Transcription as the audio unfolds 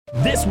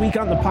This week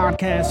on the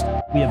podcast,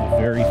 we have a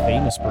very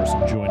famous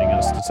person joining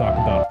us to talk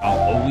about I'll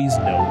Always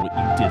Know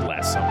What You Did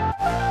Last Summer.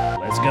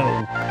 Let's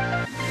go.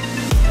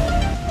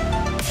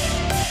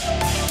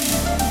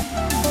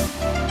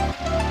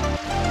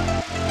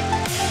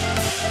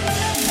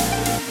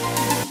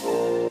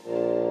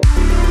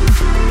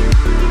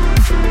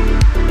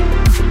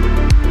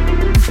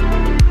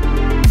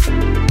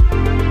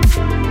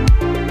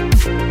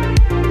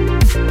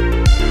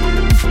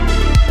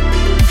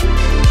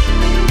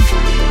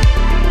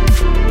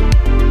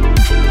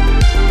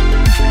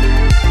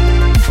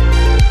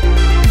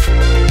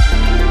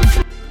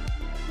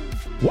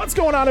 What's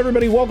going on,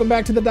 everybody? Welcome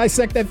back to the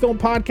Dissect That Film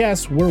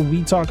podcast, where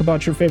we talk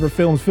about your favorite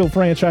films, film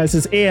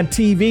franchises, and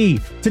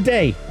TV.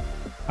 Today,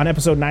 on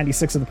episode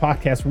 96 of the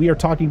podcast, we are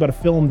talking about a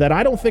film that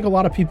I don't think a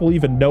lot of people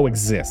even know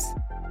exists.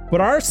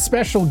 But our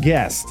special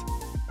guest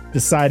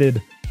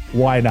decided,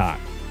 why not?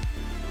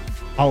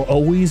 I'll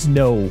Always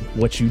Know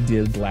What You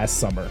Did Last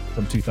Summer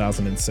from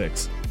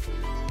 2006.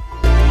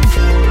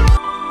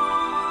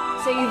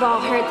 So you've all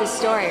heard the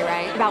story,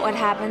 right? About what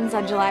happens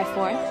on July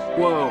 4th?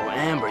 Whoa,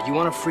 Amber, you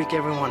want to freak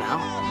everyone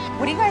out?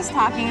 What are you guys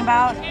talking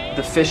about?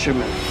 The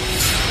fisherman.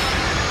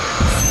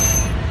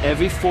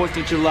 Every 4th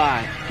of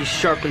July, he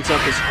sharpens up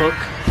his hook,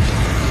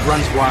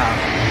 runs wild.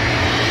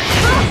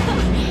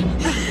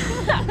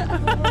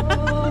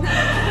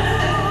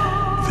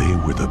 They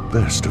were the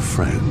best of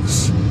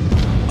friends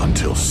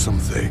until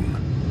something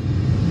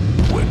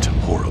went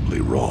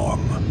horribly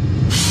wrong.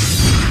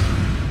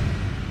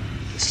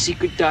 The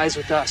secret dies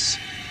with us.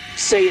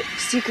 Say it.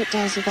 Secret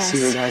dies with us.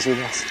 Secret dies with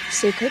us.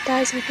 Secret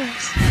dies with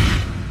us.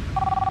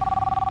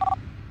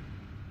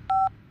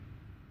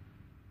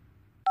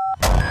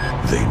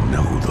 They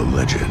know the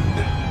legend,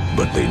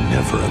 but they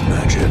never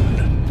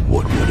imagined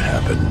what would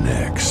happen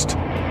next.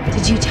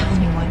 Did you tell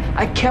anyone?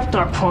 I kept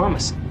our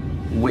promise.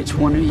 Which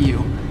one of you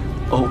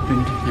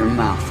opened your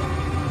mouth?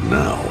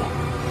 Now,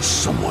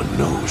 someone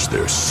knows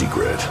their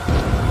secret.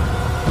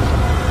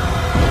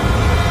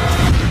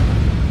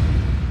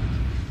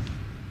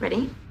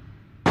 Ready?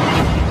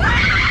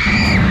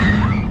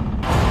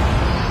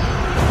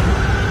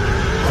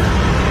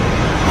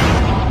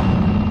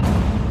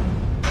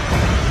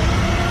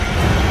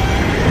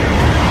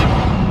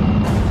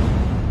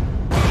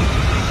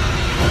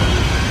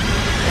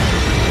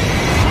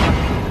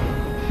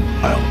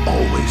 I'll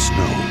always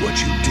know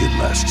what you did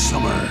last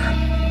summer.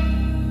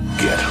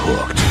 Get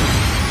hooked.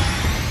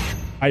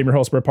 I am your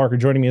host, Brett Parker.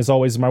 Joining me, as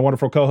always, is my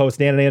wonderful co-host,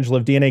 Dan and Angela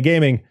of DNA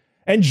Gaming.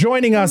 And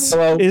joining us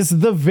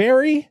is the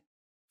very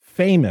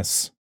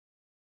famous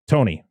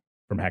Tony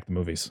from Hack the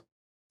Movies.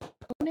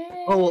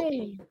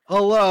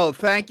 Hello,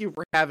 thank you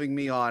for having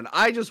me on.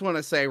 I just want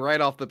to say right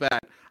off the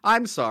bat,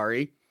 I'm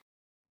sorry.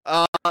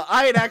 I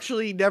had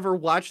actually never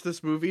watched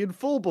this movie in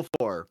full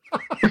before.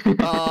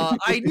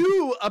 I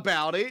knew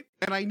about it,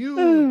 and I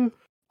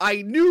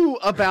knew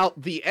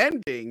about the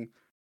ending,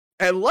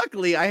 and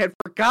luckily I had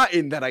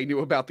forgotten that I knew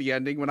about the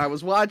ending when I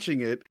was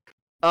watching it.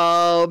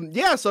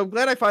 Yeah, so I'm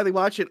glad I finally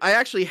watched it. I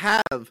actually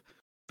have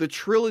the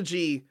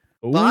trilogy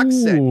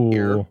box set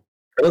here.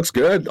 It looks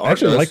good. I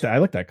actually like that. I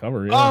like that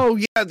cover. Yeah. Oh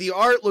yeah, the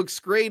art looks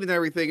great and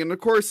everything, and of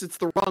course it's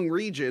the wrong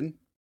region.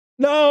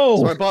 No.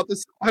 So I bought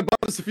this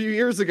a few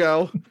years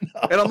ago,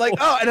 and I'm like,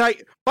 oh, and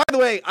by the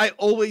way, I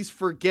always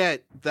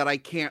forget that I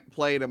can't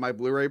play it in my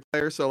Blu-ray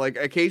player. So like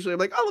occasionally I'm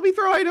like, oh, let me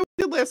throw I Know What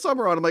You Did Last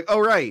Summer on. I'm like, oh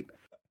right,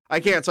 I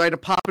can't. So I had to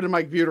pop it in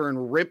my computer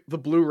and rip the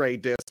Blu-ray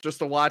disc just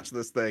to watch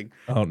this thing.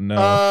 Oh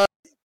no.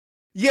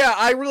 Yeah,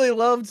 I really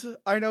loved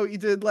I Know What You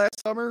Did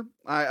Last Summer.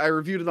 I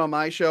reviewed it on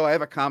my show. I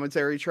have a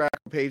commentary track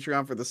on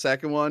Patreon for the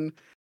second one.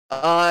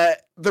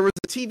 There was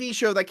a TV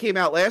show that came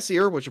out last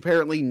year, which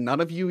apparently none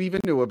of you even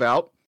knew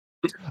about.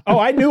 Oh,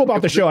 I knew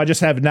about the show. I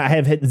just have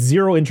had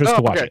zero interest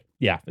to watch it.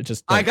 Yeah, it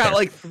just. I got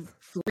like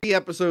 3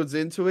 episodes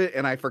into it,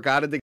 and I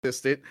forgot it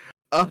existed.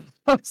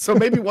 So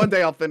maybe one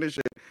day I'll finish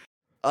it.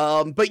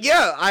 But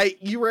yeah,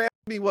 you were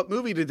asking me what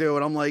movie to do,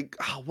 and I'm like,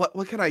 oh,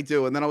 what can I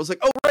do? And then I was like,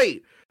 oh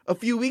right, a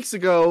few weeks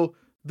ago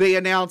they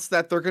announced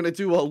that they're gonna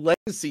do a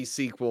Legacy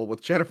sequel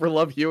with Jennifer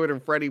Love Hewitt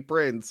and Freddie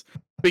Prinze,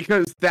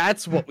 because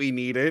that's what we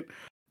needed.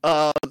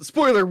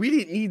 Spoiler, we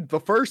didn't need the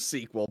first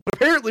sequel, but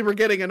apparently we're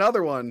getting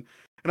another one.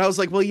 And I was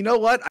like, well, you know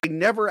what? I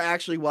never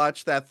actually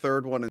watched that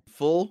third one in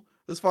full,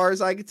 as far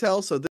as I could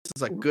tell. So this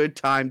is a good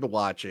time to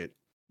watch it.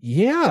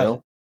 Yeah.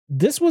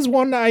 This was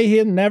one I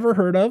had never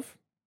heard of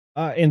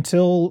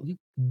until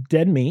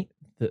Dead Meat,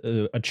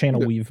 a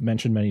channel we've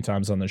mentioned many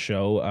times on the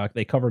show.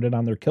 They covered it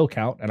on their Kill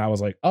Count. And I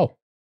was like, oh,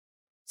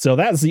 so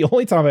that's the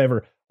only time I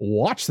ever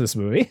watched this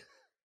movie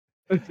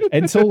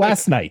until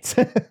last night.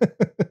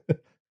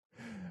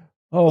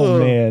 Oh,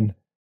 man.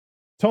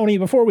 Tony,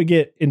 before we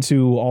get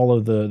into all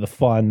of the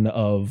fun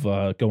of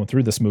going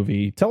through this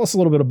movie, tell us a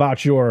little bit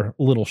about your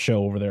little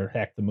show over there,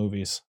 Hack the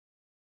Movies.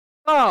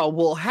 Oh,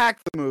 well, Hack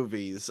the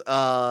Movies.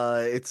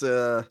 It's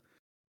a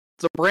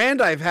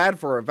brand I've had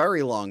for a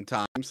very long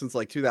time, since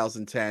like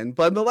 2010,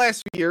 but in the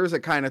last few years it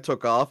kind of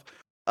took off.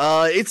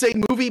 It's a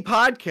movie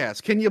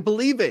podcast. Can you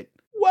believe it?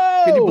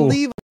 Whoa! Can you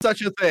believe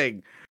such a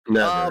thing?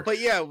 Never. But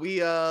yeah, we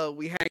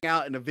hang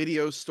out in a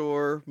video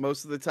store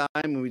most of the time,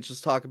 and we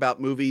just talk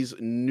about movies,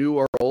 new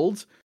or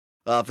old.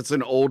 If it's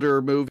an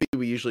older movie,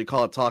 we usually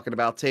call it Talking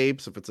About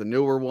Tapes. If it's a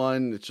newer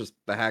one, it's just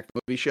the Hack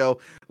Movie Show.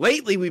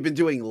 Lately, we've been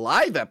doing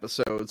live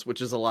episodes,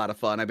 which is a lot of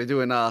fun. I've been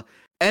doing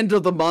end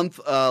of the month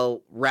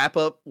wrap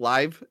up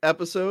live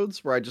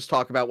episodes where I just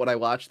talk about what I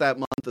watched that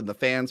month, and the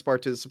fans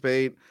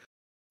participate.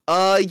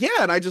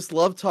 Yeah, and I just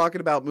love talking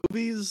about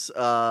movies.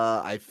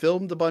 I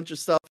filmed a bunch of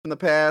stuff in the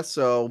past,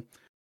 so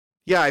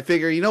yeah, I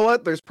figure, you know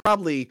what? There's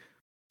probably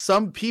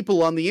some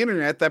people on the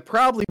internet that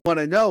probably want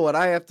to know what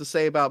I have to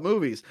say about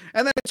movies.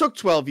 And then it took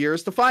 12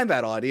 years to find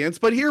that audience,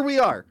 but here we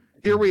are.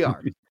 Here we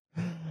are.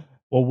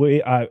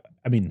 Well,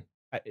 I mean,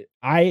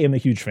 I am a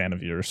huge fan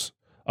of yours.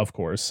 Of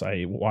course,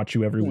 I watch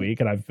you every week,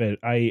 and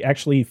I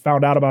actually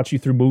found out about you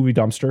through Movie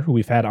Dumpster, who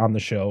we've had on the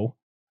show.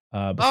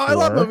 Oh, I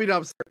love Movie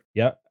Dumpster.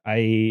 Yeah,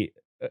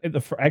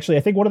 actually, I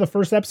think one of the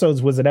first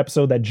episodes was an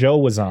episode that Joe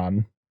was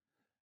on.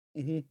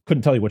 Mm-hmm.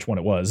 Couldn't tell you which one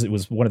it was. It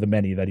was one of the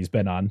many that he's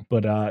been on.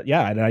 But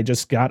yeah, and I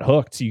just got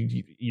hooked.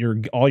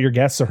 All your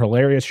guests are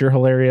hilarious. You're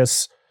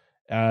hilarious.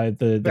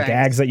 The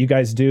gags that you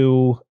guys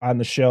do on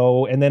the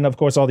show, and then of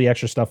course all the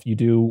extra stuff you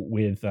do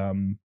with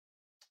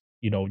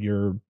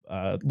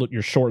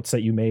your shorts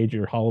that you made,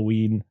 your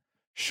Halloween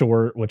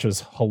short, which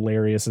was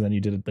hilarious, and then you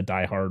did the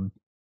Die Hard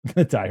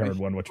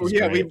one, which was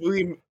great.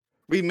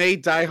 We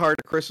made Die Hard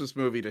a Christmas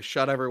movie to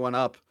shut everyone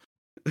up.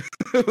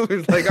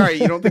 It's like, all right,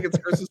 you don't think it's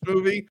a Christmas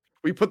movie?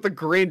 We put the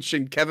Grinch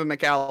and Kevin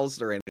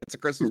McAllister in it. It's a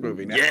Christmas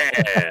movie now.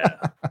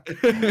 Yeah.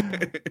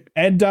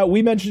 And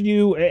we mentioned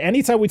you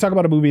anytime we talk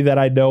about a movie that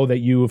I know that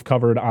you have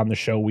covered on the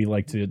show. We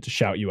like to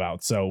shout you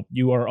out. So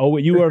you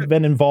have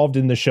been involved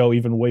in the show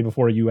even way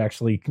before you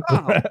actually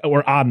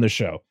were on the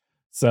show.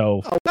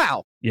 So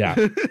wow, yeah.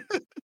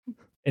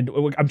 And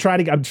I'm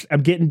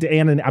getting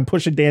Dan, and I'm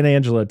pushing Dan and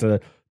Angela to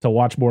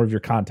watch more of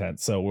your content.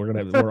 So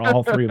we're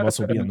all three of us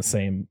will be on the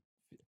same.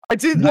 I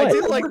did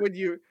like when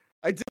you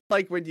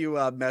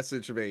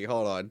messaged me.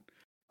 Hold on.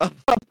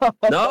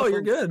 No,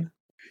 you're good.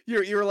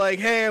 You were like,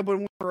 hey, I've been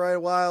waiting for a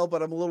while,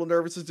 but I'm a little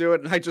nervous to do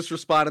it. And I just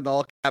responded in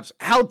all caps.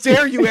 How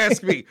dare you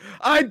ask me?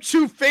 I'm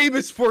too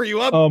famous for you.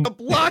 I'm gonna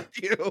block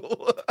you.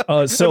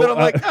 So and then I'm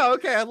like, oh,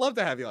 okay, I'd love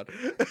to have you on.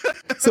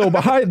 So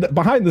behind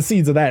the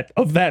scenes of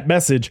that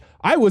message,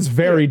 I was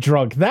very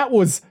drunk. That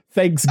was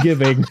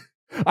Thanksgiving.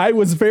 I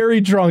was very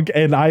drunk,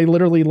 and I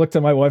literally looked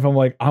at my wife. I'm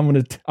like, I'm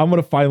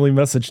gonna finally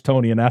message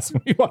Tony and ask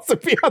him if he wants to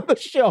be on the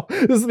show.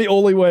 This is the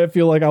only way I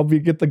feel like I'll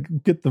get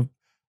the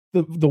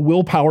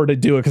willpower to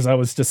do it, because I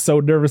was just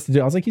so nervous to do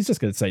it. I was like, he's just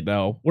gonna say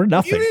no. We're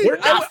nothing. We're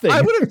nothing.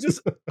 I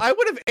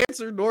would have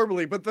answered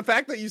normally, but the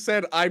fact that you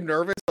said I'm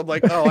nervous, I'm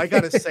like, oh, I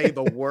gotta say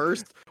the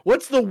worst.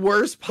 What's the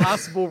worst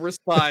possible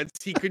response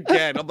he could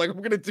get? I'm like,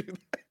 I'm gonna do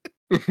that.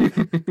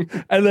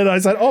 And then I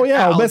said, oh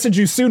yeah, I'll message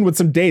you soon with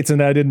some dates, and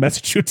I didn't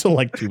message you till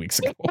like 2 weeks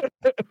ago.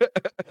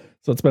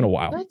 So it's been a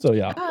while. So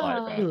yeah,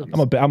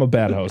 I'm a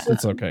bad host.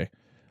 It's okay.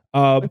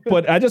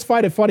 But I just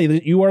find it funny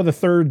that you are the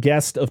third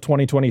guest of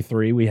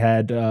 2023. We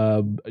had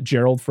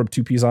Gerald from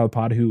Two Peas on the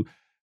Pod who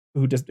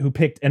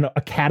picked an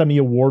Academy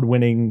Award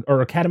winning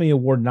or Academy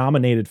Award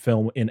nominated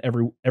film in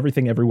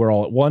Everything Everywhere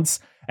All at Once,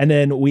 and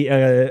then we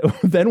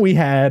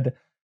had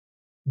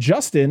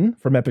Justin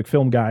from Epic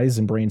Film Guys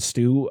and Brain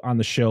Stew on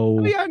the show.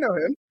 Oh, yeah, I know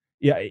him.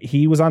 Yeah,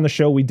 he was on the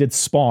show. We did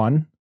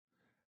Spawn.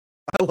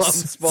 I love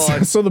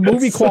Spawn. So the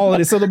movie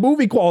qualities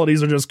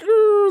are just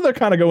they're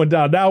kind of going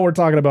down. Now we're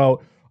talking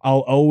about I'll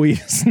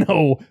always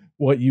know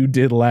what you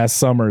did last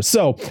summer.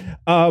 So,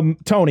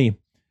 Tony,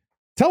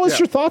 tell us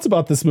your thoughts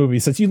about this movie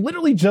since you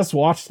literally just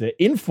watched it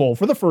in full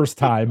for the first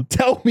time.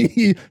 Tell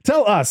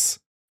us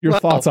your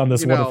thoughts on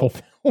this wonderful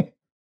film.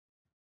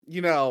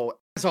 You know,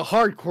 as a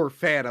hardcore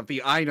fan of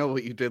the I Know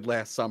What You Did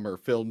Last Summer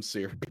film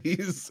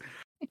series,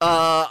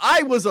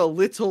 I was a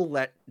little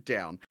let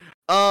down.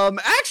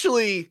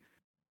 Actually,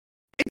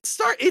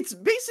 it's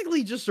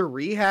basically just a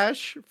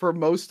rehash for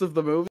most of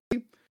the movie.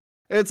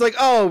 It's like,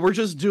 oh, we're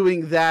just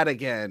doing that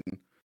again.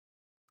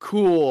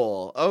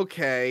 Cool.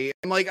 Okay.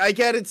 And like, I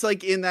get it's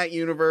like in that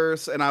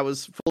universe, and I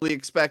was fully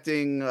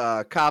expecting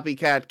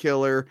Copycat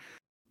Killer.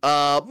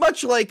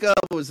 Much like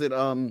what was it?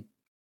 The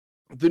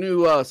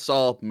new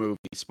Saw movie,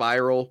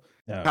 Spiral.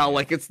 How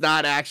like it's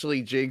not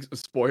actually Jigsaw.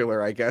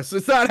 Spoiler, I guess.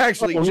 It's not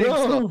actually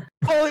Jigsaw. No.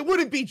 Well, it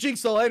wouldn't be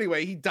Jigsaw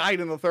anyway. He died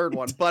in the third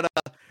one. But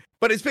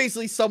it's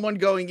basically someone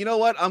going, you know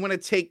what? I'm gonna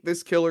take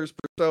this killer's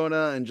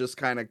persona and just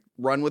kind of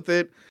run with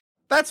it.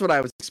 That's what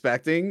I was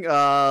expecting.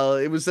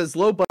 It was as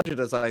low budget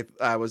as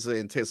I was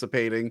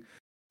anticipating.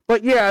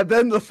 But yeah,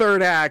 then the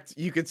third act,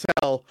 you could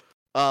tell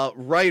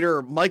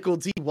writer Michael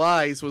D.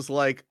 Wise was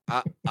like,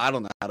 I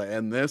don't know how to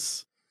end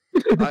this.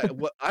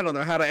 I don't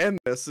know how to end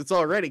this. It's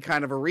already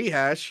kind of a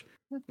rehash.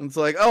 And it's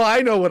like, oh,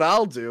 I know what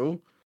I'll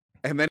do.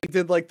 And then he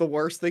did like the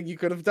worst thing you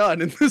could have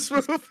done in this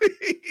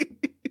movie.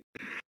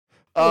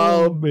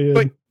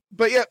 Man.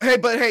 But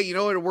hey, you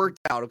know what? It worked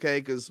out, okay?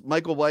 Because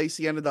Michael Weiss,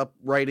 he ended up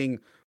writing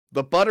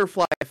The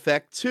Butterfly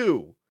Effect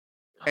 2.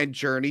 and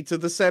Journey to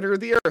the Center of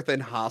the Earth,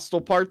 and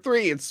Hostel Part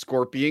 3, and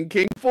Scorpion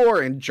King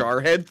 4, and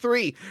Jarhead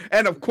 3,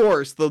 and of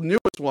course, the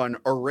newest one,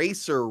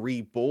 Eraser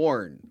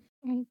Reborn.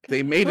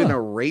 They made an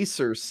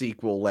Eraser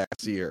sequel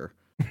last year.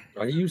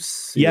 Are you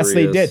serious? Yes,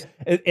 they did.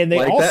 And they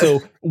Like also,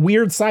 that?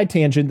 weird side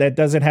tangent that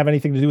doesn't have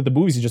anything to do with the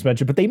movies you just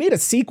mentioned, but they made a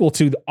sequel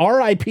to the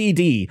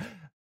R.I.P.D.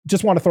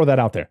 Just want to throw that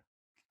out there.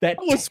 That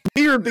was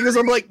weird because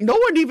I'm like, no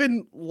one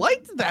even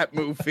liked that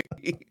movie.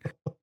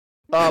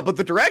 But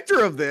the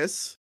director of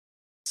this,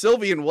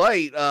 Sylvian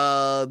White,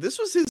 this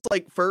was his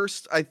like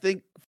first, I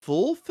think,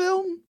 full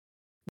film.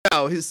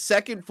 No, his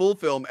second full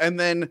film, and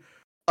then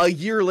a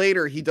year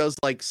later he does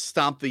like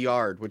Stomp the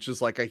Yard, which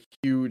is like a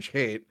huge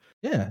hit.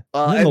 Yeah,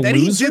 and then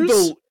he did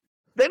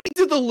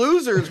the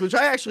Losers, which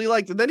I actually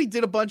liked, and then he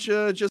did a bunch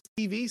of just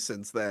TV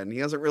since then. He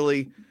hasn't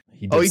really.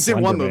 He did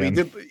one movie. He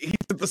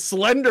did the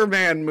Slender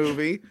Man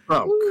movie.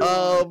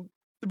 Oh,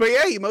 but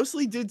yeah, he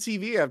mostly did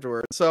TV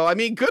afterwards. So I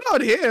mean, good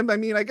on him. I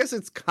mean, I guess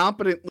it's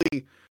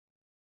competently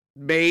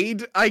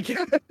made. I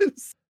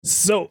guess.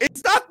 So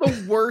it's not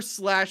the worst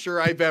slasher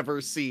I've ever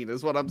seen,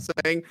 is what I'm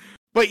saying.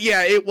 But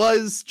yeah, it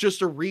was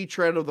just a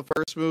retread of the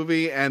first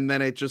movie, and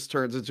then it just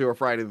turns into a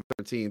Friday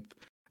the 13th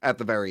at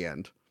the very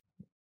end.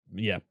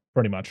 Yeah,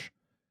 pretty much.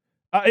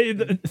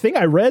 The thing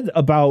I read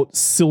about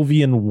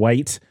Sylvian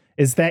White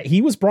is that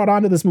he was brought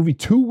onto this movie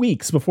 2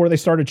 weeks before they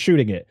started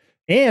shooting it.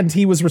 And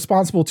he was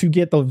responsible to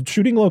get the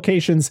shooting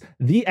locations,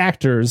 the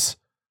actors,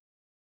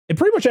 and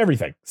pretty much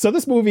everything. So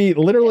this movie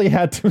literally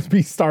had to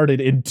be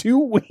started in 2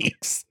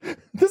 weeks.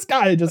 This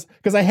guy just,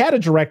 because I had a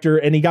director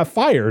and he got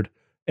fired.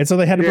 And so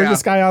they had to bring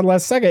this guy on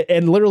last second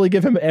and literally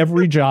give him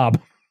every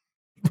job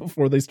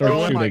before they started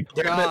shooting. Oh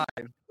my God.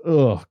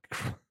 Ugh.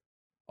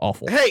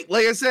 Awful. Hey,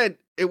 like I said,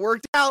 it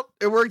worked out.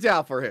 It worked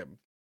out for him.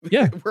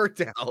 Yeah. It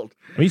worked out.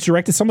 I mean, he's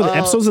directed some of the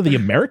episodes of The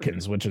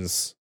Americans, which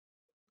is,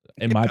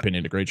 in my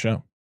opinion, a great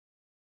show.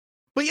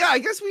 But yeah, I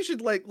guess we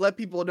should like let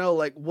people know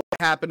like what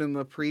happened in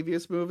the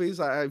previous movies.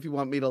 If you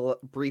want me to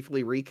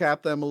briefly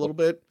recap them a little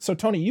bit. So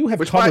Tony, you have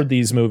covered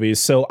these movies,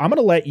 so I'm going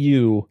to let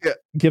you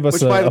give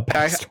us a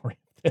backstory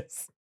of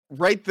this.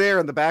 Right there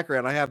in the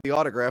background, I have the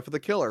autograph of the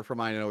killer from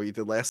I Know What You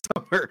Did Last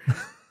Summer.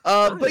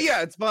 But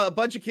yeah, it's a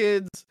bunch of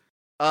kids.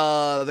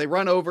 They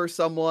run over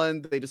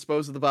someone. They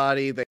dispose of the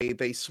body.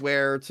 They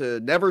swear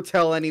to never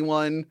tell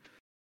anyone.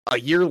 A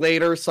year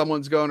later,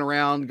 someone's going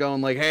around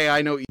going like, hey,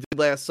 I know what you did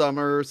last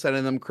summer,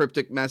 sending them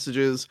cryptic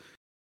messages.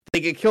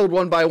 They get killed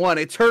one by one.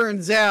 It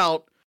turns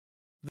out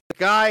the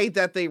guy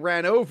that they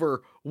ran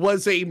over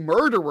was a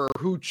murderer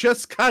who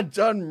just got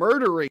done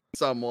murdering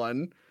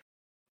someone.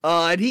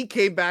 And he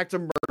came back to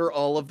murder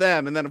all of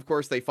them. And then, of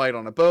course, they fight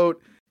on a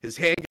boat. His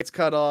hand gets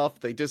cut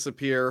off. They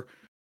disappear.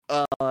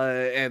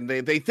 And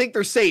they think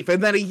they're safe.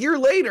 And then a year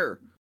later,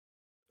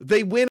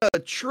 they win a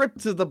trip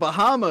to the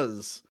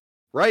Bahamas.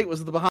 Right?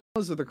 Was it the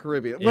Bahamas or the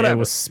Caribbean? Yeah,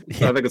 whatever. I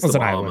think it's the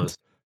Bahamas.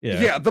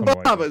 Yeah, the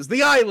Bahamas,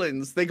 the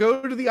islands. They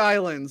go to the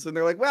islands and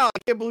they're like, wow, I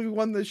can't believe we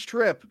won this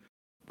trip.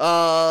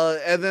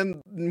 And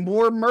then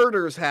more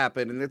murders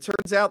happen. And it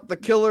turns out the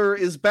killer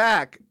is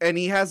back and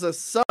he has a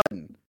son.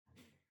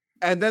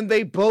 And then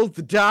they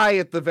both die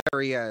at the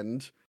very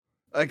end.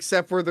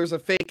 Except for there's a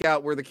fake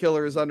out where the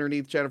killer is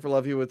underneath Jennifer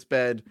Love Hewitt's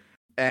bed.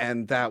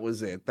 And that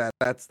was it.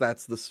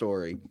 That's the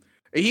story.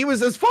 He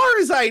was, as far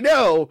as I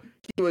know,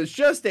 he was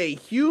just a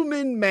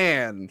human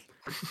man.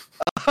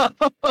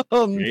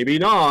 Maybe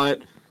not.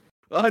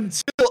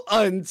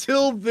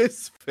 Until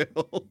this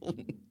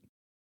film.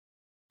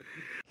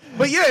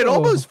 But yeah, it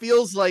almost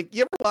feels like,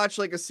 you ever watch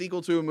like a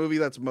sequel to a movie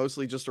that's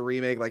mostly just a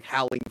remake, like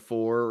Howling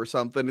 4 or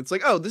something? It's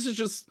like, oh, this is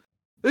just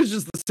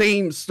the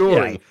same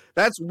story. Yeah.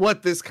 That's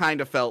what this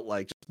kind of felt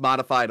like, just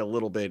modified a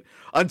little bit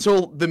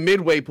until the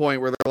midway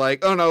point where they're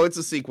like, oh no, it's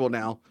a sequel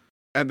now.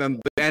 And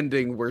then the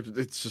ending where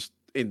it's just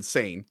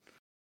insane.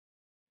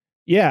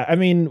 Yeah, I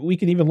mean, we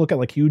can even look at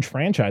like huge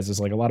franchises.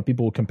 Like a lot of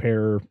people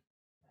compare,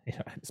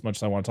 as much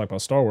as I want to talk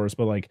about Star Wars,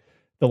 but like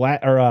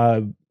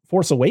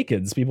Force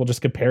Awakens, people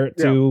just compare it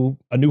to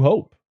A New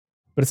Hope.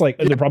 But it's like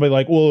they're probably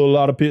like, well, a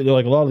lot of people,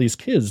 like a lot of these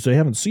kids, they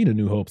haven't seen A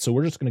New Hope, so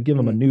we're just going to give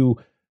them a new,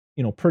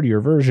 prettier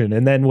version.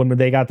 And then when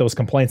they got those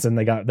complaints, and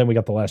we got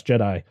The Last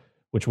Jedi,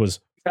 which was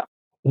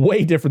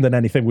way different than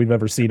anything we've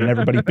ever seen, and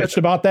everybody bitched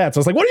about that. So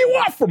I was like, what do you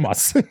want from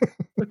us?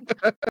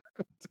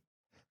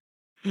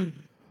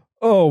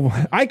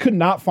 Oh, I could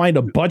not find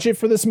a budget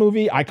for this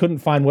movie. I couldn't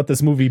find what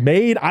this movie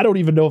made. I don't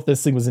even know if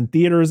this thing was in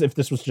theaters, if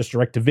this was just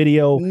direct to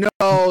video. No,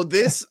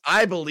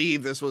 I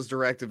believe this was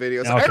direct to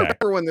video. So okay. I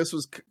remember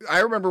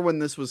when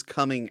this was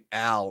coming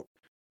out,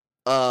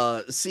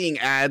 seeing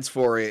ads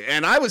for it,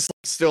 and I was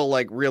still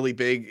like really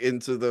big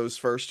into those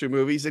first two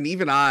movies, and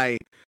even I,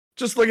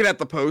 just looking at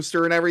the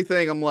poster and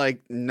everything, I'm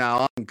like,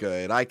 no, I'm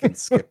good. I can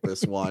skip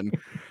this one.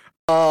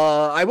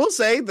 I will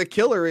say the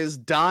killer is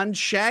Don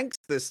Shanks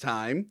this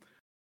time.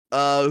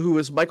 Who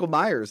was Michael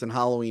Myers in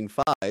Halloween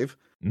 5.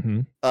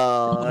 Mm-hmm.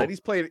 And he's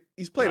played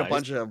nice. A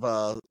bunch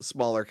of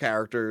smaller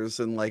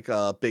characters in like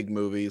big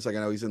movies. Like I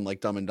know he's in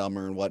like Dumb and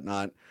Dumber and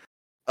whatnot.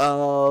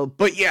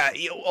 But yeah,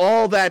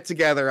 all that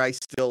together, I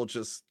still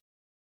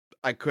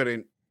I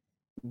couldn't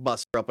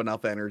muster up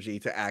enough energy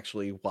to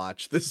actually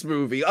watch this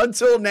movie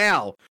until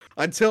now,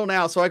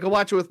 so I can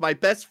watch it with my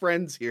best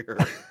friends here.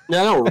 Yeah,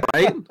 I know,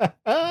 right?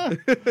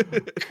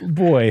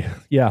 Boy,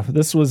 yeah,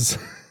 this was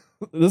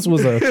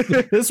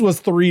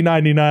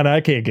 $3.99.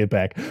 I can't get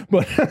back,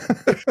 but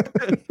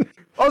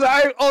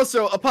I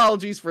also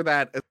apologies for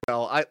that as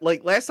well. I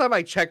like last time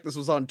I checked, this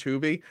was on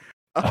Tubi,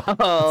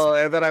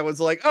 and then I was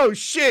like, oh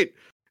shit,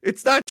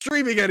 it's not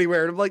streaming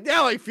anywhere. And I'm like,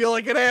 now I feel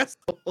like an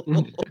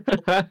asshole.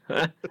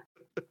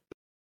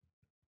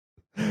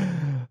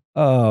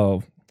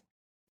 Oh,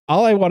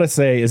 all I want to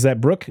say is that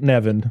Brooke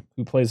Nevin,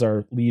 who plays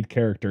our lead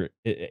character,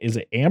 is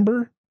it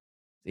Amber?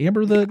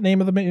 Amber, the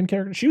name of the main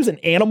character? She was in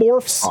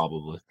Animorphs.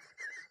 Probably.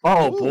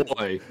 Oh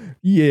boy.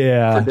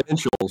 Yeah.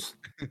 Credentials.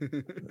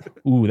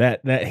 Ooh,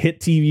 that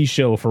hit TV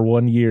show for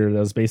 1 year that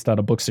was based on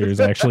a book series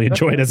I actually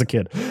enjoyed as a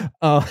kid.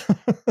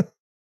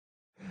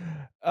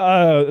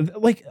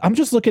 Like I'm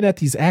just looking at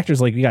these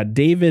actors. Like we got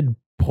David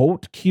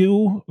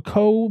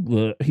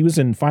Poatko. He was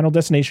in Final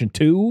Destination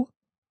 2.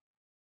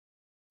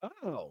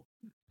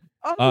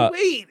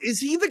 Wait, is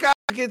he the guy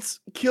that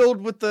gets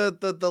killed with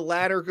the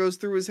ladder goes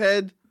through his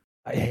head?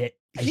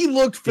 He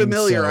looked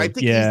familiar. So. I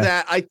think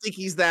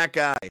he's that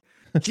guy.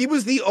 He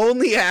was the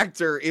only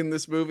actor in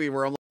this movie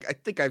where I'm like, I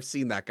think I've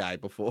seen that guy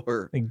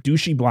before. Like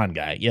douchey blonde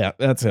guy. Yeah,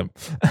 that's him.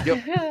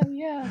 Yep.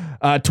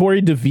 Yeah.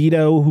 Tori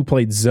DeVito, who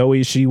played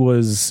Zoe, she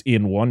was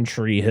in One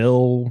Tree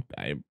Hill.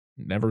 I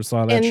never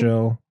saw that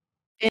show.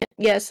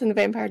 Yes, in the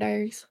Vampire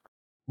Diaries.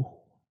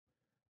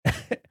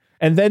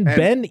 And then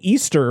Ben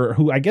Easter,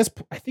 who I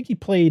think he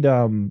played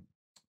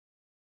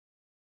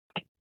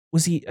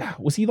was he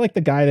like the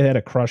guy that had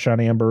a crush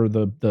on Amber,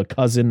 the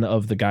cousin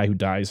of the guy who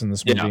dies in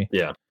this movie?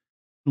 Yeah.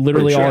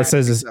 Literally all it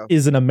says so.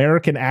 is an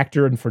American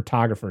actor and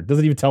photographer. It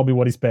doesn't even tell me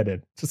what he's been in.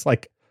 It's just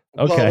like,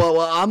 okay. Well,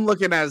 I'm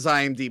looking at his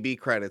IMDb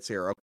credits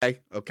here.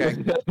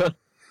 Okay.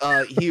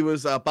 He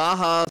was a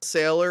Baja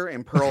sailor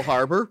in Pearl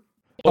Harbor.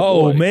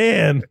 Oh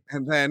man.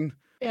 And then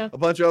Yeah. a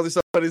bunch of other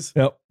stuff. But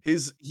Yep.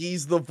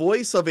 he's the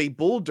voice of a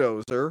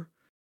bulldozer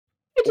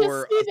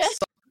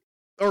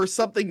or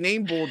something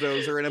named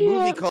Bulldozer in a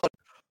movie called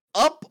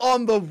Up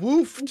on the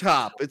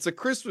Rooftop. It's a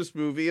Christmas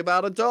movie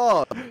about a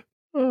dog.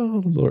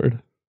 Oh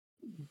Lord.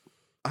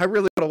 I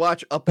really want to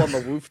watch Up on the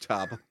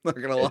Rooftop. I'm not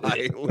gonna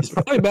lie. It's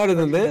probably better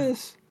than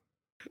this.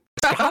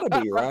 It's gotta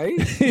be, right?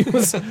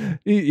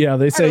 They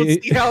I say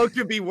don't see how it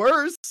could be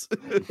worse.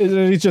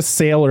 he's just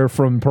Sailor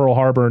from Pearl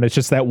Harbor, and it's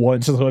just that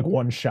one, just like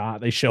one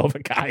shot they show of a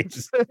guy.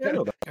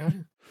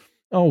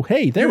 Oh,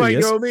 hey, there you he might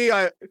is. know me.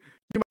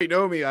 You might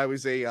know me. I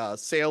was a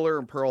sailor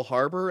in Pearl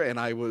Harbor, and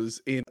I was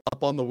in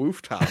Up on the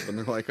Rooftop. And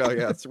they're like, "Oh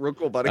yeah, it's real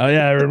cool, buddy." Oh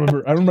yeah, I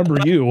remember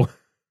you.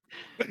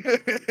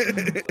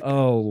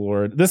 Oh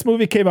Lord, this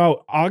movie came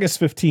out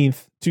August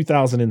 15th,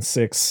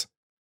 2006,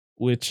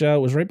 which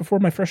was right before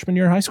my freshman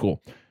year of high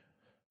school.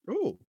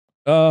 Ooh.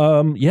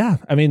 Yeah,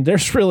 I mean,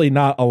 there's really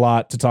not a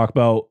lot to talk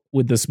about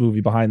with this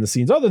movie behind the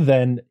scenes, other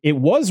than it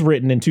was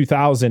written in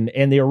 2000,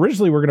 and they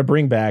originally were going to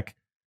bring back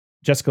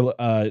Jennifer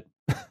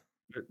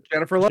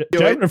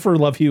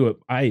Love Hewitt.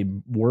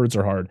 Words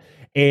are hard.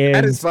 And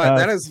that is fun.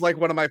 That is like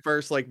one of my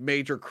first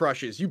major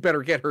crushes. You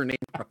better get her name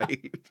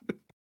right.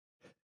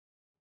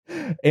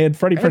 And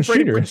Freddie Prinze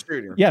Jr.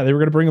 Jr. Yeah, they were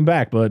going to bring him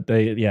back, but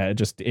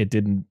it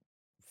didn't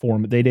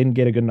form. They didn't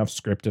get a good enough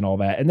script and all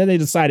that. And then they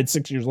decided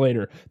 6 years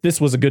later, this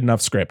was a good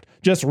enough script.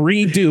 Just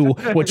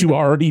redo what you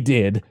already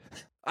did.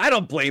 I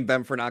don't blame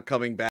them for not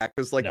coming back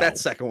because that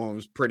second one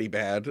was pretty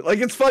bad. Like,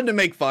 it's fun to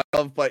make fun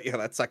of, but yeah,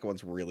 that second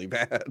one's really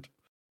bad.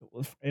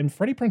 And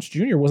Freddie Prinze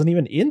Jr. wasn't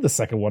even in the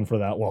second one for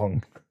that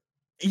long.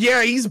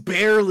 Yeah, he's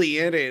barely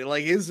in it.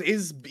 Like he's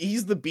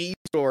the B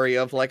story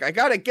of like, I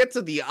gotta get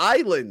to the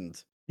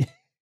island.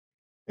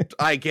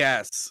 I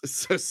guess. It's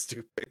so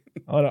stupid.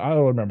 I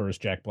don't remember as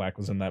Jack Black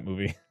was in that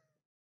movie.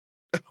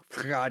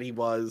 Oh, God, he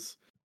was.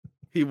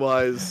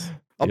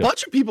 A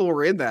bunch of people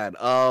were in that.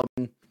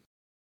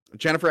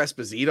 Jennifer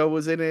Esposito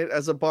was in it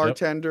as a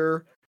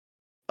bartender.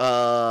 Yep.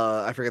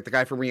 I forget, the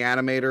guy from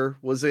Reanimator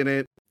was in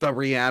it. The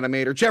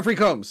Reanimator, Jeffrey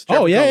Combs.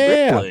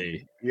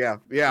 Really? Yeah.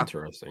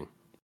 Interesting.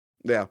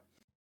 Yeah.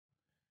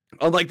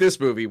 Unlike this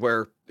movie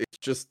where it's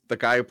just the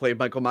guy who played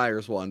Michael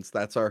Myers once.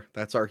 That's our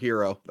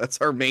hero.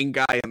 That's our main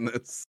guy in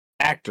this.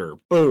 Actor.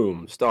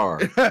 Boom. Star.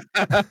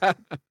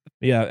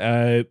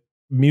 Yeah.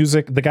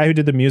 Music. The guy who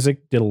did the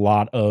music did a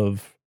lot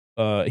of.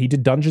 He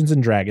did Dungeons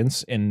and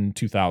Dragons in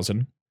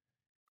 2000.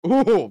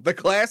 Ooh, the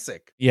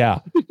classic. Yeah.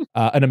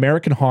 An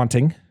American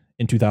Haunting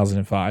in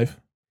 2005.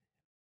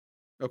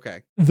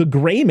 Okay. The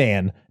Gray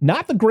Man,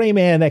 not the Gray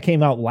Man that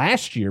came out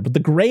last year, but the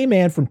Gray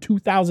Man from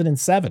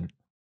 2007.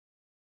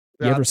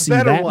 You ever see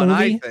that one,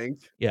 movie? I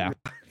think. Yeah.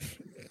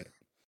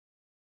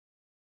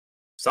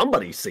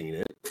 Somebody's seen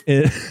it.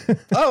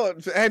 Oh,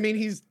 I mean,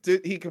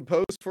 he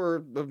composed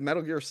for the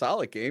Metal Gear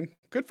Solid game.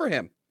 Good for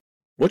him.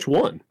 Which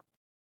one?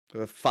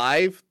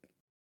 5.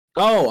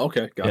 Oh,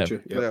 okay,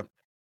 gotcha. Yeah.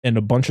 And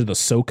a bunch of the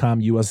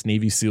SOCOM U.S.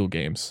 Navy SEAL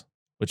games,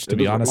 which, to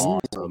be honest,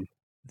 awesome.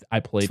 I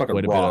played quite a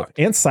bit of.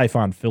 And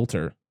Siphon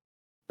Filter.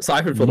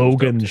 Siphon Filter.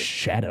 Logan's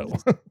Shadow.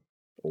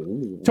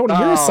 Ooh. Tony,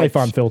 you're a Oh,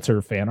 Siphon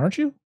Filter fan, aren't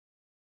you?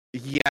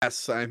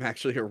 Yes, I'm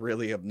actually a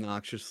really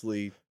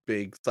obnoxiously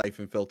big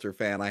Siphon Filter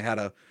fan. I had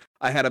a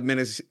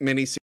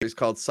mini series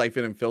called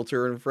Siphon and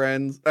Filter and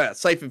Friends,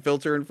 Siphon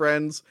Filter and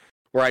Friends,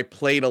 where I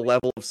played a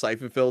level of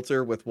Siphon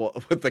Filter with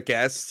the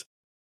guest,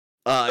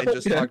 and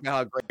just Okay. talked about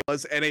how great it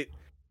was. And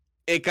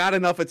it got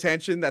enough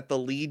attention that the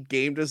lead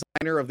game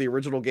designer of the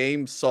original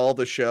game saw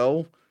the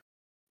show,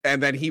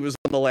 and then he was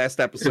on the last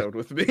episode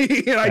with me.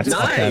 And I just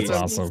Nice. That's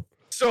awesome.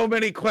 so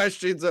many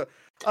questions.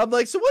 I'm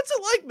like, so what's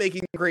it like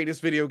making the greatest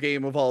video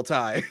game of all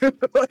time?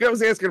 Like I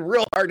was asking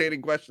real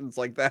hard-hitting questions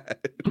like that.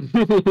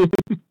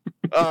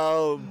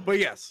 But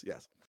yes.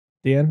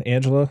 Dan,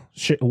 Angela,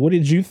 what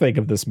did you think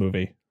of this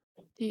movie?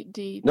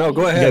 No,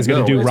 go ahead. You guys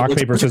gonna go. do Let's- rock,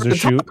 let's paper, put it scissors, to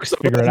shoot? talk. So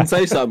Figure it go ahead and out.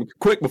 say something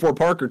quick before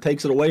Parker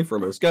takes it away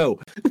from us. Go.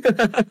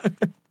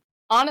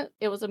 On it,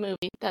 it was a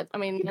movie. That's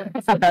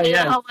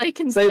Yeah. all I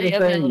can Say the say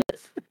about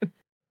thing.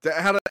 D-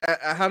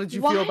 How did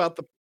you Why? feel about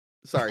the?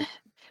 Sorry.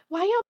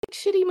 Why y'all make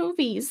shitty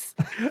movies?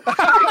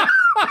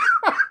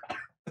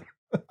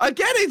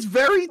 Again, it's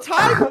very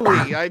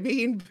timely. I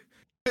mean,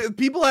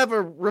 people have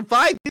a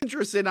revived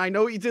interest in I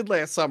Know What You Did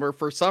Last Summer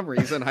for some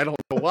reason. I don't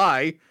know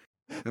why.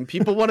 And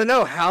people want to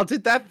know, how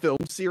did that film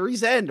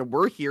series end? And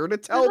we're here to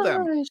tell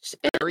them Gosh,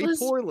 it very was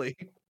poorly.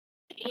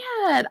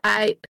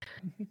 bad.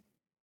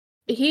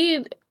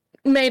 He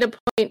made a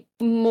point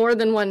more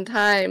than one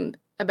time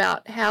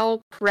about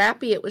how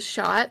crappy it was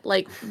shot,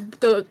 like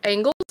the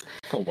angles.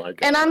 Oh my god.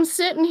 And I'm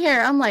sitting here,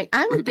 I'm like,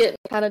 I'm getting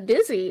kind of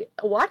dizzy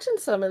watching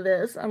some of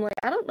this. I'm like,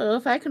 I don't know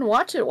if I can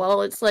watch it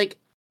while it's like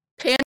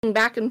panning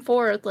back and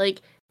forth.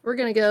 Like, we're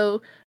going to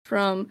go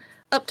from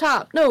up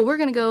top. No, we're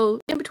going to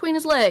go in between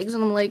his legs.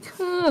 And I'm like,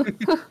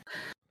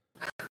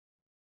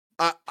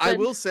 I But-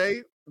 will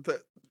say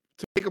that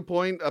to make a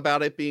point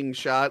about it being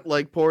shot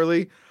like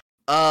poorly,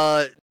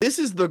 this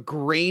is the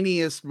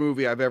grainiest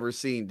movie I've ever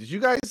seen. Did you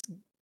guys,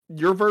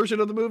 your version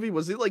of the movie,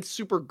 was it like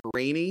super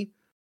grainy?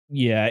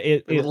 Yeah,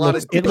 it There was a lot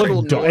of looked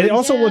little dark. It noise.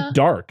 also Yeah. looked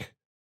dark.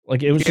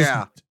 Like it was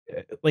Yeah.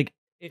 just like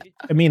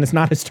I mean, it's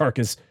not as dark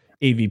as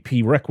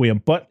AVP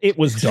Requiem, but it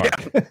was dark.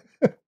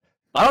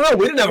 I don't know.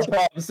 We didn't have a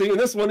problem seeing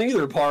this one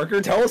either,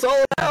 Parker. Tell us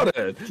all about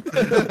it.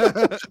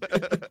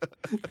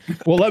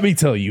 Well, let me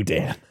tell you,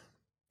 Dan.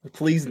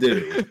 Please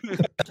do.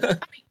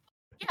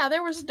 yeah,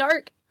 there was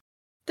dark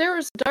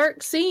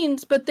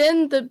scenes, but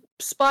then the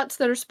spots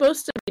that are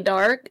supposed to be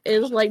dark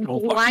is like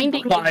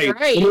blinding Like,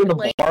 bright. in the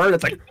Like, barn,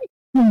 it's like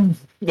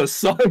the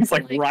sun's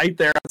like right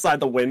there outside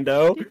the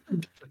window.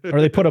 Or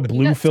they put a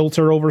blue Yeah.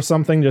 filter over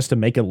something just to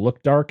make it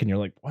look dark, and you're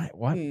like,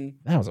 what? Hmm.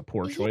 That was a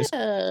poor choice.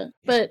 yeah,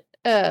 but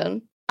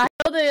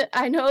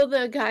I know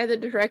the guy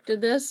that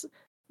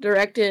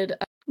directed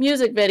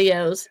music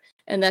videos,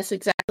 and that's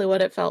exactly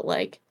what it felt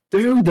like.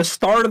 Dude, the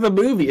start of the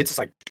movie, it's just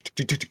like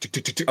I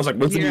was like,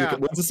 when's Yeah.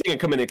 the singing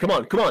coming in? Come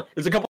on.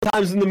 There's a couple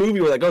times in the movie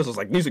where that goes. I was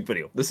like, music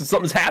video.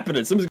 Something's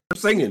happening. Somebody's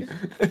singing.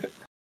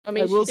 I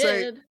mean, I will she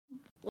say- did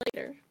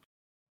later.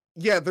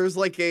 Yeah, there's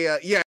like a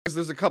 'cause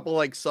there's a couple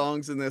like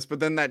songs in this, but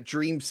then that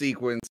dream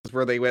sequence is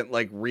where they went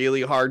like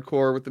really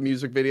hardcore with the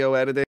music video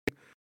editing.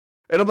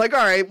 And I'm like,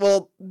 all right,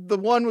 well, the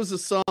one was a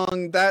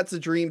song, that's a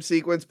dream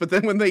sequence, but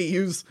then when they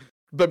use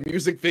the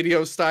music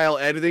video style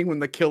editing when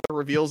the killer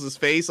reveals his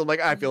face, I'm like,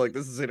 I feel like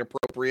this is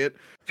inappropriate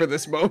for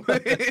this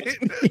moment.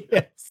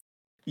 Yes.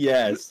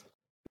 Yes.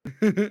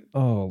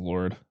 Oh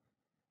Lord.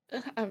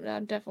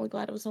 I'm definitely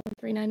glad it was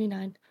only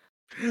 $3.99.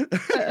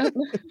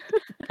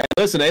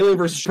 Listen, Alien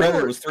vs. Sure.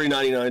 Predator was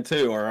 $3.99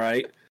 too. All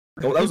right.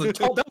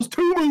 That was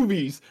two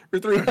movies for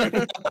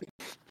 $3.99.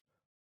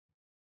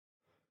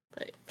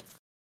 But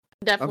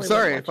definitely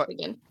sorry wouldn't if watch it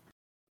again.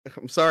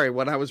 I'm sorry,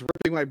 when I was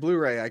ripping my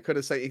Blu-ray, I could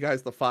have sent you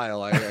guys the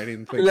file. I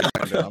didn't think No. to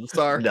find it. I'm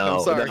sorry. No,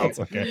 I'm sorry. no. It's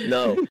okay.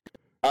 No.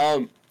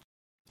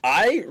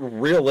 I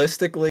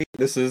realistically,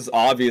 this is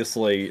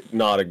obviously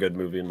not a good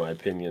movie in my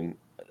opinion,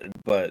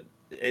 but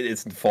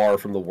it's far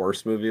from the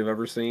worst movie I've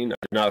ever seen. I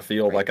do not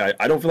feel like I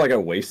don't feel like I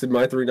wasted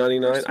my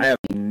 $3.99. I have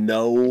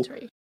no. It's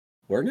right.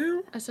 Where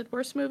now? I said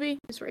worst movie.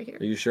 It's right here.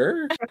 Are you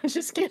sure? I'm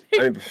just kidding.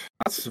 I mean,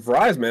 I'm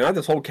surprised, man. Not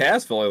this whole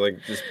cast feeling like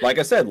just like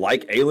I said,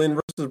 like Alien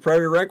vs.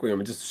 Predator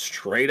Requiem, just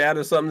straight out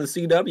of something the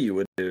CW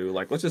would do.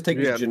 Like, let's just take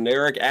Yeah. these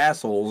generic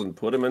assholes and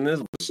put them in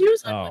this. She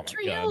was on Oh, One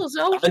Tree God. Hills.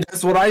 Oh, And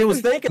that's what I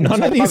was thinking.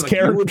 None of I these was like,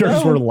 you would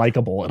characters know. were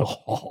likable at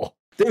all.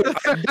 Dude,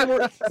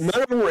 none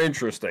of them were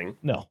interesting.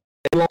 No.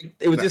 And like,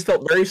 it was just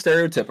felt very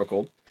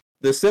stereotypical.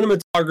 The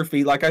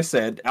cinematography, like I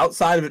said,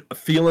 outside of it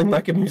feeling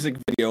like a music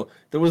video,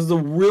 there was the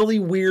really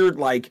weird,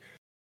 like,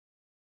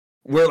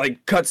 where it,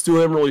 like, cuts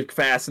to him really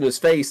fast in his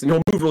face, and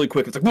he'll move really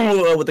quick. It's like,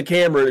 whoa, with the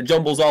camera, and it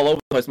jumbles all over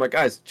the place. I'm like,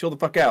 guys, chill the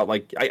fuck out.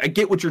 Like, I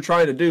get what you're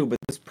trying to do, but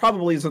this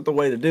probably isn't the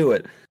way to do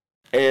it.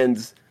 And,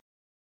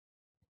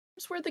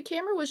 it's where the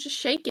camera was just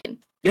shaking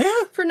yeah,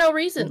 for no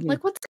reason. Mhm.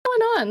 Like, what's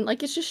going on?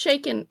 Like, it's just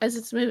shaking as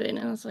it's moving.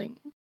 And I was like,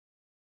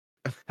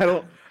 I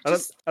don't know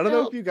Just if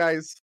felt- you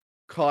guys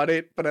caught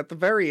it, but at the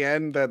very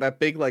end, that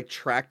big like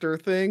tractor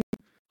thing.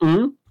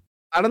 Mhm.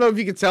 I don't know if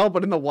you could tell,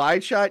 but in the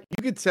wide shot,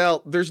 you could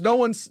tell there's no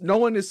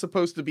one is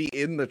supposed to be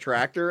in the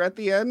tractor at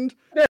the end.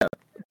 Yeah.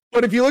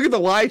 But if you look at the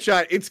wide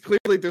shot, it's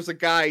clearly there's a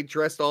guy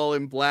dressed all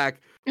in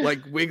black, like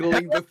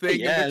wiggling the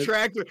thing in the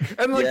tractor.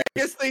 And like, I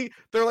guess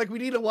they're like, we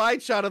need a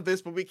wide shot of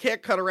this, but we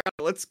can't cut around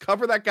it. Let's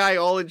cover that guy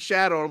all in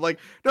shadow. I'm like,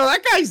 no,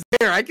 that guy's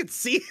there. I can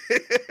see him.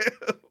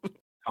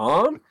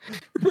 Tom,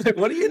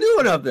 what are you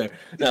doing up there?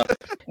 No,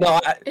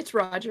 It's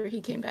Roger.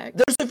 He came back.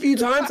 There's a few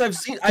times I've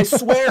seen. I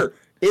swear,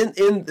 in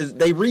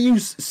they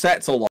reuse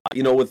sets a lot.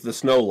 With the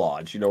snow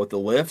lodge. With the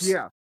lifts.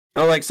 Yeah.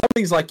 Like some of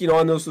these, like I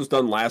know this was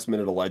done last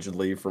minute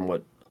allegedly from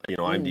what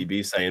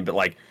IMDb saying, but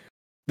like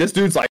this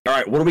dude's like, all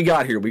right, what do we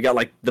got here? We got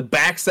like the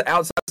backs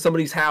outside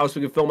somebody's house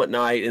we can film at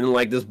night, and then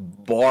like this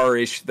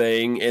bar-ish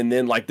thing, and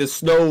then like this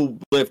snow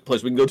lift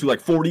place we can go to like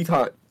 40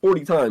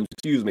 times.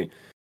 Excuse me.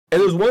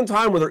 And there's one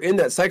time where they're in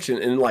that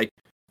section, and like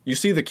you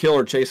see the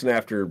killer chasing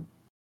after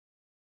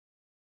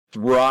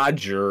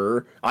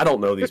Roger. I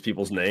don't know these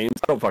people's names.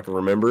 I don't fucking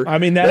remember. I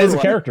mean, that is a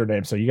character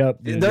name, so you're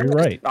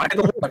right. I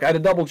had to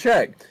double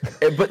check.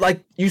 But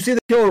like you see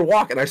the killer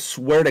walk, and I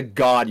swear to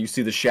God, you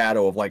see the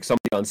shadow of like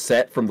somebody on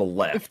set from the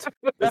left.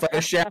 It's like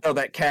a shadow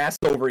that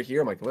casts over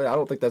here. I'm like, well, I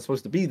don't think that's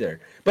supposed to be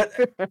there. But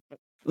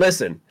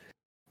listen,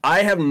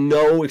 I have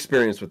no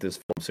experience with this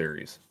film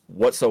series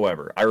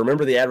whatsoever. I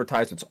remember the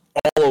advertisements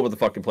all over the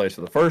fucking place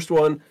for the first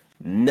one.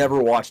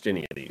 Never watched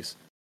any of these.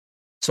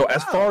 So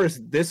as far as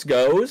this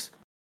goes,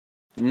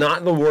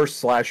 not the worst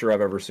slasher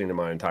I've ever seen in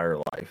my entire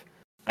life.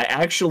 I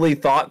actually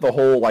thought the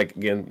whole, like,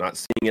 again, not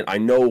seeing it, I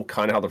know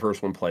kind of how the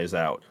first one plays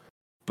out.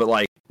 But,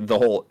 like, the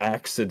whole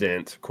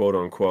accident, quote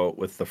unquote,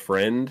 with the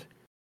friend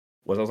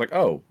I was like,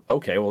 oh,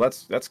 okay, well,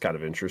 that's kind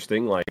of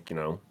interesting. Like,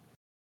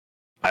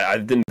 I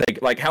didn't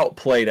think, like, how it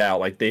played out.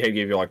 Like, they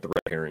gave you, like, the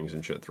red herrings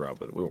and shit throughout,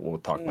 but we'll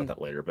talk about that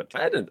later. But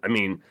I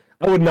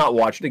would not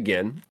watch it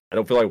again. I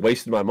don't feel like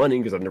wasting my money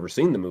because I've never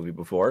seen the movie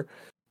before.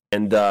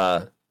 And,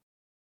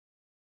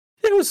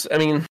 it was, I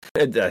don't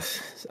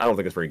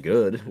think it's very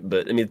good,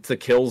 but, the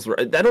kills were,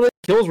 I don't think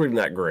the kills were even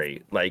that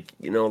great. Like,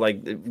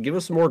 give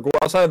us some more gore.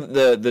 Outside of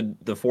the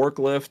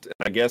forklift,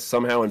 I guess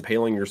somehow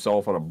impaling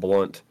yourself on a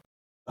blunt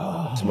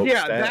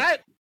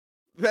smokestack.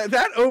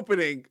 That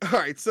opening, all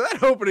right, so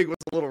that opening was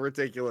a little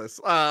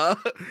ridiculous.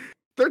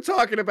 They're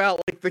talking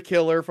about, like, the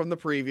killer from the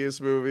previous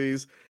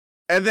movies,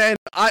 and then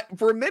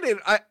for a minute,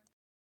 I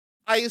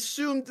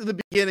assumed at the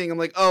beginning, I'm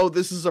like, oh,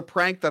 this is a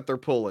prank that they're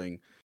pulling.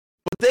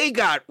 But they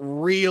got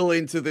real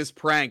into this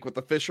prank with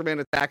the fisherman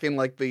attacking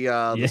like the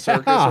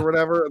circus or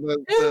whatever,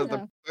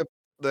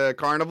 the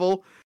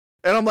carnival.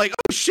 And I'm like,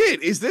 oh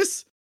shit, is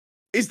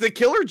the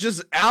killer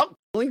just out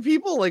killing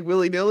people like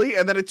willy-nilly?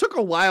 And then it took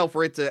a while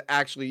for it to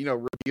actually,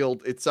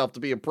 reveal itself to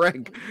be a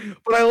prank.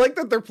 But I like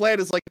that their plan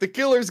is like the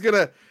killer's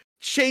gonna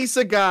chase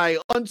a guy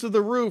onto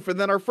the roof, and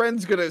then our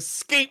friend's gonna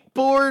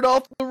skateboard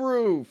off the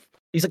roof.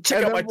 He's like,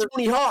 check out my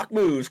Tony Hawk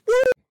moves.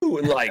 Woo!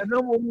 And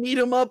then we'll meet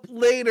him up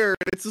later.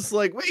 And it's just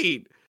like,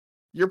 wait,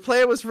 your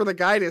plan was for the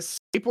guy to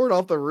skateboard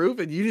off the roof,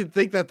 and you didn't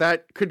think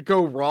that could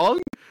go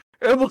wrong?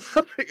 And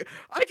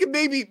I could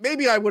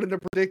maybe I wouldn't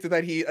have predicted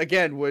that he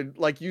again would,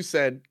 like you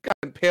said, got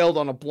impaled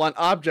on a blunt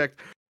object.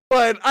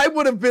 But I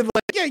would have been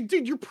like, yeah,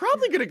 dude, you're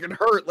probably gonna get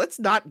hurt. Let's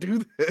not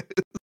do this.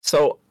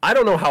 So I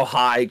don't know how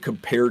high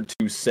compared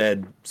to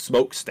said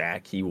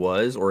smokestack he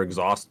was, or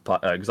exhaust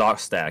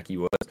stack he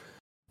was,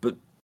 but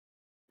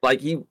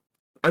like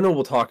I know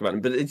we'll talk about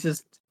him, but it's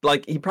just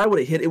like he probably would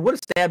have hit. It would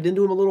have stabbed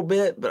into him a little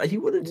bit, but he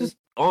would have just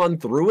gone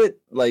through it.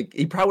 Like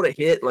he probably would have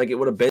hit, like it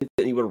would have bent,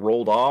 and he would have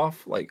rolled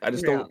off. Like I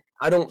just don't.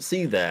 I don't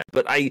see that.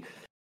 But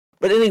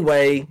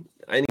anyway.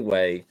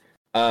 Yeah.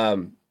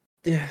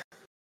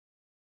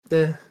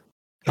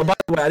 Oh, by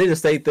the way, I need to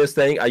state this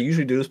thing. I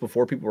usually do this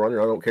before people run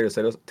here. I don't care to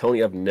say this.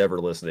 Tony, I've never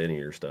listened to any of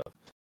your stuff.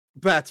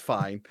 That's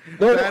fine.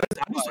 I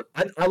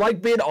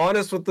like being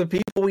honest with the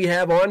people we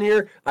have on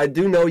here. I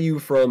do know you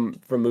from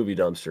Movie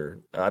Dumpster.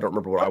 I don't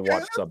remember what I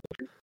watched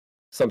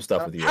some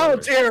stuff with you. How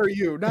dare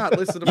you not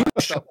listen to my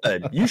stuff?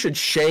 You should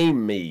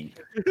shame me.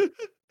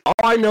 All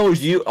I know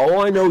is you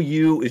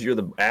is you're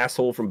the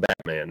asshole from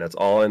Batman. That's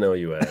all I know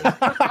you as.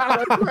 That's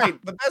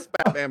right. The best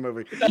Batman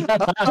movie.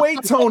 Wait,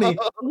 Tony.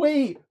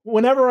 Wait.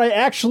 Whenever I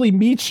actually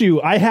meet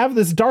you, I have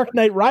this Dark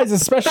Knight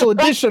Rises special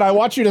edition I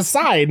want you to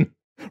sign.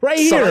 Right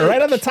here,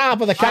 right on the top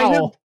of the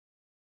cowl.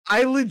 I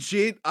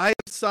have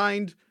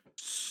signed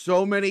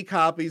so many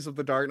copies of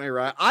The Dark Knight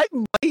Rises. I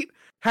might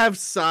have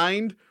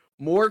signed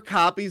more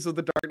copies of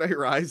The Dark Knight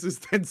Rises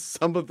than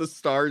some of the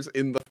stars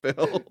in the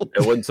film.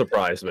 It wouldn't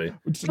surprise me.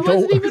 I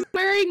wasn't even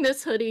wearing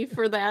this hoodie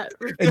for that.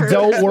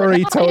 Don't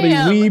worry, Tony.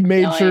 We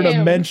made sure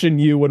to mention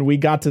you when we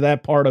got to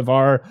that part of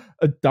our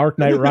Dark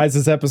Knight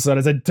Rises episode.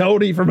 I said,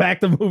 Tony from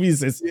Active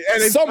Movies is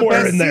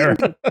somewhere in there.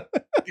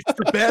 It's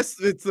the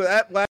best. That's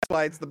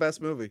why it's the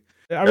best movie.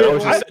 I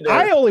mean,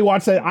 I only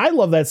watched that. I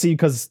love that scene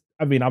because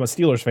I'm a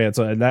Steelers fan,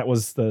 so and that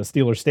was the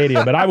Steelers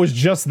Stadium, but I was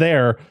just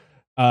there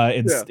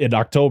in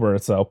October.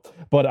 So,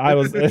 but I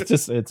was.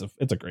 It's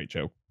a great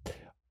joke.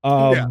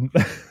 All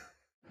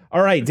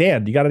right,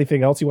 Dan, you got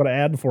anything else you want to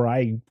add before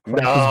I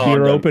crack this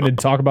beer open and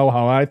talk about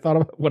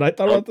what I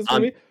thought about this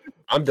movie?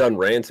 I'm done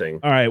ranting.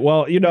 All right.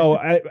 Well,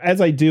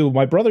 as I do,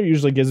 my brother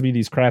usually gives me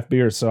these craft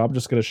beers, so I'm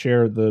just going to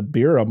share the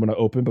beer I'm going to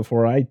open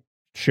before I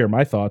share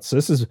my thoughts.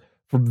 This is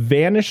from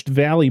Vanished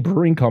Valley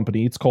Brewing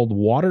Company. It's called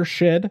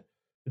Watershed.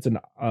 It's an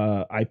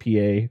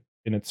IPA,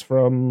 and it's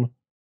from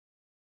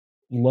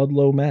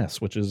Ludlow, Mass,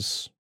 which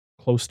is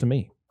close to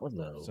me.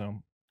 Ludlow.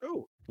 So,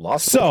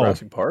 Lost in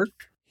Jurassic Park.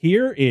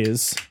 Here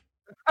is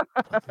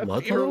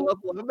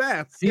Ludlow,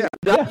 Mass. Yeah.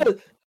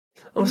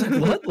 I was like,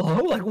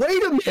 Ludlow? Like,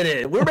 wait a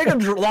minute. We're making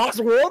Lost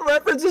World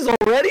references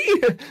already?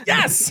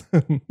 Yes.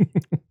 So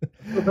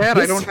bad.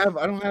 I don't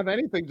have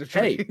anything to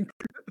drink. Hey,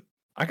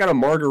 I got a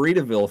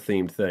Margaritaville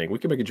themed thing. We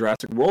can make a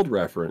Jurassic World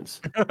reference.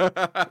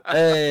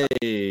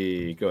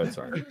 Hey, go ahead.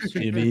 Sorry,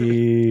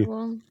 Jimmy.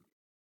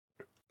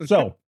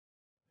 So,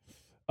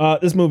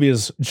 this movie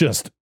is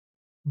just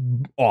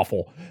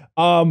awful.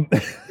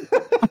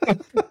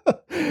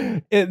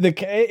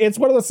 It's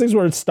one of those things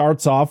where it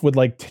starts off with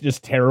like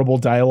just terrible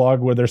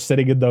dialogue where they're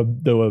sitting in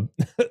the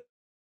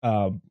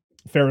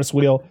Ferris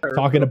wheel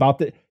talking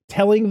about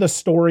telling the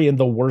story in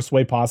the worst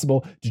way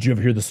possible. Did you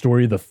ever hear the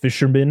story of the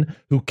fisherman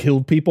who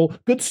killed people?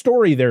 Good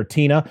story there,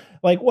 Tina.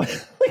 Like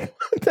what?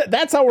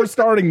 That's how we're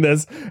starting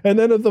this. And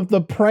then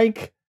the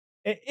prank.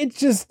 It's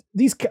just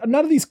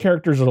none of these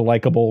characters are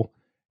likable.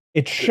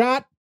 It's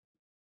shot.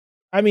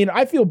 I mean,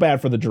 I feel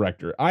bad for the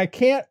director. I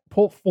can't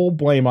put full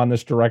blame on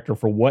this director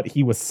for what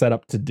he was set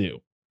up to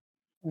do.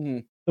 Mm-hmm.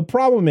 The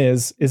problem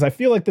is I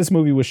feel like this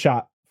movie was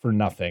shot for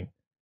nothing.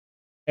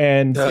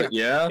 And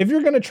if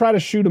you're going to try to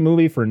shoot a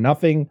movie for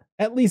nothing,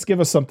 at least give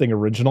us something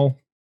original.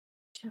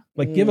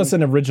 Like, give us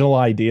an original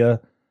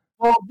idea.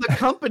 Well,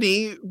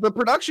 the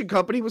production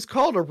company was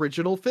called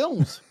Original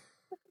Films.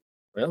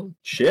 Well,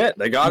 shit,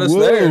 they got us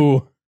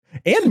there.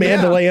 And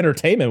Mandalay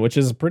Entertainment, which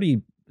is a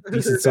pretty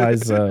decent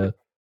size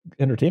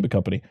entertainment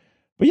company.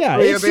 But yeah,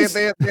 they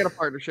had a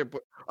partnership.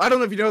 I don't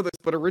know if you know this,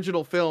 but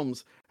Original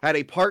Films had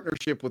a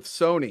partnership with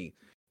Sony.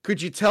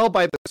 Could you tell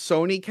by the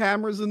Sony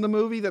cameras in the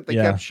movie that they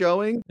kept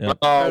showing? Yeah.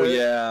 Oh,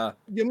 yeah.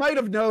 You might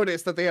have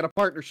noticed that they had a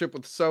partnership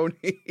with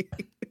Sony.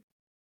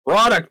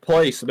 Product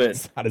placement.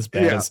 It's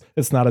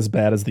not as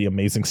bad as the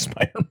Amazing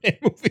Spider-Man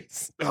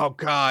movies. Oh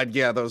God,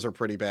 yeah, those are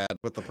pretty bad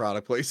with the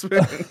product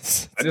placement.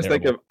 I just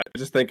think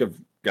of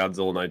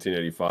Godzilla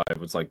 1985.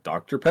 It's like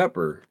Dr.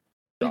 Pepper,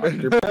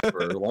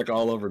 like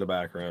all over the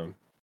background.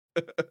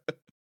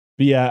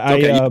 But yeah,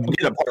 it's okay. You can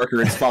get a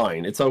Parker. It's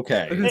fine. It's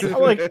okay.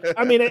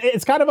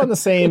 It's kind of on the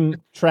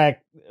same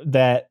track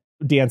that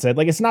Dan said.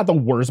 Like, it's not the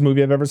worst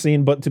movie I've ever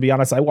seen, but to be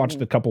honest, I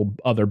watched a couple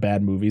other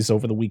bad movies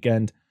over the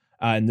weekend,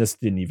 and this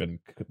didn't even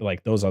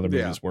like those other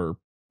movies were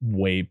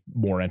way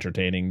more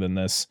entertaining than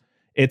this.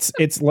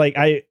 It's like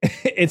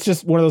it's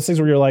just one of those things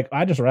where you're like,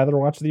 I'd just rather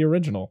watch the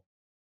original.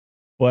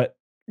 But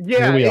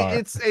yeah,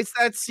 it's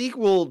that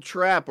sequel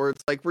trap where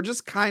it's like we're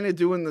just kind of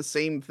doing the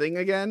same thing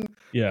again.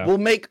 Yeah, we'll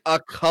make a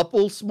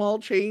couple small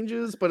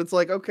changes, but it's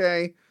like,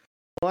 okay,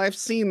 well, I've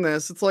seen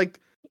this. It's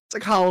like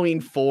Halloween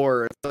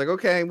 4. It's like,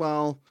 okay,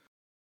 well,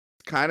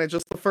 kind of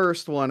just the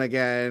first one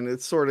again.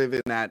 It's sort of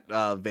in that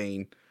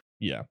vein.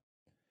 Yeah,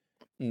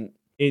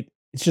 it's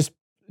just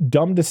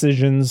dumb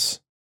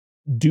decisions,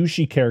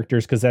 douchey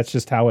characters, because that's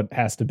just how it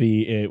has to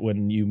be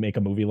when you make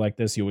a movie like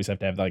this. You always have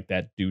to have like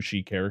that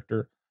douchey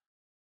character.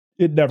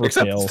 It never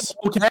fails.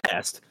 Small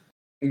cast.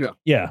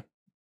 Yeah,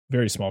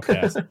 very small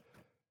cast.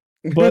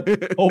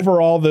 But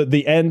overall,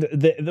 the end,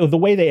 the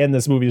way they end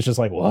this movie is just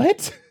like,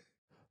 what?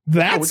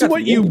 That's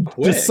what you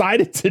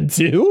decided to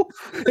do?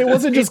 It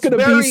wasn't just going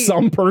to be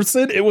some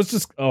person. It was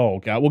just, oh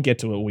God, we'll get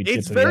to it.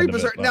 It's very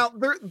bizarre. Now,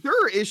 there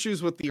are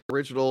issues with the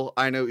original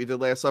I Know What You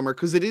Did Last Summer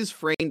because it is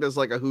framed as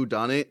like a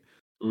whodunit.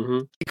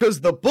 Mm-hmm.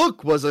 Because the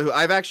book was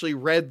I've actually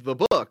read the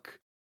book.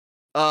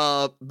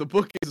 The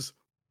book is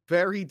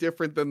very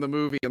different than the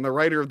movie, and the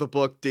writer of the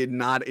book did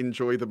not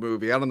enjoy the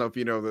movie. I don't know if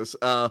you know this.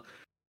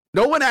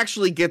 No one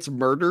actually gets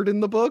murdered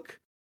in the book.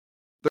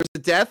 There's a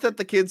death that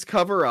the kids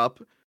cover up,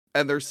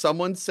 and there's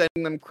someone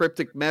sending them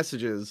cryptic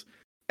messages.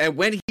 And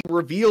when he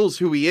reveals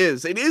who he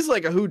is, it is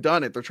like a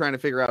whodunit. They're trying to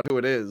figure out who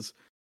it is.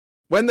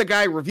 When the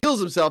guy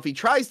reveals himself, he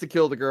tries to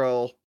kill the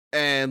girl,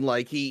 and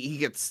like he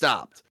gets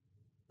stopped.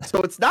 So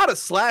it's not a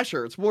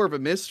slasher, it's more of a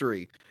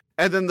mystery.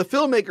 And then the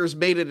filmmakers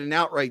made it an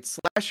outright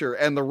slasher,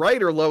 and the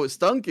writer, Lois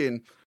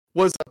Duncan,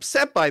 was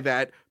upset by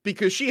that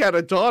because she had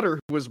a daughter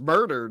who was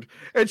murdered.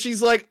 And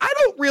she's like, I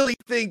don't really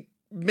think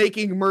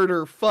making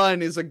murder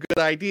fun is a good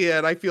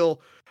idea.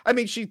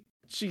 And she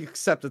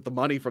accepted the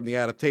money from the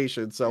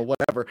adaptation, so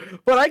whatever.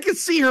 But I could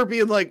see her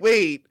being like,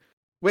 wait,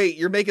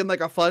 you're making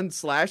like a fun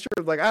slasher?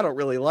 Like, I don't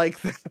really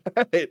like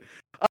that.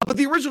 But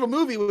the original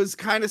movie was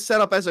kind of set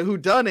up as a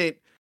whodunit.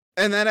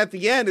 And then at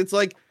the end, it's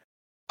like,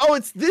 oh,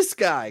 it's this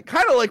guy.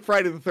 Kind of like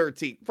Friday the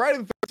 13th. Friday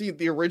the 13th,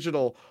 the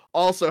original,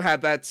 also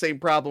had that same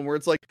problem where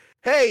it's like,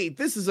 hey,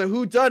 this is a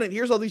whodunit.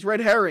 Here's all these red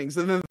herrings.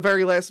 And then at the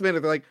very last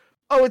minute, they're like,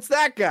 oh, it's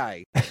that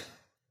guy.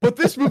 But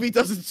this movie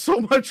does it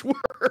so much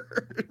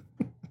worse.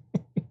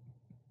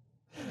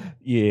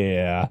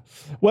 Yeah.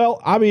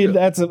 Well, I mean,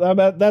 that's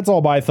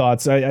all my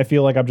thoughts. I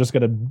feel like I'm just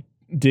going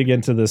to dig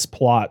into this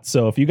plot.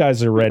 So if you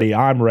guys are ready,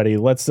 I'm ready.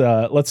 Let's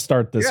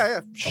start this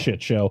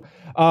shit show.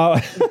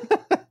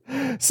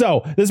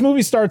 So this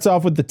movie starts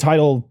off with the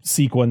title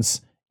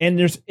sequence, and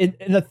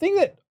the thing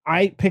that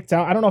I picked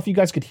out, I don't know if you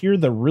guys could hear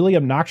the really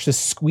obnoxious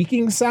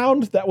squeaking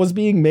sound that was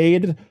being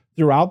made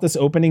throughout this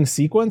opening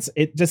sequence.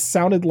 It just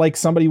sounded like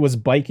somebody was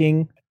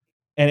biking,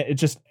 and it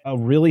just a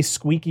really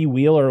squeaky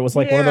wheel, or it was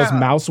like one of those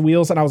mouse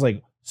wheels. And I was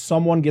like,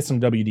 someone get some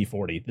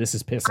WD-40. This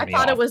is pissing me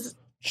off.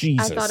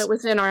 Jesus. I thought it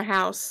was in our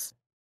house.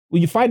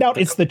 Well, you find out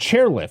it's the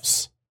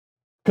chairlifts,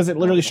 because it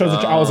literally shows.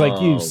 I was like,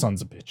 you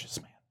sons of bitches,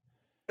 man.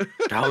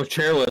 Those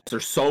chairlifts are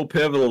so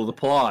pivotal to the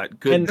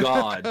plot. Good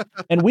God.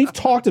 And we've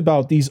talked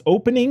about these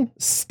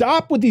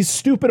stop with these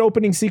stupid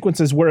opening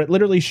sequences where it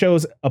literally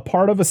shows a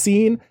part of a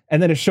scene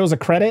and then it shows a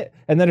credit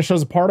and then it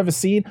shows a part of a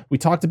scene. We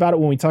talked about it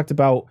when we talked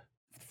about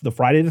the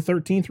Friday the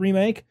 13th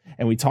remake,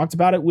 and we talked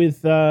about it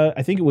with,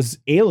 I think it was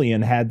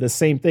Alien had the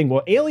same thing.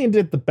 Well, Alien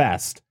did the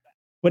best,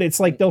 but it's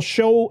like they'll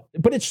show,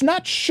 but it's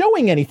not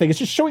showing anything. It's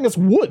just showing us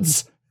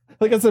woods.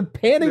 Like it's a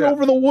panning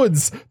over the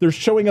woods. They're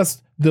showing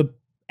us the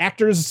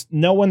actors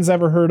no one's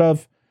ever heard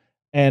of,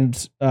 and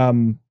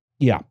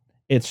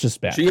it's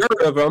just bad. She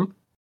heard of them.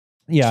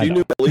 Yeah, she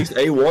knew at least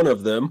one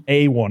of them.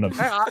 I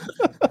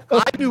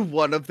knew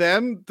one of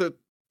them, the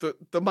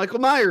Michael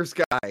Myers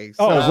guy. So.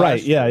 Oh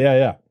right,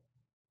 yeah.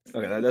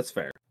 Okay, that's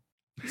fair.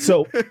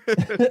 So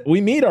we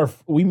meet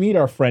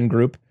our friend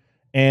group,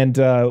 and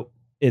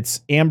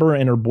it's Amber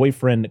and her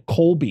boyfriend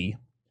Colby,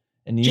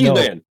 and he's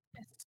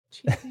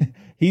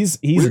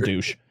a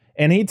douche,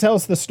 and he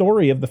tells the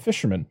story of the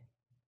fisherman.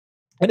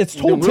 And it's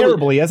told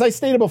terribly. As I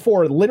stated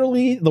before,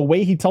 literally the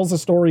way he tells the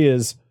story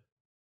is,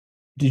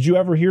 did you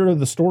ever hear of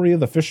the story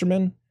of the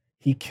fisherman?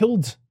 He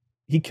killed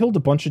a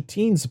bunch of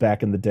teens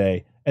back in the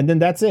day. And then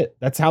that's it.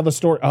 That's how the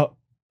story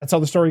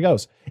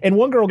goes. And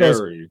one girl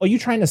goes, "Are you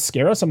trying to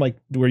scare us?" I'm like,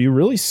 were you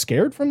really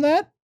scared from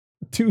that?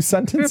 2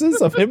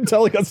 sentences of him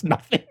telling us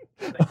nothing?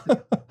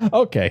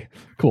 Okay,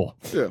 cool.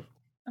 Yeah.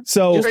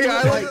 So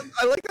I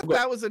like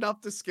that was enough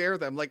to scare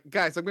them. Like,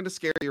 guys, I'm going to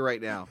scare you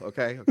right now.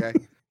 Okay.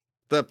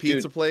 The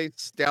pizza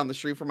place down the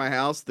street from my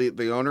house,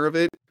 the owner of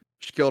it,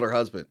 she killed her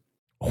husband.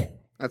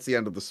 That's the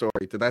end of the story.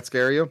 Did that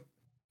scare you?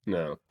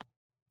 No.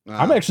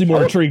 I'm actually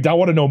more intrigued. I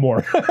want to know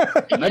more.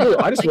 I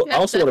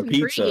also want a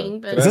pizza.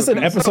 Is this an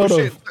episode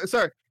of...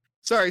 Sorry.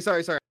 I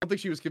don't think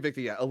she was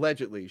convicted yet.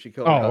 Allegedly, she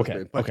killed her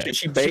husband. Okay. Did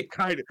she bake?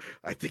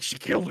 I think she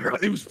killed her.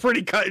 It was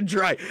pretty cut and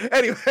dry.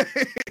 Anyway.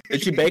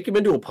 Did she bake him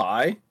into a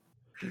pie?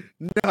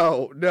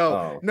 No.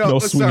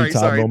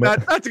 Sorry.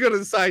 Not to go to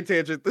the side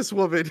tangent. This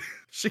woman,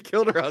 she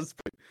killed her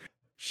husband.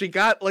 She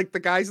got like the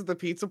guys at the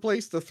pizza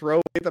place to throw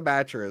away the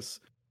mattress,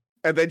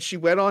 and then she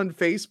went on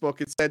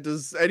Facebook and said,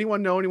 "Does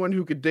anyone know anyone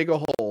who could dig a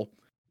hole?"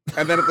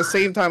 And then at the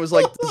same time was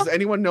like, "Does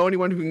anyone know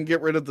anyone who can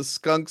get rid of the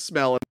skunk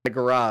smell in my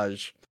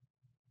garage?"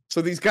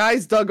 So these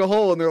guys dug a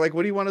hole and they're like,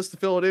 "What do you want us to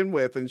fill it in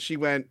with?" And she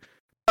went,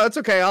 "Oh, it's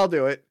okay, I'll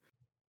do it."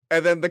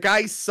 And then the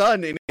guy's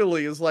son in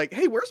Italy is like,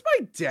 "Hey, where's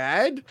my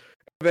dad?"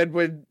 Then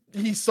when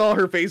he saw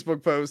her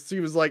Facebook post,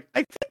 he was like, "I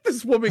think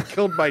this woman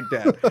killed my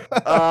dad."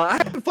 I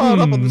haven't followed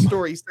up on the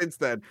story since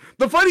then.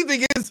 The funny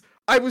thing is,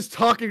 I was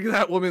talking to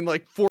that woman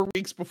like 4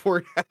 weeks before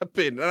it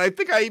happened, and I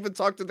think I even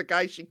talked to the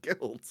guy she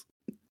killed.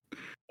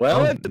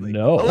 Well,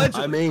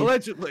 allegedly.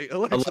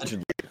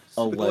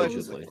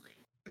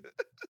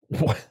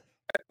 What?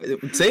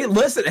 Say,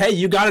 listen, hey,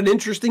 you got an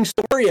interesting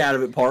story out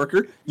of it,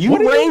 Parker. You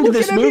arranged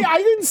this movie. I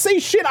didn't say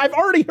shit. I've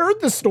already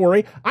heard the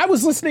story. I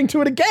was listening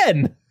to it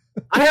again.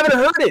 I haven't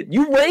heard it.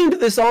 You rained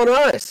this on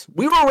us.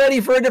 We were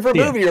ready for a different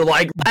movie. You're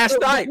like, last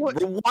night, we're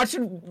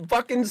watching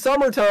fucking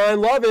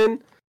Summertime,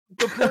 loving.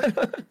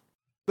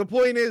 The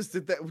point is,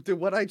 did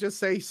what I just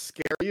say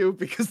scare you?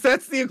 Because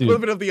that's the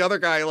equivalent of the other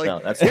guy.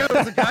 Like,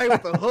 there's a guy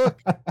with a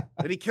hook,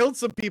 and he killed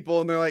some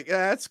people, and they're like,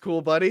 "Yeah, that's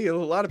cool, buddy." A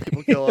lot of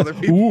people kill other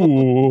people.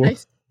 Ooh.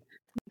 Nice.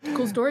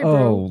 Cool story, bro.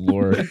 Oh,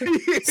 Lord.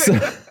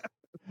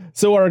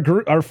 So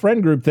our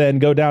friend group then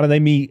go down and they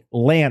meet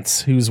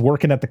Lance, who's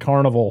working at the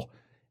carnival.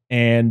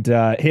 And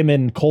him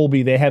and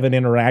Colby, they have an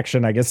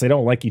interaction. I guess they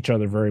don't like each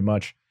other very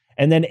much.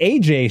 And then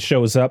AJ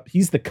shows up.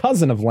 He's the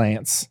cousin of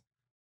Lance.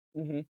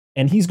 Mm-hmm.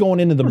 And he's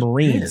going into the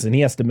Marines, and he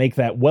has to make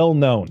that well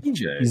known.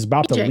 PJ. He's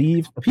about to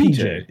leave. Or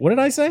PJ. What did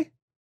I say?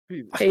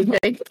 AJ.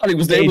 I thought he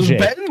was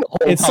Ben.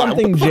 It's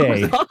something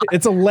J.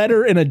 It's a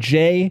letter and a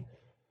J.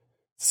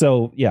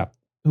 So, yeah.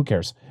 Who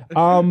cares?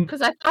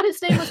 Because I thought his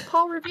name was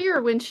Paul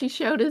Revere when she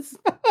showed his...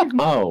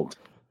 Oh.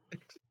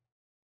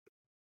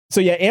 So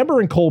yeah, Amber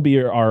and Colby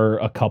are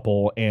a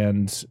couple,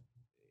 and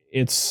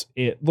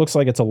it looks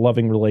like it's a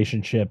loving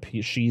relationship.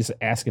 She's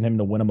asking him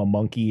to win him a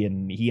monkey,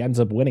 and he ends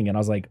up winning. And I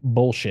was like,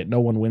 bullshit! No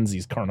one wins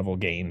these carnival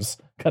games.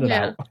 Cut it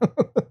out.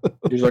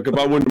 He's like, if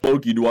I win the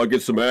monkey, do I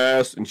get some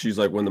ass? And she's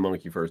like, win the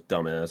monkey first,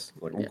 dumbass.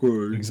 I'm like,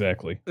 okay,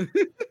 exactly.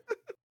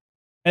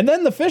 And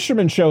then the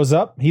fisherman shows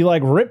up. He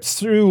like rips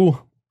through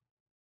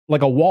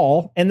like a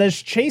wall and then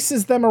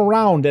chases them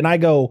around. And I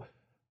go,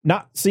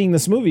 not seeing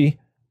this movie,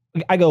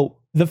 I go,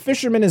 the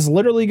fisherman is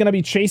literally going to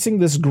be chasing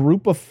this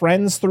group of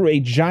friends through a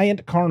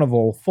giant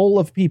carnival full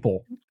of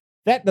people.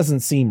 that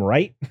doesn't seem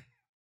right.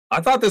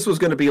 I thought this was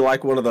going to be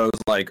like one of those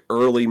like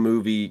early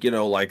movie,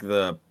 like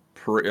the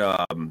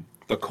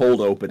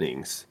cold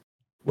openings.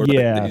 Where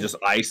he just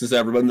ices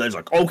everyone. And then it's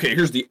like, okay,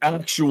 here's the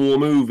actual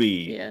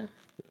movie. Yeah.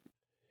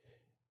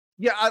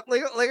 Yeah,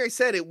 like I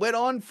said, it went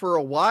on for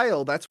a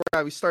while. That's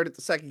where I started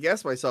to second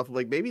guess myself.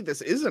 Like, maybe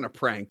this isn't a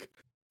prank.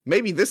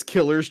 Maybe this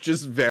killer's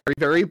just very,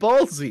 very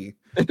ballsy.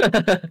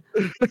 Yeah,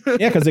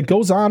 because it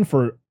goes on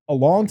for a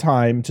long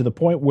time to the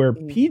point where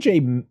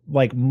PJ,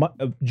 like,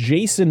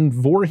 Jason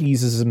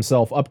Voorheeses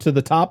himself up to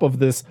the top of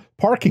this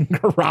parking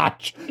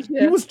garage.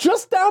 Yeah. He was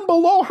just down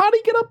below. How'd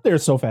he get up there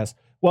so fast?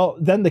 Well,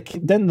 then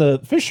the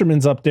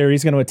fisherman's up there.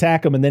 He's going to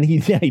attack him, and then he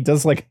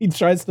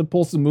tries to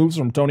pull some moves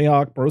from Tony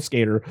Hawk Pro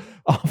Skater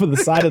off of the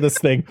side of this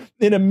thing,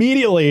 and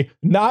immediately,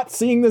 not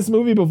seeing this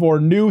movie before,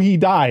 knew he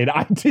died.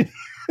 I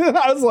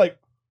was like,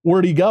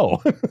 where'd he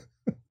go?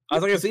 I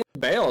was like, I seen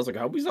bail. I was like,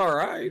 I hope he's all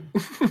right.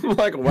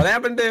 Like, what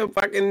happened to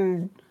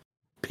fucking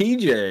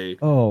PJ?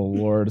 Oh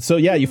Lord! So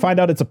yeah, you find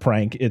out it's a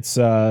prank. It's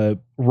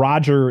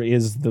Roger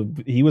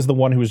he was the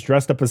one who was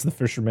dressed up as the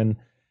fisherman.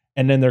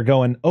 And then they're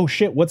going, oh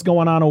shit, what's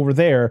going on over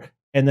there?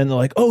 And then they're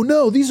like, oh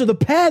no, these are the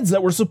pads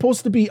that were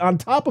supposed to be on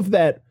top of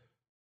that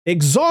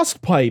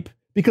exhaust pipe,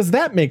 because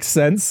that makes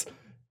sense.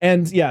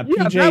 And yeah,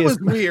 PJ that was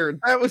weird.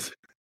 That was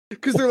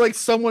because they're like,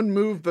 someone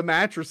moved the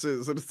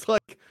mattresses, and it's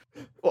like,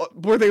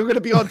 were they going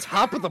to be on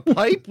top of the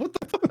pipe? What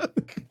the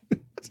fuck?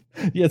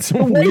 Yeah, it's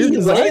so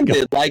weird.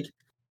 Landed, like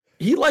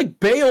he like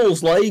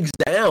bails legs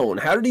down.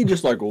 How did he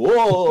just like,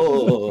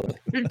 whoa?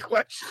 Good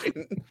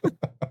question.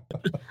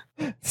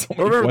 So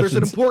remember, there's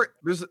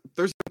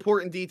an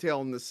important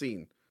detail in the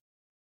scene.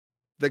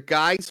 The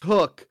guy's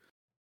hook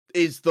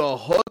is the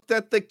hook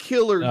that the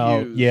killer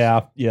used.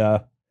 Yeah.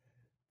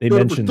 They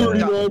mentioned that.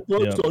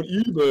 $39 on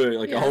eBay.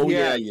 Like,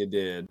 yeah, you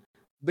did.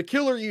 The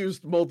killer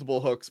used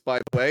multiple hooks, by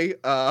the way.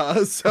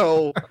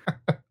 So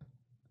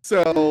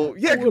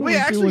yeah. Wait,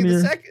 actually,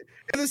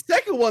 in the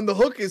second one, the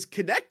hook is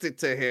connected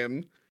to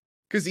him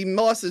because he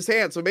lost his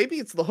hand. So maybe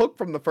it's the hook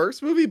from the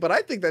first movie, but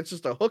I think that's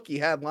just a hook he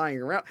had lying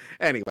around.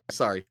 Anyway,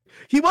 sorry.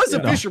 He was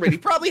a fisherman. He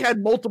probably had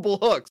multiple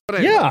hooks. But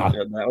anyway. Yeah,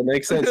 that would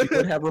make sense. You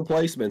could have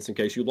replacements in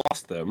case you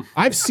lost them.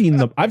 I've seen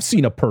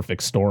a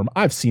perfect storm.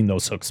 I've seen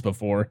those hooks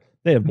before.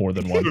 They have more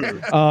than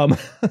one.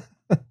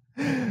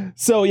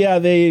 So yeah,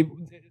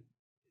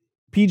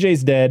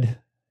 PJ's dead,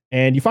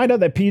 and you find out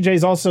that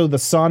PJ's also the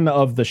son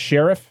of the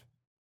sheriff.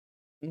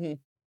 Mm-hmm.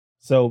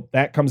 So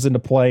that comes into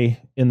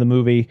play in the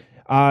movie.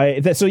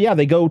 So yeah,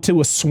 they go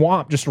to a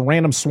swamp, just a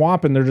random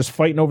swamp, and they're just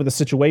fighting over the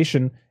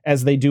situation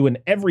as they do in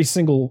every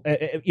single,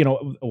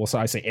 so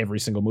I say every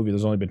single movie.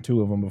 There's only been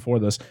 2 of them before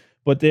this,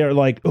 but they're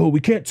like, oh, we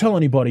can't tell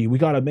anybody. We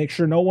got to make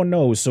sure no one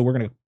knows. So we're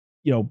going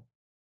to,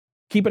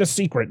 keep it a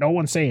secret. No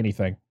one say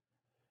anything.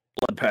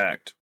 Blood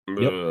pact.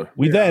 Yep.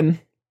 We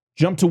then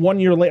jump to 1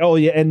 year later. Oh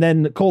yeah. And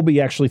then Colby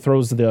actually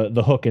throws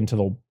the hook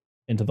into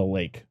the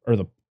lake or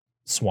the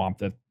swamp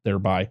that they're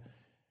by.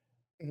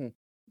 Mm-hmm.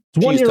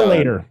 It's 1 year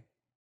later.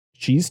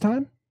 Cheese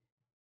time?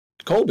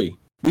 Colby.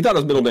 We thought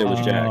his middle name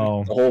was Jack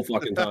the whole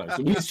fucking time.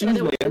 So he's Cheese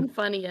It would have Man. been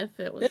funny if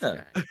it was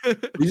Jack.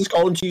 We just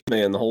called him Cheese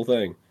Man the whole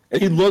thing.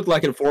 And he looked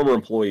like a former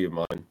employee of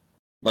mine.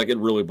 Like, it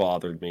really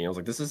bothered me. I was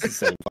like, this is the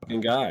same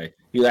fucking guy.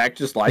 He acts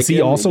just like him. Is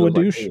he also a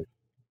douche? Like,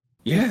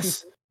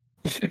 yes.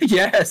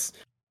 Yes.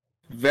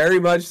 Very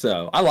much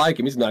so. I like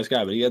him. He's a nice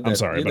guy, but he had that. I'm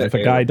sorry, but if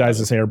a guy dyes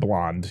his hair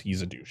blonde,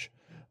 he's a douche.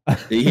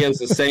 He had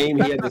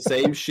the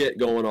same shit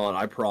going on.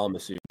 I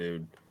promise you,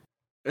 dude.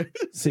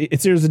 See,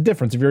 there's a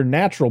difference. If you're a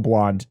natural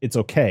blonde, it's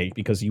okay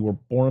because you were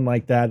born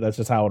like that. That's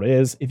just how it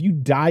is. If you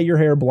dye your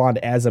hair blonde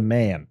as a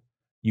man,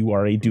 you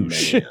are a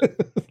douche.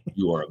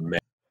 You are a man.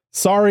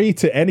 Sorry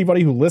to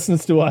anybody who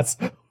listens to us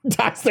who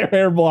dyes their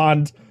hair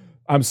blonde.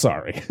 I'm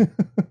sorry.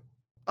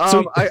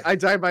 I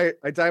dyed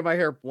my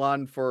hair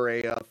blonde for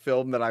a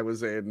film that I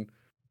was in.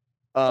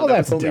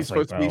 That's only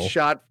supposed to be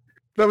shot.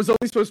 That was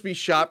only supposed to be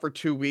shot for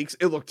 2 weeks.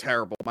 It looked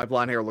terrible. My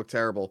blonde hair looked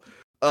terrible.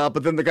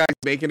 But then the guys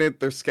making it,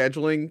 their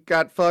scheduling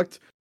got fucked.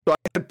 So I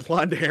had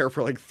blonde hair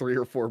for like 3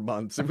 or 4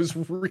 months. It was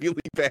really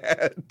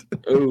bad.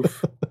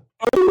 Oof.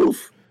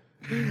 Oof.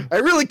 I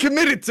really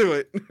committed to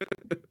it.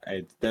 Hey,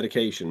 it's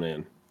dedication,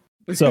 man.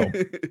 So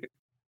it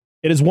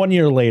is 1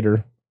 year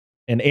later,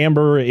 and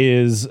Amber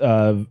is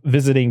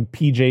visiting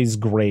PJ's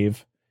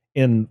grave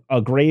in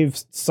a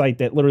grave site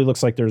that literally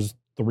looks like there's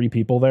 3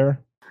 people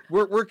there.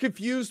 We're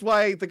confused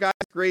why the guy's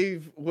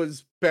grave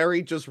was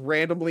buried just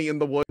randomly in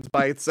the woods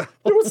by itself.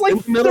 There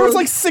was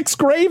like 6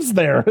 graves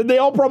there. They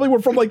all probably were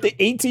from like the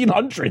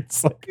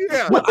 1800s. Like,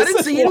 yeah, I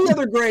didn't see any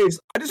other graves.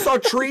 I just saw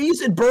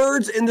trees and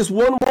birds and this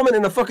one woman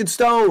in a fucking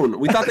stone.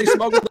 We thought they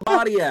smuggled the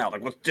body out.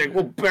 Like,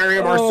 we'll bury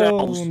him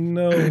ourselves. Oh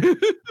no!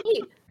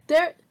 Hey,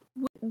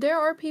 there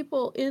are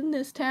people in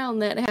this town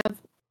that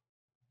have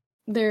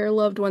their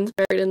loved ones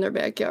buried in their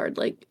backyard.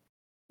 Like.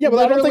 Yeah, but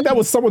I don't think that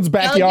was someone's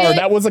backyard.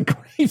 That was a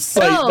grave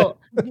site. No,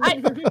 I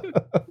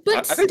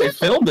think they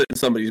filmed it in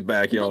somebody's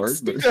backyard.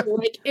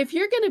 Like, if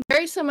you're gonna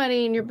bury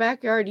somebody in your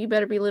backyard, you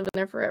better be living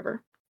there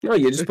forever. No,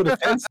 you just put a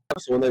fence up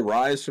so when they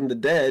rise from the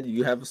dead,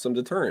 you have some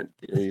deterrent.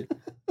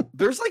 The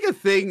There's like a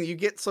thing you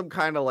get some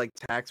kind of like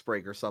tax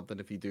break or something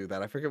if you do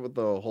that. I forget what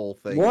the whole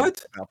thing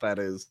about that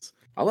is.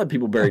 I let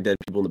people bury dead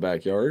people in the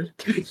backyard.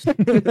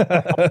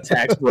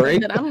 Tax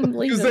break. And I'm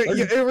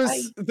leaving.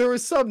 There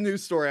was some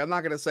news story. I'm not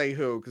going to say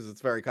who because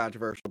it's very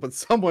controversial, but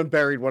someone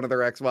buried one of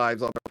their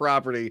ex-wives on their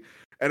property,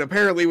 and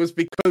apparently it was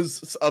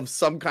because of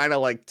some kind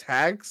of like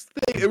tax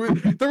thing.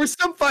 There was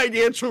some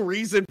financial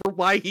reason for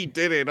why he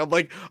did it. I'm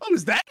like, oh,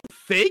 is that a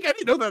thing? I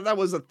didn't know that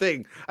was a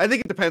thing. I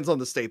think it depends on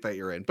the state that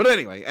you're in. But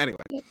anyway.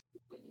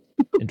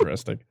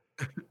 Interesting.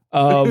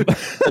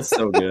 That's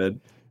so good.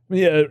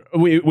 Yeah,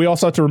 we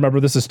also have to remember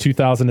this is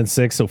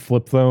 2006, so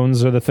flip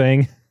phones are the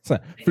thing.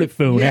 Flip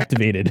phone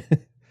activated.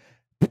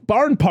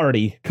 Barn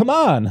party, come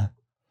on.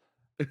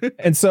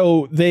 And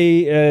so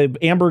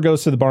Amber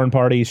goes to the barn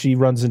party. She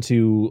runs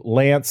into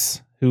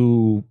Lance,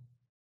 who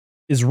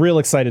is real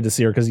excited to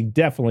see her because he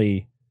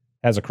definitely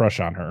has a crush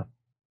on her.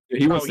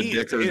 He wants to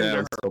dick her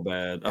down so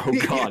bad. Oh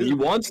God, he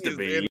wants to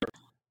be.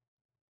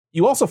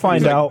 You also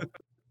find out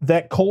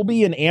that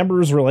Colby and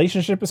Amber's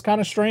relationship is kind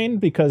of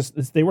strained because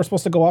they were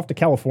supposed to go off to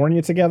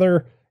California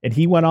together, and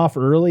he went off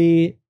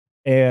early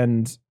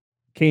and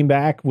came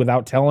back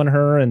without telling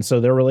her, and so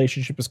their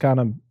relationship is kind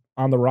of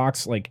on the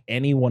rocks. Like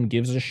anyone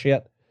gives a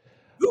shit.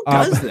 Who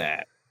does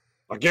that?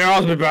 Like, yeah,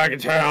 I'll be back in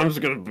town. I'm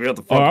just gonna be at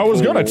the. I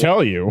was gonna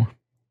tell you.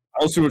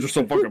 I'll see what you're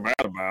so fucking mad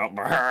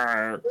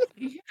about.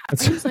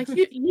 It's like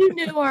you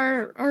knew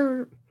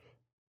our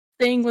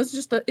thing was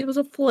just it was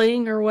a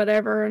fling or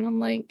whatever, and I'm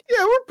like,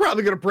 yeah, we're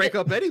probably gonna break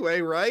up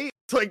anyway, right?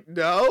 It's like,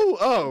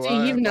 no,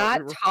 do you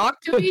not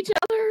talk to each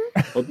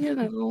other? You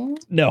know,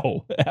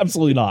 no,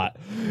 absolutely not.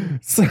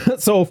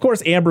 So of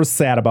course Amber's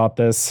sad about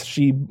this.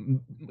 She,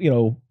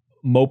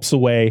 mopes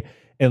away,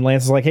 and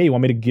Lance is like, "Hey, you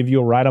want me to give you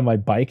a ride on my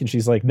bike?" And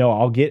she's like, "No,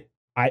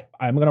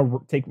 I'm gonna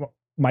take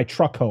my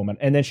truck home."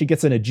 And then she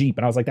gets in a Jeep,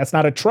 and I was like, "That's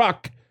not a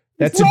truck.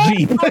 That's a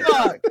Jeep."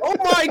 Oh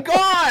my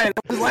God!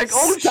 I was like,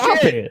 "Oh Stop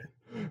shit!" It.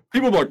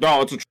 People are like,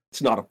 "No,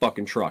 it's not a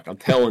fucking truck." I'm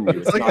telling you,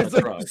 it's not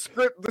a truck.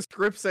 The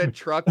script said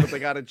truck, but they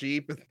got a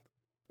Jeep.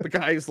 The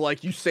guy's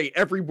like, "You say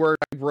every word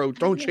I wrote.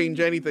 Don't change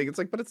anything." It's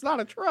like, but it's not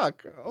a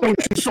truck. Don't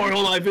you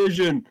soil my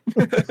vision.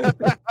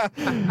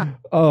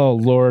 Oh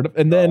Lord!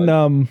 And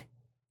then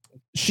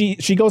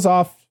she goes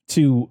off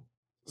to,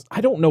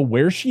 I don't know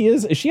where she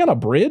is. Is she on a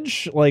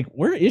bridge? Like,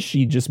 where is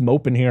she? Just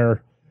moping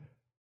here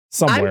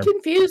somewhere. I'm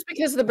confused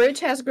because the bridge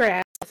has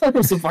grass. I thought it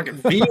was a fucking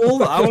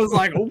field. I was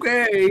like,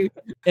 okay.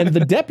 And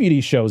the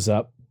deputy shows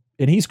up,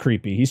 and he's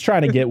creepy. He's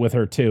trying to get with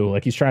her too.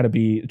 Like he's trying to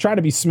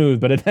be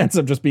smooth, but it ends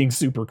up just being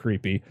super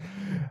creepy.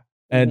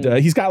 And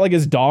he's got like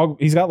his dog.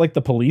 He's got like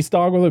the police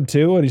dog with him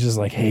too. And he's just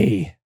like,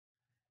 "Hey,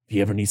 if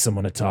you ever need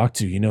someone to talk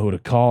to, you know who to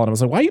call." And I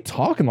was like, "Why are you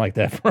talking like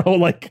that, bro?"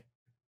 Like,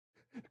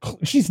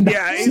 she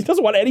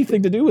doesn't want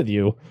anything to do with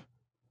you.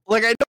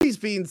 Like, I know he's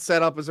being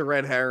set up as a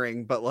red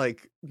herring, but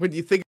like when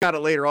you think about it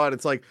later on,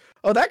 it's like,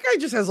 oh, that guy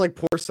just has like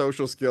poor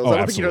social skills. I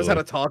don't think he knows how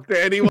to talk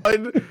to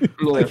anyone.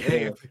 Like,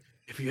 hey,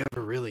 if you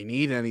ever really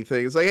need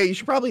anything, it's like, hey, you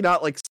should probably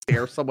not like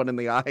stare someone in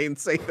the eye and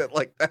say that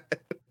like that.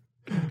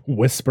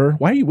 Whisper?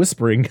 Why are you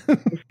whispering?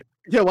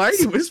 Yeah, why are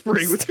you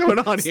whispering? What's going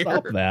on here?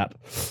 Stop that.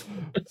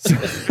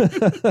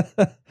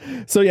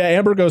 So yeah,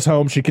 Amber goes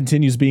home. She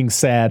continues being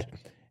sad,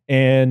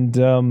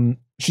 and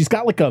she's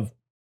got like a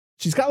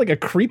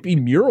creepy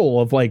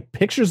mural of like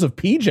pictures of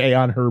PJ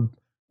on her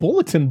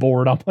bulletin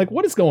board. I'm like,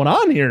 what is going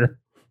on here?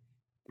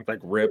 It's like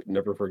rip,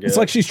 never forget. It's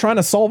like she's trying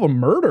to solve a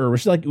murder.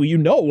 She's like, well,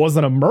 it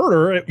wasn't a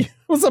murder. It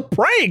was a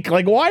prank.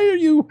 Like, what are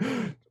you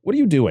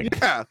doing?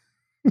 Yeah.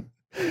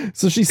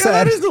 So she said,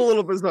 that is a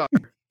little bizarre.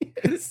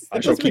 I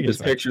shall keep his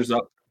pictures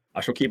up.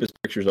 I shall keep his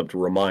pictures up to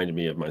remind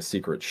me of my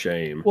secret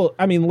shame. Well,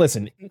 I mean,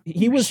 listen,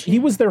 he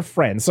was their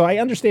friend, so I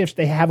understand if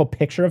they have a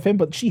picture of him,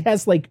 but she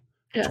has like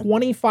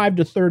 25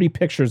 to 30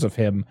 pictures of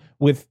him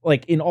with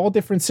like in all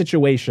different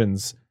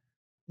situations,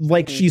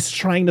 like she's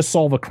trying to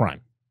solve a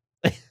crime.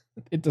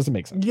 It doesn't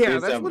make sense. Yeah,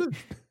 that's what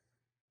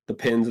the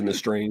pins and the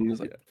strings.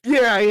 Like,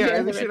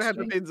 yeah, they should have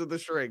the pins and the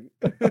string.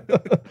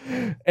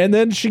 And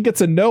then she gets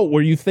a note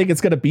where you think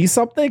it's going to be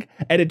something,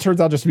 and it turns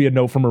out just to be a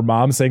note from her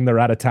mom saying they're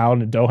out of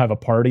town and don't have a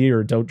party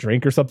or don't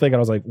drink or something. And I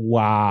was like,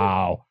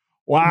 wow,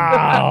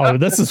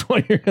 this is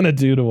what you're going to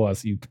do to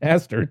us, you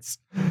bastards.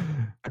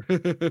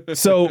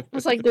 So I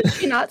was like, did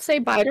she not say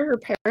bye to her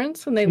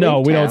parents when they No,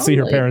 leave we town? don't see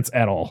her parents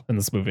at all in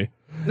this movie.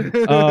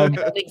 They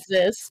don't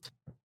exist.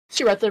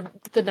 She wrote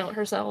the note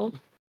herself.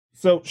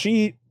 So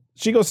she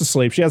goes to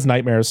sleep. She has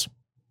nightmares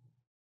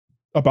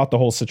about the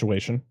whole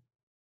situation.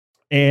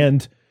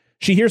 And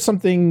she hears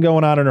something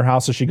going on in her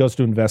house, so she goes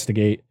to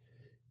investigate.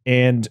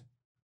 And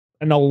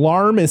an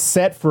alarm is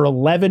set for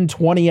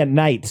 11:20 at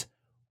night.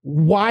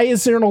 Why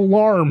is there an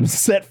alarm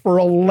set for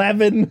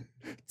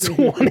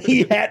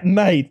 11:20 at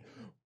night?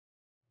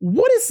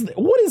 What is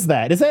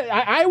that? Is that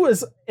I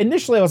was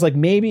like,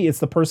 maybe it's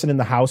the person in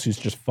the house who's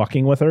just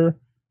fucking with her.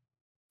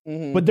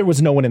 Mm-hmm. But there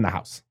was no one in the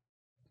house.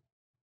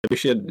 Maybe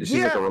she's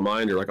like a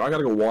reminder, like, I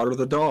gotta go water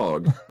the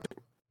dog.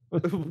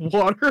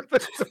 Water the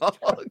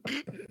dog.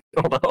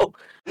 I don't know.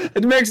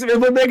 It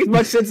would make as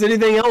much sense as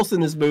anything else in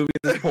this movie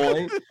at this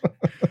point.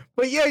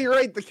 But yeah, you're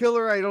right. The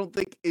killer, I don't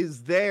think,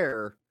 is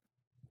there.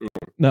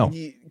 No,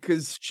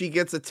 Because she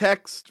gets a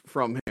text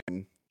from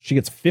him. she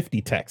gets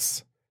 50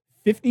 texts,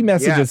 50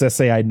 messages that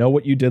say, "I know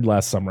what you did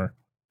last summer."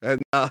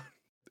 And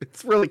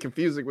it's really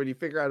confusing when you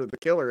figure out who the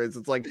killer is.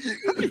 It's like,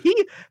 how did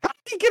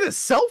he get a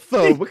cell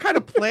phone? What kind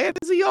of plan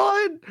is he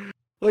on?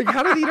 Like,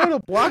 how did he know to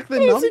block the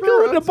number? How's he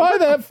going to buy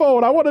that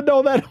phone? I want to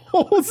know that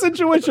whole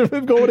situation of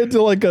him going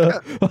into like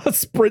a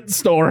Sprint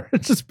store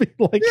and just being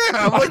like,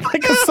 Yeah, I'm I'd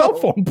like a cell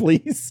phone,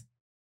 please.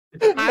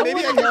 I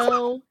Maybe want to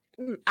know.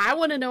 I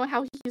want to know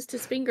how he used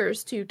his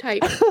fingers to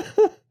type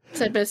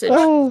said message.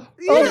 Oh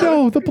Yeah,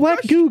 no, the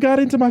black goo got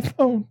into my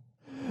phone.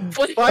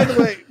 By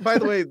the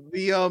way,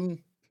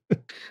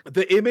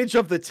 the image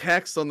of the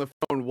text on the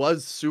phone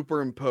was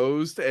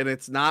superimposed, and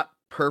it's not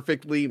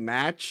perfectly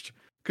matched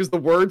because the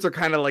words are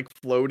kind of like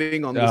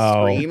floating on the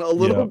screen a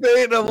little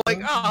bit. And I'm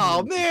like,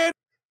 oh man.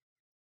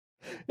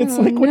 It's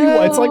like when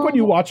it's like when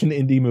you watch an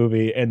indie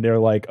movie and they're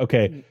like,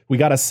 okay, we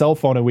got a cell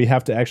phone and we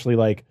have to actually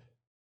like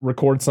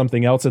record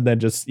something else and then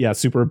just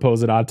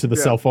superimpose it onto the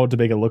cell phone to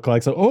make it look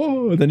like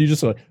and then you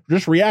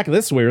just react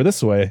this way or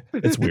this way.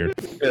 It's weird.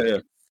 Yeah.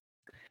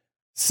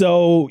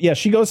 So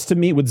she goes to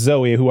meet with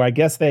Zoe, who I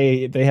guess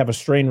they have a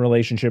strained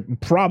relationship,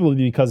 probably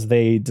because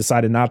they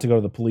decided not to go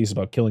to the police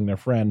about killing their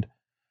friend.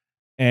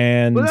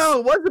 And But no,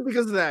 it wasn't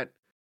because of that.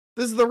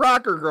 This is the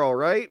rocker girl,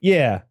 right?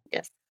 Yeah.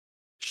 Yes.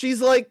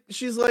 She's like,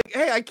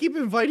 hey, I keep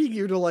inviting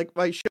you to like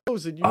my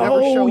shows and you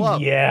never show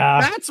up.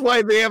 Yeah. That's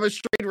why they have a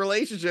strained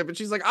relationship. And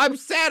she's like, I'm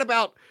sad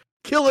about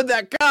killing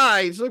that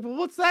guy. She's like, well,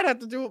 what's that have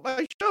to do with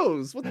my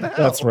shows? What the hell?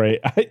 That's right.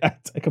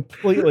 I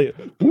completely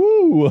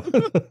woo.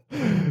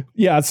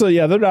 So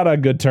they're not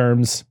on good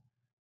terms.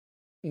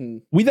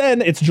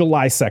 It's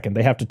July 2nd.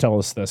 They have to tell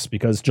us this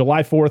because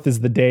July 4th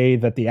is the day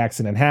that the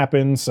accident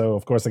happened. So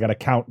of course I got to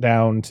count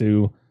down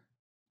to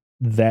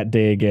that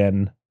day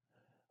again.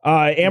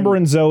 Amber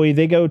and Zoe,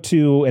 they go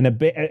to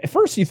at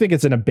first you think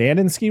it's an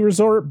abandoned ski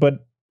resort,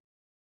 but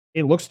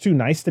it looks too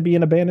nice to be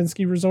an abandoned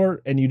ski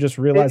resort. And you just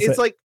realize it's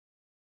like,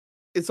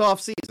 it's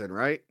off season,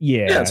 right?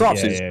 Yeah, it's off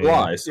season.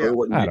 July.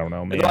 So I don't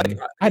know, man.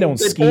 I don't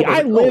ski.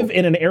 I live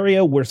in an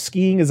area where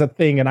skiing is a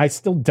thing, and I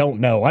still don't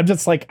know. I'm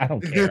just like, I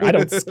don't care. I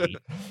don't ski.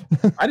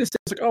 I just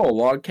think like,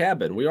 log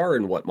cabin. We are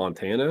in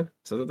Montana?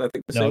 So I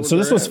think so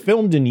this was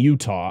filmed in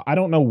Utah. I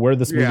don't know where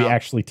this movie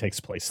actually takes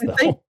place,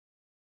 though.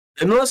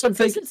 Unless I'm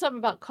thinking something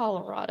about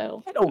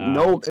Colorado. I don't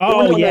know.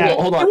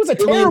 Hold on. It was a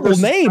terrible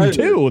name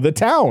too. The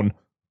town.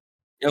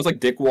 It was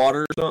like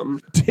Dickwater or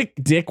something.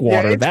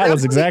 Dickwater. That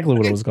was exactly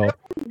what it was called.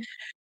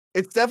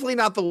 It's definitely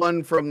not the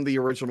one from the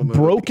original movie.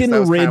 Broken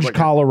Ridge,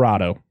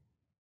 Colorado.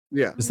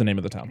 Yeah, is the name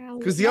of the town.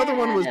 Because the other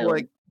one was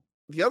like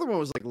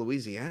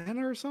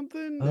Louisiana or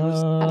something. It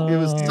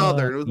was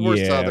southern. It was more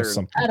southern.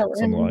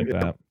 Something like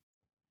that.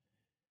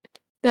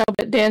 No,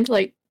 but Dan's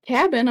like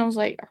cabin. I was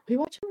like, are we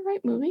watching the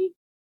right movie?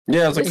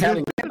 Yeah, I was like,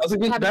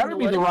 this better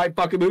be the right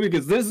fucking movie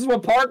because this is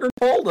what Parker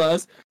told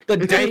us the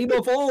day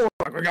before.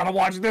 Like, we gotta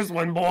watch this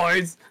one,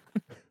 boys.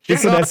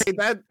 That's also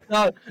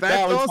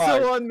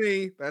on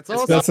me. That's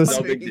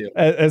also on me.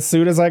 As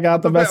soon as I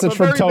got the message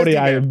from Tony,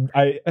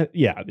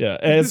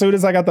 As soon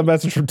as I got the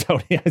message from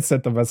Tony, I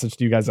sent the message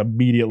to you guys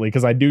immediately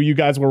because I knew you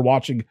guys were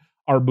watching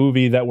our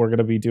movie that we're going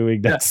to be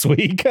doing next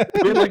week.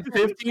 We had like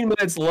 15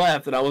 minutes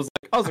left, and I was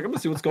like, I'm gonna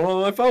see what's going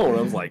on my phone.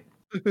 I was like,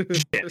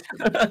 shit.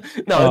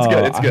 No, it's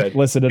good. It's good.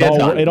 Listen,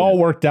 it all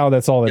worked out.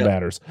 That's all that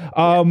matters.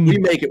 We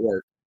make it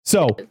work.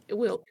 So it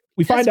will.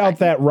 We find out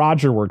that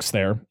Roger works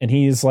there, and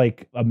he's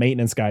like a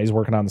maintenance guy. He's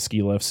working on the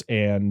ski lifts,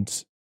 and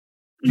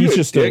he's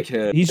just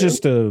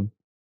a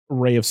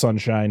ray of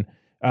sunshine.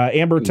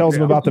 Amber tells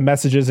him about the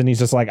messages, and he's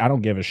just like, I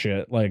don't give a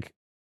shit. Like,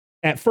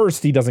 at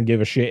first, he doesn't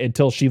give a shit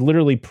until she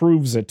literally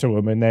proves it to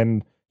him, and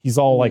then he's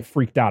all like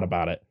freaked out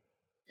about it.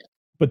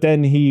 But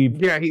then he's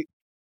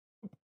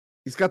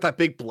got that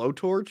big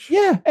blowtorch.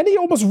 Yeah, and he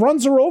almost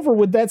runs her over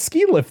with that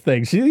ski lift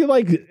thing. She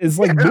is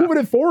moving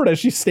it forward as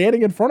she's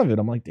standing in front of it.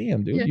 I'm like,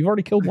 damn, dude, you've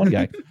already killed one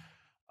guy.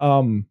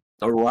 All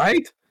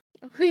right.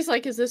 He's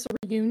like, is this a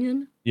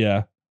reunion?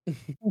 Yeah.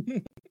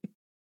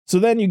 So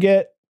then you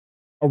get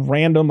a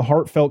random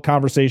heartfelt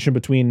conversation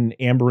between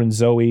Amber and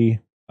Zoe,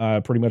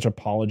 pretty much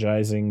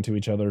apologizing to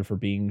each other for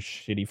being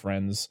shitty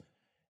friends.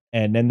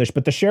 And then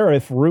but the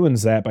sheriff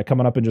ruins that by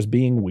coming up and just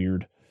being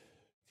weird.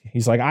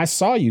 He's like, I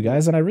saw you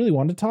guys and I really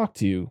wanted to talk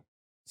to you.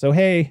 So,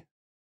 hey,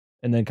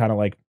 and then kind of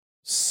like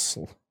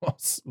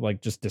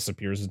just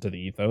disappears into the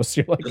ethos.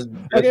 You're like,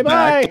 okay,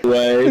 bye.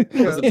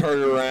 Doesn't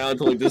turn around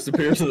until he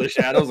disappears in the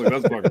shadows. Like,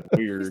 that's fucking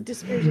weird. Just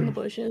disappears in the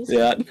bushes.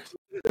 Yeah.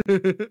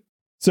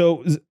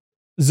 So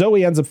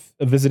Zoe ends up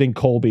visiting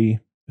Colby,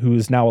 who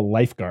is now a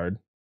lifeguard.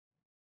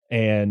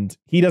 And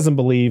he doesn't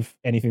believe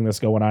anything that's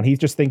going on. He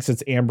just thinks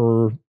it's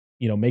Amber,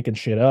 making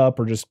shit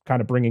up or just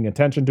kind of bringing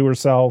attention to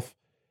herself.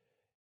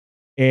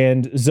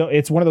 And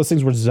it's one of those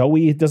things where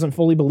Zoe doesn't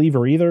fully believe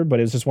her either, but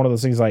it's just one of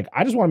those things like,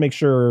 I just want to make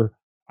sure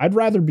I'd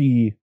rather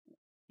be,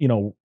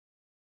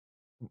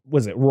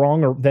 was it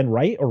wrong than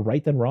right or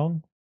right than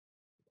wrong?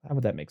 How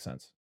would that make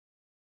sense?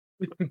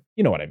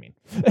 You know what I mean?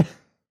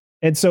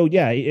 And so,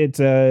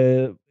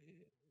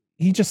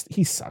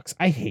 he sucks.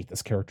 I hate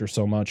this character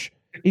so much.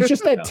 He's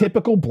just that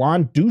typical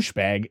blonde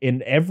douchebag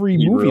in every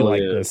movie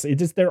really like is.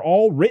 this. They're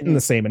all written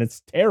the same, and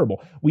it's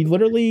terrible. We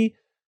literally,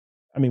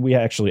 I mean,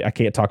 I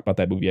can't talk about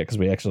that movie yet because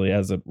we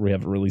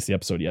haven't released the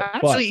episode yet.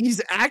 Actually,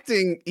 he's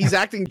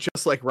acting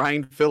just like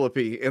Ryan Phillippe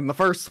in the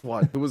first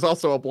one, who was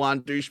also a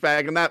blonde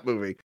douchebag in that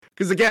movie.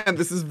 Because again,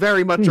 this is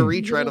very much a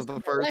retread of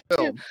the first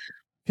film.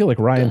 I feel like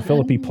Ryan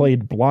Phillippe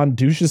played blonde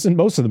douches in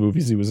most of the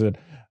movies he was in.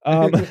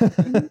 And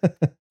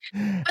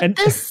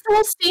this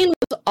whole scene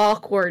was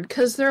awkward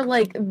because they're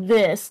like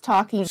this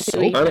talking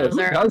to each other.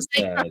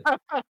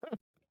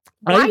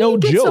 I know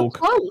Joke.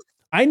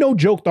 I know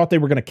Joke thought they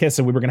were going to kiss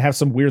and we were going to have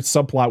some weird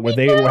subplot where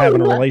they were having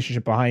a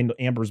relationship behind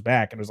Amber's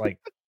back, and it was like,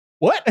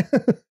 what?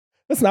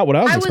 That's not what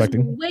I was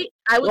expecting.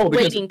 I was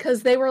waiting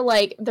because they were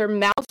like, their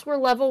mouths were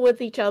level with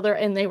each other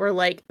and they were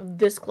like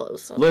this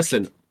close.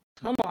 Listen,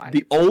 come on.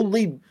 The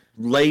only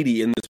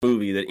lady in this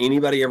movie that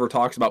anybody ever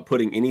talks about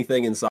putting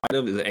anything inside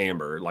of is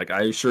Amber. Like,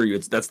 I assure you,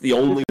 that's the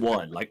only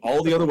one. Like,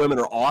 all the other women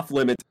are off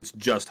limits. It's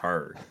just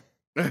her.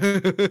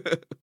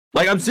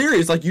 Like, I'm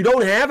serious. Like, you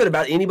don't have it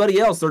about anybody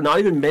else. They're not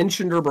even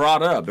mentioned or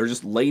brought up. They're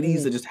just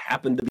ladies that just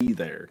happen to be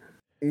there.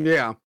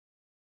 Yeah.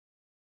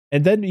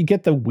 And then you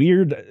get the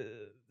weird,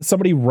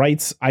 somebody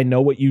writes, "I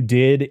know what you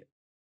did,"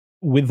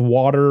 with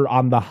water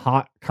on the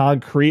hot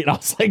concrete. I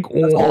was like,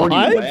 what?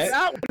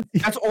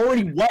 That's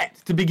already wet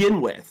to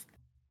begin with.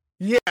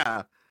 Yeah.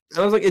 I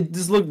was like, it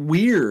just looked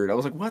weird. I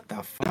was like, what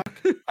the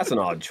fuck? That's an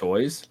odd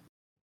choice.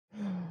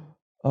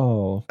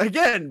 Oh.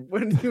 Again,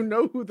 when you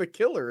know who the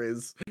killer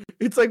is,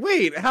 it's like,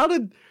 wait, how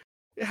did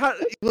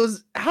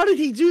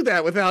he do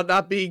that without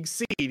not being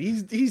seen?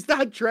 He's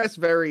not dressed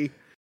very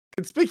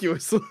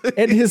conspicuously.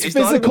 And his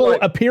physical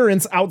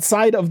appearance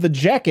outside of the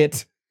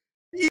jacket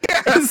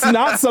is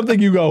not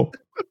something you go,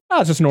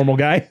 oh, it's just a normal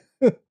guy.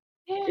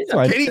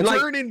 Can he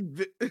turn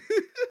in?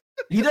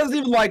 He doesn't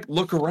even like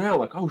look around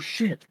like, oh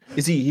shit,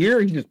 is he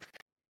here?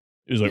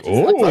 He's like,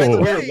 oh,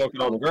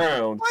 looking on the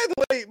ground.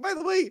 By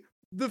the way,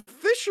 the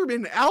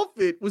fisherman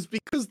outfit was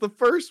because the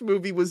first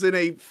movie was in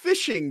a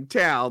fishing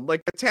town,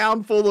 like a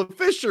town full of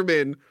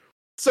fishermen.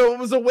 So it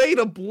was a way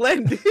to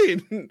blend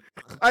in.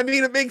 I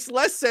mean, it makes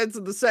less sense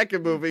in the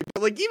second movie,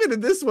 but like even in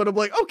this one, I'm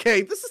like,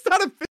 okay, this is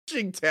not a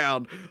fishing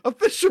town. A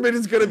fisherman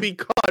is going to be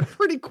caught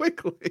pretty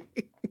quickly.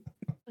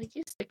 Like,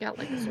 you stick out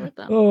like a sore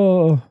thumb.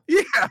 Oh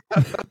yeah.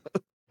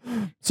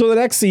 So the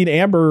next scene,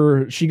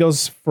 Amber, she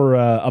goes for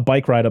a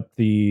bike ride up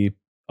the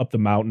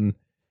mountain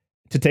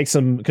to take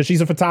some, because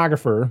she's a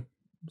photographer.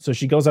 So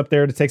she goes up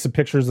there to take some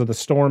pictures of the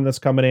storm that's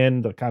coming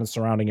in, the kind of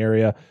surrounding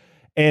area.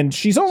 And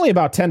she's only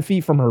about 10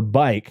 feet from her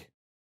bike.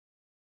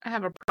 I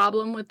have a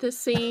problem with this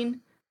scene.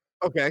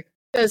 Okay.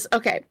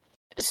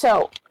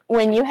 So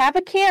when you have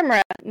a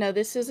camera, no,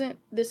 this isn't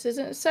a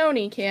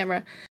Sony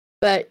camera,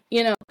 but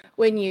you know,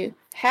 when you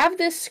have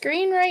this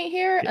screen right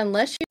here,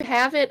 unless you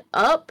have it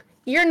up,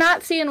 you're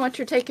not seeing what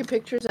you're taking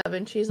pictures of.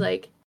 And she's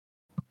like,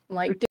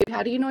 dude,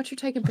 how do you know what you're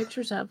taking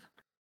pictures of?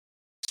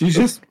 She's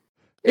just,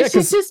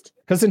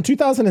 because in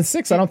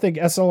 2006, I don't think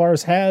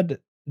SLRs had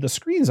the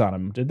screens on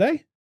them, did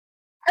they?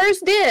 Hers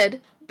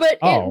did, but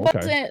it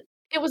wasn't.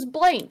 It was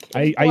blank.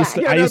 I used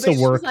to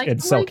work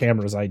and sell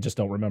cameras. I just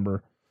don't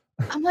remember.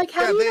 I'm like,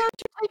 how do you know what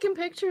you're taking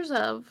pictures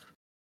of?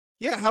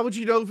 Yeah, how would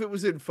you know if it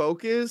was in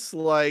focus?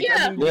 Like,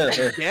 yeah. I mean, you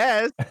can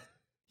guess.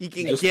 You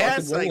can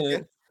guess.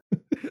 And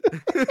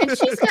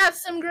she's got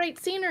some great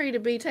scenery to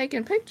be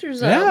taking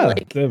pictures of. Yeah,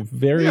 like, the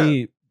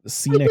very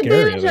scenic take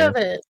area. advantage of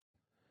it.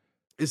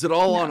 Is it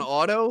all on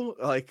auto?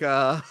 Like,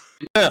 yeah.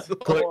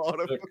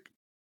 auto.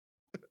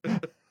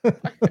 We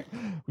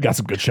got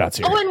some good shots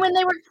here. Oh, and when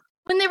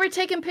they were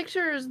taking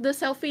pictures, the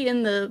selfie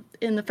in the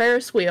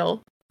Ferris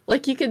wheel,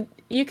 like you could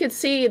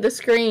see the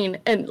screen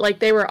and like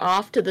they were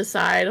off to the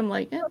side. I'm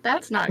like,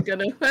 that's not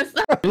gonna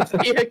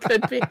be a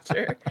good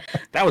picture.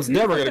 That was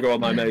never gonna go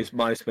on my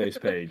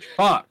MySpace page.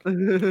 Fuck.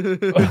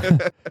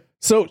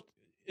 So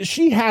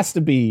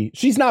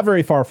she's not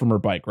very far from her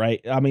bike,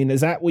 right? I mean,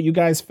 is that what you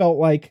guys felt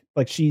like?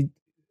 Like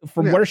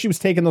where she was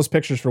taking those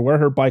pictures for where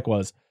her bike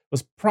was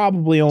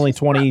probably only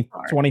 20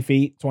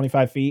 feet,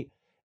 25 feet.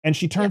 And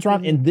she turns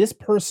around and this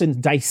person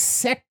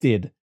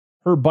dissected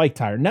her bike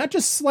tire, not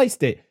just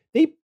sliced it.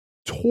 They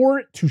tore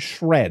it to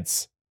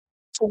shreds.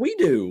 That's what we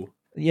do.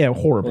 Yeah,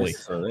 horribly.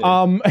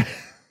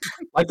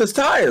 Like this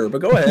tire, but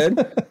go ahead.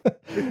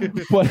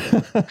 But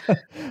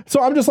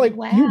so I'm just like,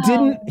 wow. You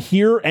didn't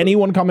hear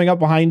anyone coming up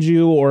behind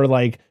you or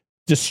like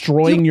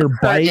destroying your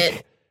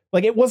bike.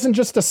 Like it wasn't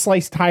just a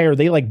sliced tire.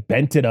 They like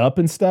bent it up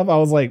and stuff. I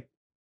was like,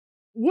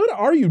 what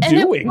are you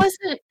doing?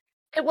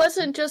 It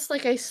wasn't just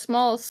like a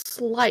small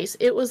slice.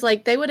 It was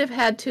like they would have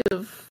had to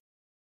have.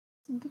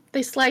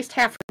 They sliced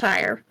half a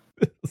tire.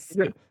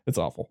 It's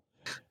awful.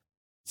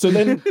 So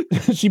then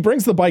she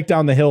brings the bike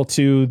down the hill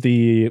to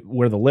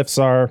where the lifts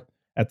are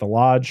at the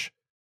lodge,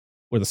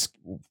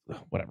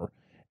 whatever.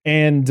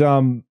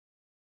 And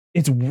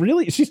it's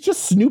really, she's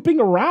just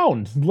snooping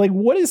around. Like,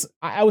 what is?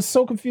 I was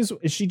so confused.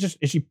 Is she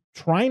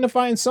trying to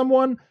find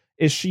someone?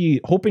 Is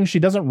she hoping she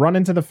doesn't run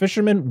into the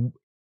fisherman?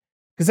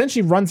 because then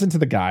she runs into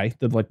the guy,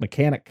 the like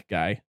mechanic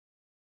guy,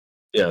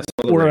 Yeah,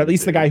 or at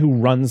least the guy who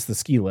runs the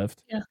ski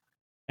lift. Yeah.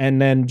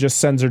 And then just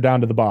sends her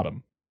down to the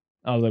bottom.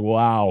 I was like,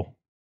 wow.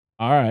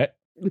 All right.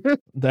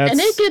 That's And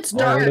it gets all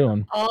we're dark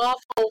doing.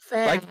 awful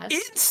fast. like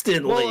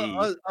instantly.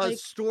 Well, a Like-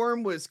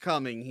 storm was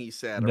coming, he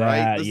said, That-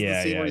 right? This is yeah,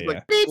 the scene yeah, where he's yeah.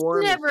 like, It's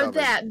storm is never coming.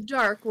 that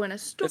dark when a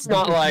storm. It's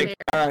not is like, there.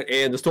 all right,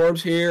 and the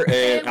storm's here,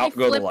 and we out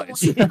go the flip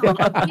lights. the lights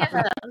off.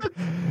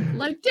 Yeah.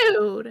 Like,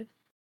 dude,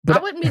 But-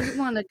 I wouldn't even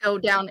want to go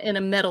down in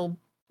a metal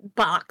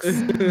box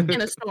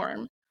in a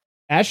storm.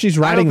 As she's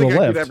I riding don't the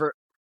think I lift. could ever.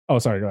 Oh,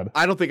 sorry. Go ahead.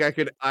 I don't think I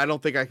could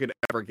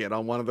ever get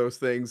on one of those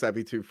things. I'd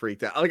be too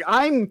freaked out. Like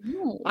I'm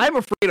No.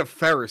 afraid of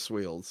Ferris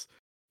wheels,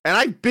 and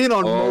I've been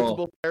on Oh.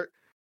 multiple.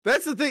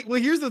 That's the thing.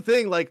 Well, here's the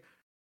thing. Like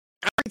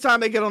every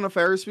time I get on a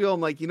Ferris wheel,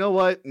 I'm like, you know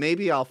what?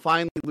 Maybe I'll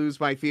finally lose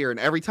my fear. And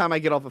every time I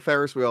get off a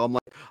Ferris wheel, I'm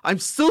like, I'm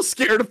still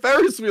scared of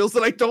Ferris wheels,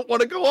 and I don't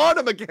want to go on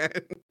them again.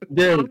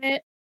 Dude,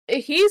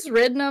 He's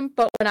ridden them,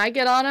 but when I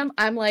get on him,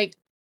 I'm like,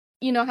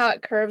 you know how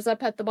it curves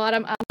up at the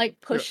bottom? I'm like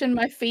pushing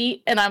my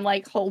feet and I'm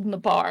like holding the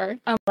bar.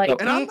 I'm like,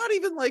 And I'm not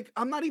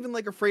even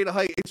like afraid of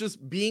height. It's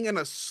just being in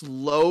a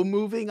slow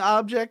moving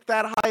object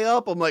that high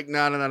up. I'm like,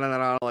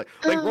 no. Like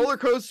roller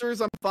coasters,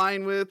 I'm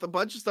fine with. A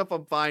bunch of stuff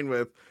I'm fine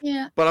with.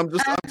 yeah. But I'm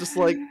just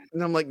like,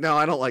 and I'm like, no,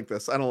 I don't like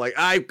this. I don't like.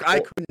 I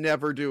could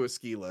never do a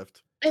ski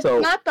lift. It's So-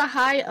 not the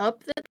high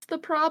up that's the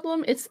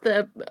problem. It's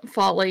the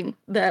falling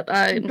that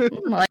I'm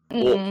like,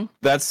 Well,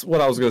 that's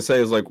what I was gonna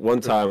say. Is like one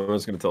time I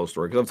was gonna tell a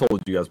story because I've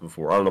told you guys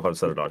before. I don't know if I've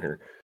said it on here.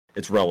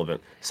 It's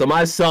relevant. So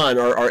my son,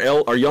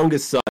 our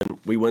youngest son,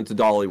 we went to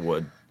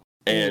Dollywood,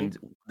 and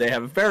they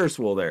have a Ferris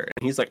wheel there,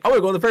 and he's like, "I want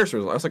to go on the Ferris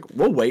wheel." I was like,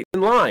 "We'll wait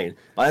in line."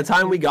 By the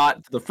time we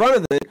got to the front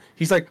of it,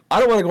 he's like, "I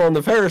don't want to go on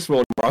the Ferris wheel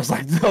anymore." I was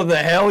like, "No, the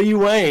hell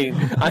you ain't!"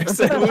 I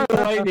said, "We've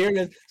been waiting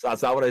here." So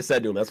that's not what I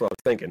said to him. That's what I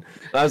was thinking.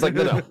 And I was like,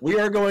 "No, we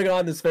are going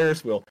on this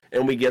Ferris wheel,"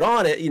 and we get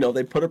on it. You know,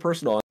 they put a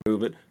person on,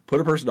 move it. Put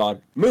a person on,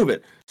 move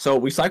it. So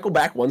we cycle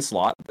back one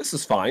slot. This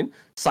is fine.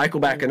 Cycle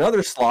back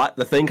another slot.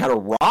 The thing kind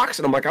of rocks,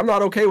 and I'm like, I'm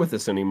not okay with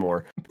this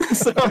anymore.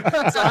 so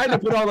I had to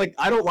put on like,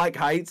 I don't like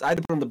heights. I had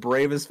to put on the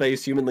bravest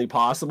face humanly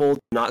possible,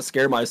 to not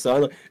scare my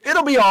son. Like,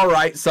 it'll be all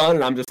right, son.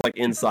 And I'm just like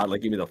inside,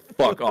 like, give me the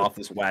fuck off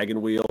this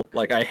wagon wheel.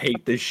 Like, I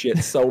hate this shit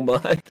so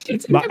much.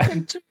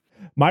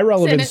 My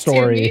relevant Send it to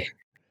story. me.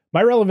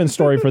 My relevant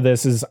story for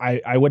this is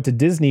I went to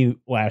Disney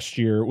last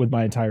year with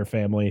my entire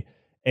family,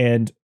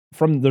 and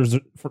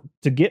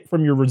to get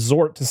from your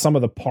resort to some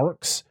of the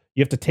parks,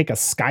 you have to take a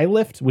sky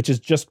lift, which is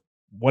just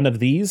one of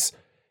these,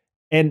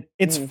 and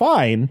it's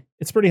fine.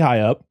 It's pretty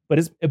high up, but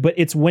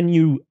it's when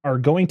you are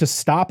going to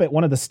stop at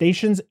one of the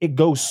stations, it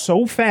goes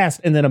so fast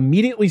and then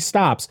immediately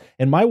stops.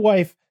 And my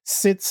wife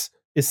is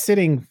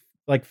sitting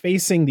like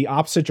facing the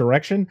opposite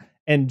direction,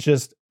 and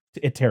just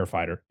it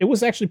terrified her. It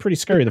was actually pretty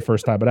scary the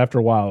first time, but after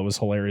a while, it was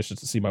hilarious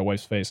just to see my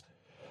wife's face.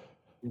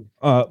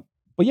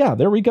 But yeah,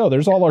 there we go.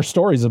 There's all our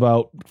stories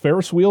about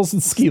Ferris wheels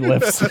and ski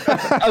lifts.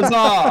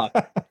 Huzzah!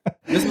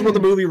 This is where the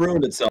movie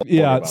ruined itself.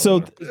 Yeah,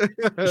 so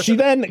she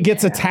then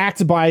gets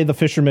attacked by the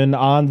fisherman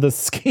on the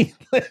ski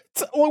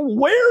lift.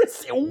 Where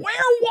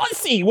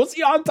was he? Was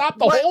he on top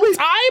the whole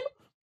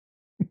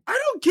time? I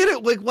don't get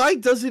it. Like, why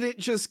doesn't it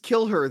just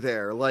kill her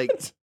there? Like,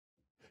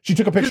 She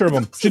took a picture of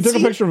him. She took a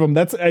picture of him.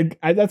 That's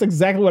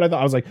exactly what I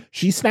thought. I was like,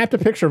 she snapped a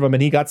picture of him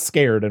and he got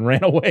scared and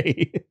ran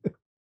away.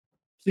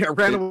 yeah,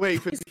 ran away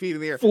 50 feet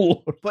in the air.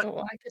 Fool. But Oh,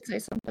 I could say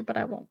something, but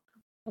I won't.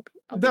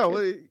 I'll be no,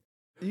 good.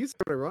 you said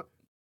what I wrote.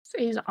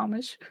 Say he's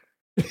Amish.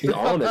 He's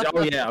on it.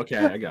 Oh yeah, okay,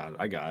 I got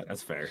it.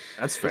 That's fair.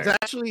 That's fair.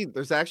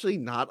 There's actually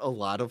not a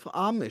lot of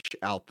Amish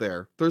out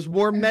there. There's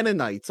more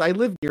Mennonites. I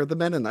live near the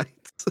Mennonites.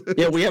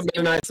 Yeah, we have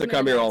Mennonites that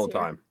come here all the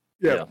time.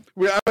 Yeah.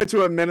 I went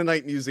to a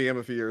Mennonite museum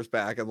a few years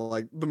back, and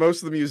like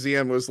most of the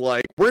museum was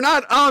like, "We're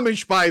not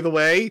Amish, by the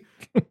way.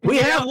 We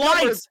have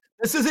outnumber- lights.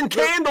 This isn't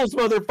candles,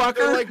 They're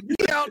motherfucker." like, we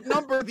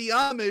outnumber the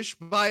Amish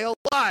by a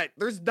lot.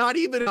 There's not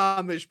even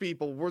Amish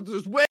people.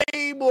 There's way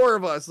more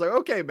of us. Like,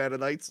 okay,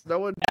 Mennonites. No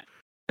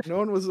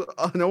one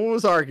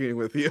was arguing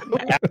with you.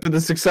 After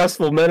the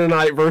successful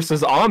Mennonite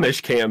versus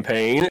Amish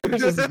campaign, it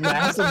was this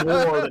massive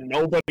war that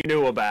nobody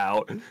knew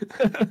about.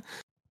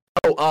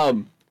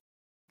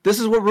 This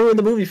is what ruined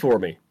the movie for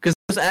me, because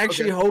I was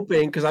actually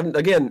hoping, because I'm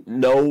again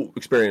no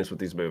experience with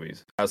these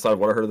movies outside of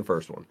what I heard of the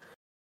first one.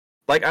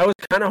 Like, I was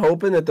kind of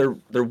hoping that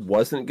there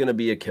wasn't going to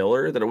be a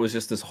killer, that it was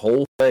just this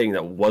whole thing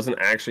that wasn't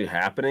actually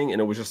happening,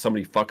 and it was just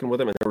somebody fucking with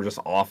them, and they were just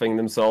offing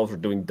themselves or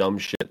doing dumb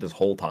shit this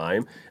whole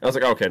time. And I was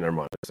like, okay, never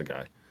mind, it's a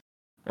guy.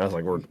 I was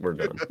like, we're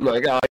done.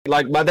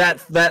 Like by that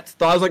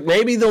thought, I was like,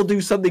 maybe they'll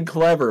do something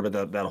clever,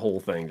 but that whole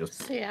thing just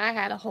See, I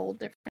had a whole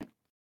different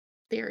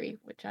theory,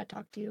 which I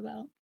talked to you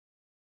about.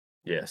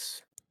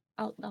 yes.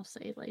 I'll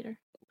say it later.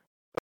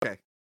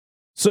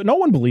 So no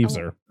one believes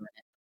Oh. her,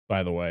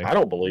 by the way. I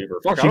don't believe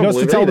her. Fuck, I She don't goes to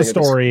believe tell the anything at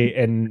this- story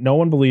and no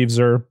one believes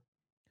her.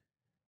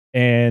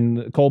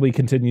 And Colby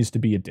continues to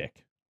be a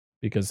dick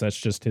because that's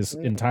just his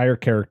entire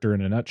character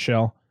in a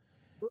nutshell.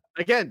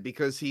 Again,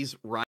 because he's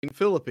Ryan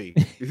Phillippe.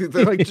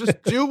 They're like,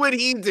 just do what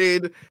he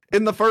did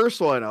in the first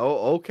one.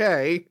 Oh,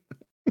 okay.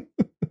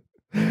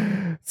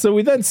 So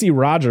we then see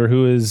Roger,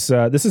 who is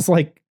this is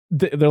like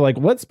they're like,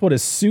 let's put a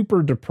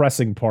super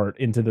depressing part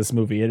into this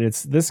movie, and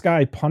it's this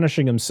guy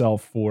punishing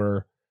himself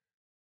for,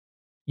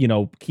 you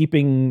know,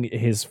 keeping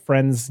his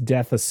friend's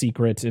death a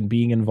secret and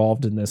being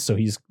involved in this. So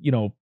he's, you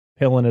know,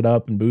 pilling it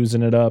up and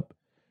boozing it up,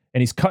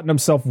 and he's cutting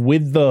himself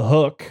with the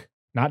hook.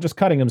 Not just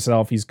cutting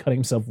himself, he's cutting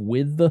himself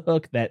with the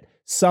hook that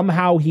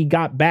somehow he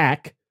got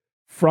back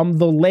from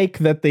the lake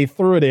that they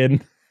threw it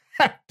in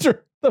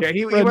after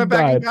he went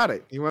back and got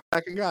it. He went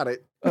back and got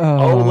it.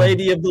 Oh,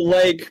 Lady of the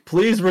Lake,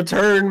 please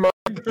return my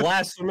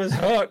blasphemous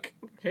hook.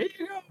 Here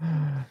you go.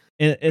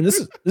 And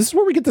this is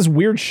where we get this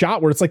weird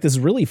shot where it's like this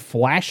really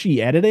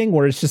flashy editing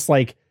where it's just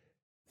like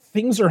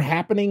things are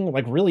happening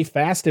like really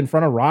fast in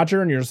front of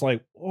Roger, and you're just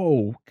like,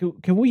 oh,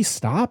 can we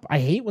stop? I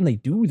hate when they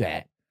do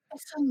that.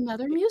 It's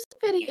another music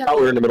video. I thought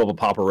we were in the middle of a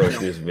Papa Roach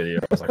music video.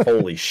 I was like,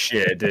 holy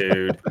shit,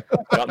 dude.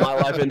 Got my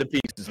life into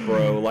pieces,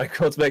 bro. Like,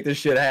 let's make this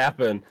shit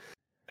happen.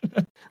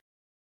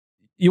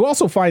 You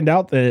also find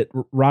out that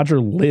Roger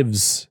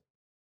lives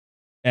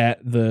at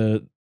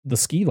the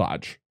ski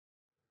lodge.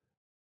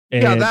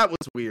 And, yeah, that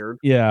was weird.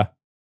 Yeah.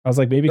 I was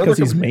like, maybe because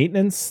he's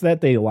maintenance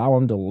that they allow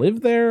him to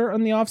live there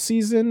in the off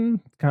season,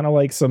 kind of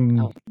like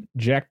some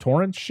Jack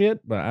Torrance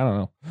shit, but I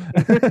don't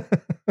know.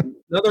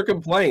 Another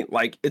complaint,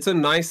 like, it's a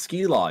nice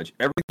ski lodge.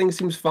 Everything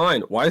seems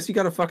fine. Why has he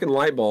got a fucking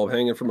light bulb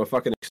hanging from a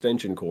fucking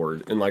extension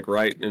cord and like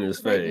right in his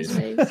face?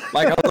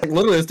 Like, I was like,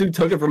 literally, this dude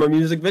took it from a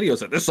music video.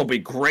 So this will be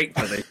great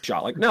for the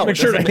shot. Like, no, make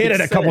sure to hit it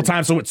a couple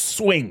times so it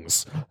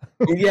swings.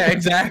 Yeah,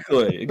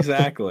 exactly.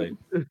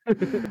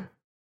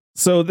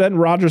 So then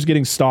Roger's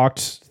getting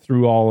stalked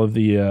through all of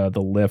the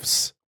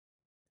lifts,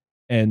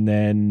 and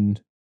then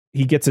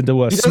he gets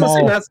into a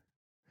small.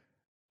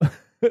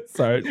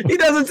 Sorry, he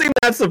doesn't seem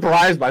that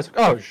surprised by.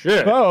 Oh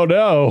shit! Oh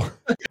no!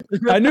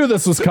 I knew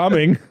this was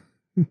coming.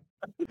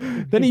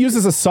 Then he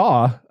uses a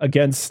saw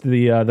against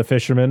the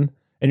fisherman,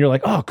 and you're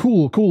like, "Oh,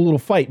 cool little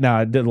fight."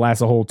 Nah, it didn't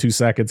last a whole 2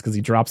 seconds because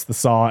he drops the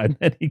saw and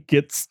then he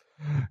gets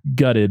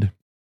gutted.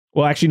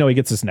 Well, actually, no, he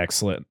gets his neck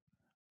slit.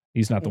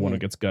 He's not the one who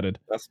gets gutted.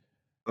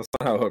 That's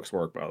not how hooks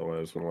work, by the way.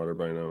 I just want to let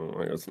everybody know.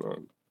 Like, it's not.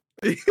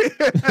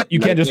 You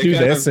can't just do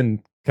this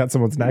and cut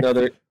someone's neck. No,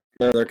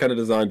 they're kind of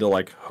designed to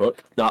like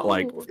hook, not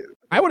like.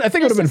 I think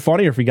it would have been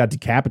funnier if he got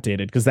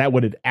decapitated, because that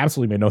would have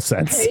absolutely made no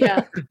sense.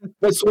 Yeah.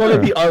 But swung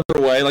it the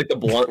other way, like the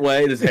blunt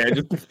way, and his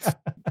hand just.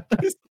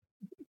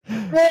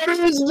 What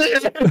is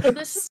this?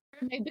 This is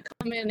made the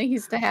comment, and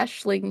he's the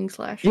hash slinging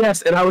slasher.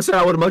 Yes, and I would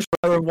have much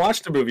rather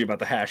watched a movie about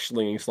the hash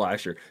slinging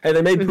slasher. Hey,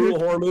 they made Poodle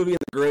horror movie and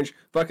The Grinch.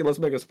 Fucking let's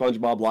make a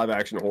SpongeBob live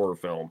action horror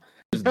film.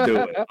 Just do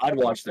it. I'd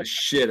watch the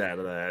shit out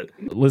of that.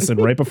 Listen,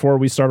 right before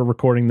we started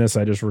recording this,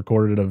 I just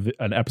recorded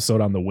an episode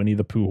on the Winnie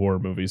the Pooh horror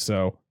movie.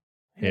 So,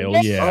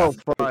 hell yeah! Oh,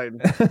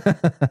 fine.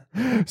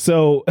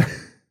 So,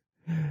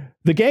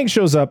 the gang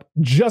shows up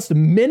just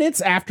minutes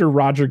after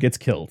Roger gets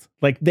killed.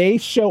 Like, they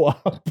show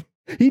up,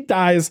 he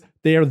dies,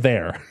 they're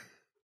there.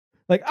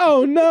 Like,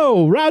 oh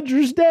no,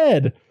 Roger's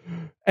dead.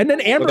 And then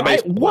Amber,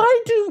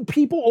 why do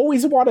people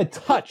always want to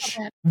touch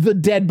the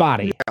dead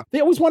body? Yeah. They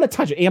always want to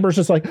touch it. Amber's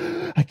just like,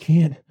 I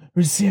can't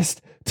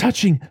resist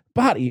touching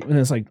body. And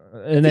it's like,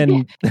 and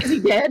then is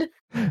he dead?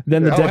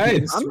 Then the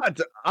dead.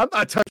 I'm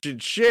not touching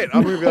shit.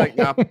 I'm gonna be like,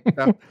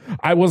 no.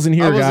 I wasn't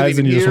here, guys.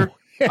 And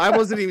I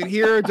wasn't even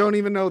here. Don't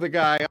even know the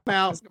guy. I'm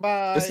out.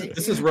 Goodbye.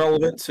 This is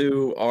relevant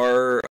to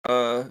our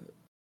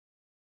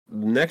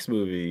next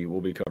movie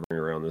we'll be covering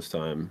around this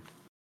time.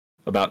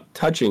 About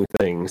touching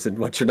things and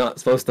what you're not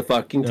supposed to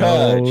fucking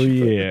touch. Oh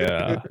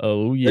yeah.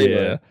 Oh yeah.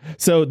 Anyway.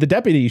 So the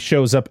deputy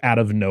shows up out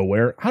of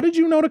nowhere. How did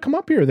you know to come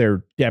up here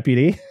there,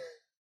 deputy?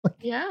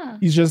 Yeah.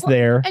 He's just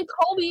there. And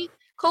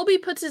Colby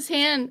puts his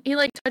hand, he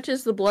like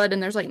touches the blood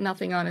and there's like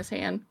nothing on his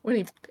hand. When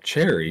he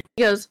Cherry.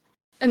 He goes,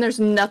 and there's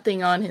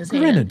nothing on his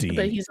hand. Grenadine.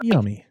 But he's like,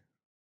 yummy.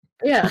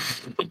 Yeah.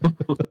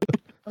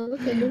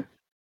 Okay.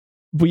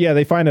 But yeah,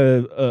 they find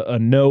a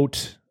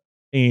note,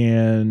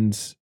 and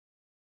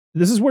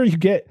this is where you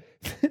get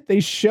they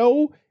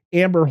show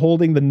Amber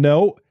holding the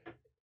note.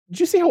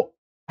 Did you see how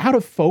out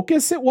of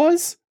focus it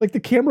was? Like the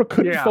camera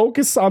couldn't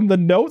focus on the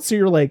note, so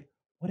you're like,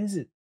 what is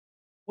it?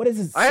 What is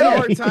it? I had a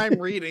hard time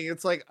reading.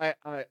 It's like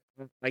I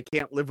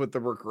can't live with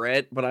the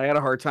regret, but I had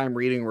a hard time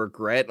reading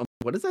regret.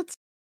 What is that?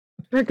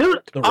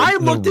 Dude, I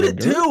looked at it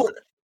too.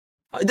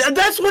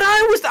 That's what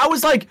I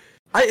was like.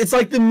 It's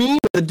like the meme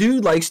of the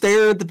dude like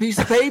staring at the piece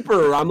of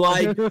paper. I'm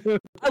like,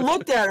 I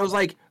looked at it. I was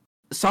like,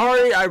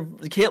 sorry, I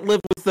can't live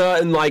with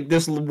and like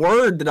this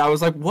word that I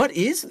was like, what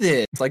is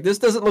this? Like, this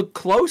doesn't look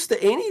close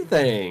to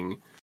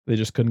anything. They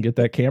just couldn't get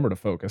that camera to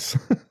focus.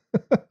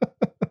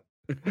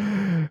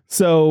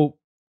 So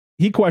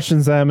he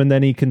questions them, and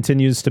then he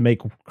continues to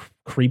make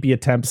creepy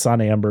attempts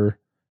on Amber.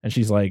 And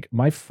she's like,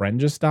 my friend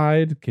just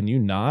died. Can you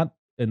not?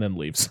 And then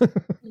leaves.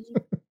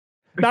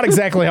 Not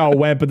exactly how it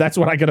went, but that's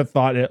what I could have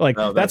thought. Like,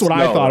 no, that's what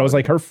I thought. I was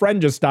like, her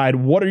friend just died.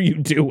 What are you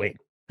doing?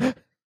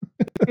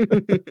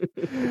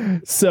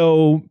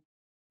 So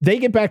they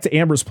get back to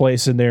Amber's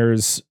place, and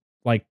there's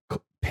like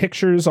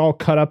pictures all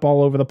cut up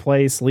all over the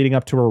place leading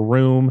up to her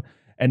room.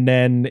 And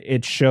then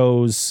it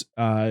shows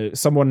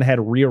someone had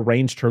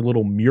rearranged her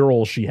little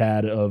mural she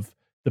had of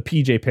the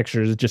PJ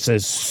pictures. It just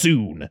says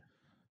soon.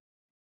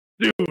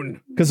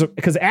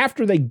 Because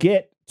after they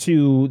get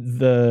to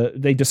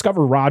they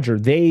discover Roger,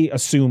 they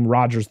assume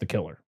Roger's the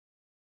killer.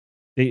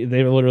 They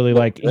were literally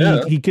like,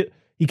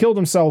 he killed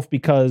himself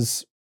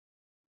because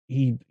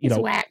he's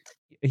whacked.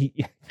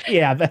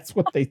 Yeah, that's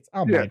what they.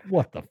 I'm like,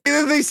 what the?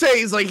 They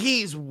say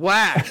he's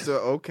whacked. So,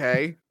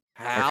 okay,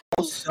 how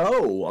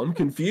so? I'm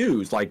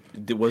confused. Like,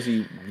 was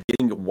he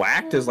getting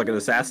whacked as like an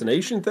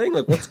assassination thing?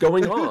 Like, what's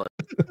going on?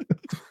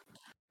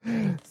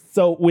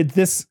 So with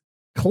this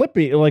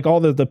clipping, like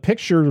all the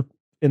picture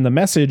in the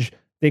message,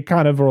 they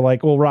kind of were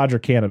like, well, Roger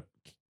couldn't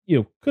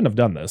have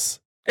done this.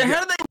 And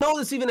how did they know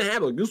this even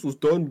happened? Like, this was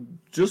done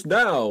just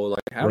now. Like,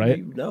 how do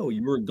you know?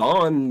 You were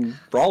gone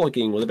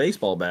frolicking with a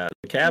baseball bat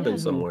in a cabin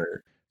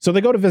somewhere. So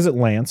they go to visit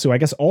Lance, who I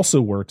guess also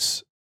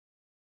works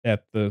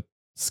at the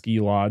ski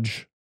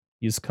lodge.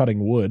 He's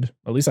cutting wood.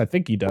 At least I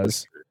think he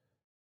does.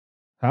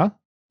 Huh?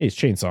 He's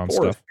chainsawing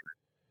stuff.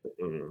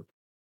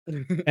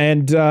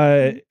 And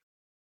I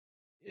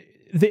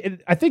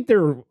think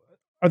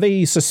are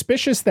they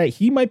suspicious that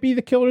he might be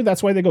the killer?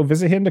 That's why they go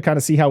visit him to kind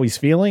of see how he's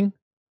feeling.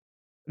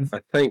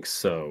 I think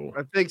so.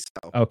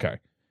 Okay.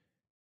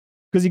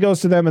 Because he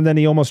goes to them and then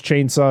he almost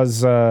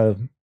chainsaws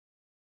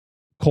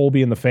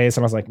Colby in the face,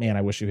 and I was like, man,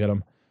 I wish you hit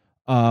him.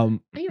 He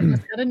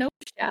almost got a nose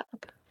job.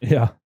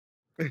 Yeah.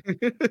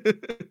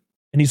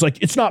 And he's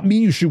like, it's not me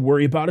you should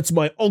worry about, it's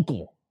my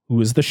uncle, who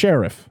is the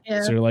sheriff.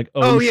 Yeah. So you're like,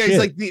 yeah, shit. he's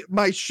like,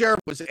 my sheriff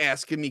was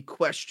asking me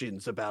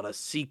questions about a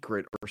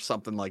secret or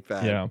something like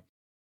that. Yeah.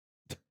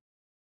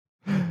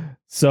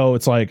 So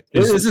it's like,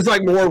 this is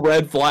like more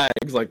red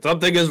flags. Like,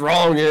 something is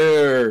wrong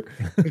here.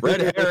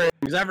 Red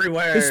herrings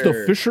everywhere. Is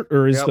the fisher,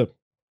 or is the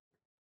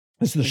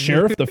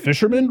sheriff the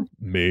fisherman?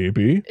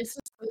 Maybe.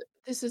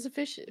 This is a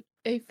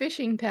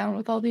fishing town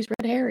with all these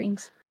red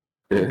herrings.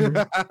 All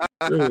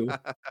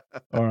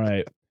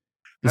right.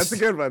 That's a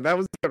good one. That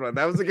was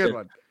a good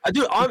one. I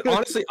do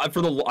honestly. I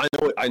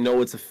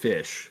know it's a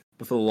fish,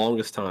 but for the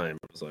longest time,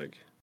 I was like,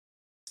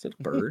 "Is it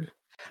a bird?"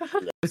 No,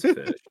 it's a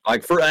fish.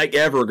 Like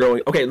forever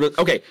going.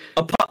 Okay.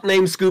 A pup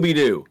named Scooby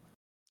Doo.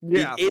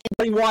 Yeah. Did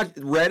anybody watch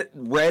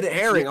red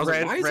herring? I was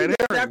like, why is he named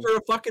after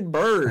a fucking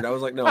bird? I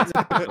was like, no. It's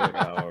okay.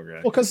 Well,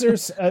 because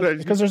there's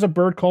a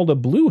bird called a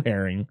blue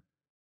herring.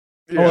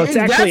 Yeah. Oh, it's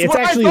actually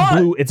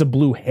it's a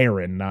blue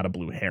heron, not a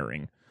blue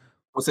herring.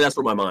 Well, see, that's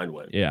where my mind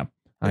went. Yeah,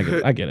 I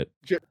get it.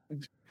 Did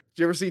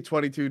you ever see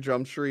 22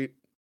 Jump Street?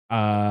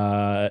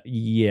 Yeah,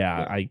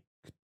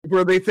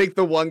 where they think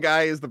the one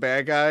guy is the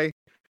bad guy,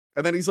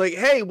 and then he's like,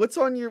 "Hey, what's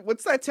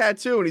that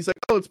tattoo?" And he's like,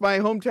 "Oh, it's my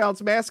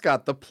hometown's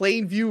mascot, the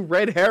Plainview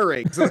Red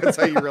Herring." So that's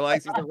how you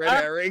realize he's a red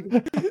herring.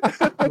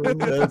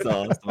 That's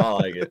awesome. I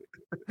like it.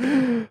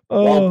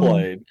 Well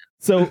played.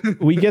 So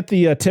we get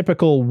the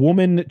typical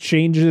woman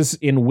changes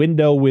in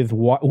window with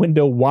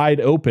window wide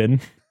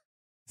open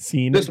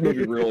scene. This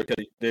movie really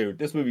could, dude.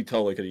 This movie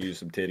totally could have used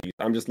some titties.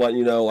 I'm just letting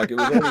you know, like, it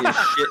was only a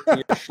shit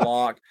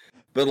schlock,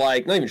 but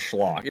like not even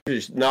schlock. It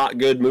was just not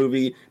good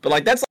movie. But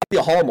like that's like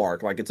the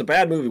hallmark. Like, it's a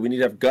bad movie. We need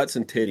to have guts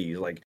and titties.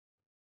 Like,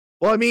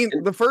 well, I mean,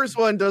 the first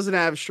one doesn't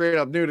have straight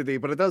up nudity,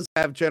 but it does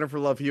have Jennifer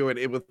Love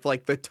Hewitt with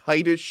like the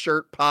tightest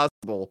shirt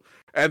possible,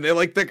 and then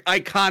like the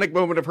iconic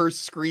moment of her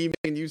screaming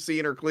and you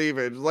seeing her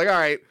cleavage. It's like, all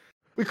right,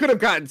 we could have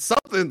gotten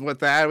something with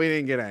that. We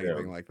didn't get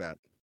anything like that.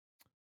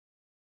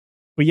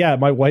 But yeah,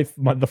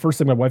 the first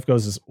thing my wife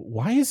goes is,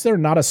 why is there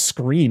not a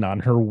screen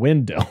on her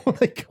window?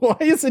 Like, why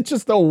is it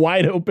just a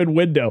wide open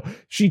window?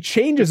 She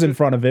changes in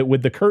front of it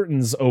with the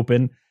curtains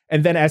open,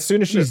 and then as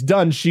soon as she's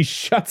done, she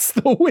shuts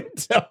the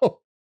window.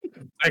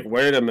 Like,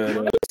 wait a minute.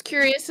 I was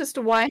curious as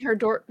to why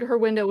her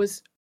window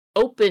was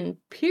open,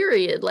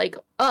 period, like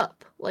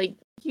up. Like,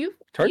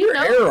 turn your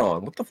air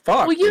on. What the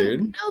fuck, well, you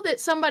dude? know that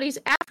somebody's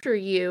after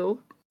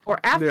you or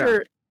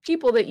after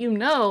people that you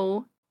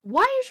know.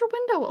 Why is your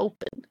window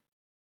open?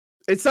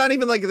 It's not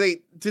even like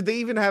did they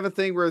even have a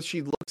thing where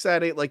she looks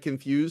at it like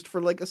confused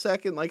for like a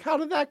second? Like, how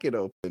did that get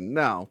open?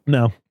 No.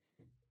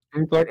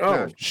 It's like,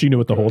 oh, she knew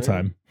it the whole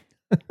time.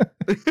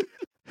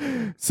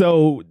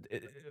 So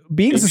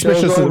being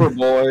suspicious of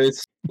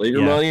boys, leave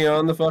your money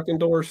on the fucking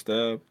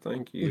doorstep.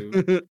 Thank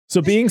you.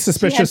 So being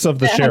suspicious of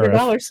the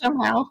sheriff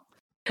somehow.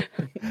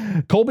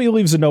 Colby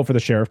leaves a note for the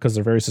sheriff because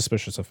they're very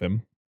suspicious of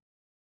him.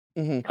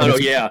 Mm-hmm. Oh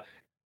yeah.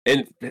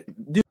 And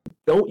dude,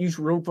 don't use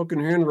your own fucking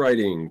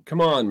handwriting.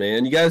 Come on,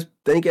 man. You guys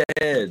think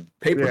ahead.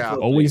 Paper.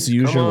 Always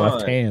use your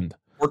left hand.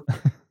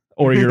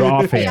 Or your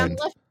offhand.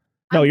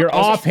 No, your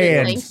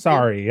offhand.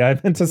 Sorry. I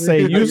meant to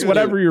say use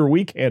whatever your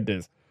weak hand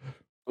is.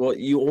 Well,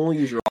 you only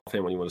use your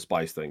offhand when you want to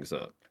spice things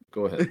up.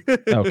 Go ahead.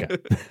 Okay.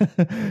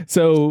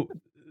 So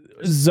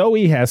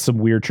Zoe has some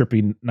weird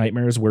trippy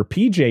nightmares where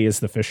PJ is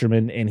the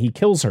fisherman and he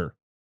kills her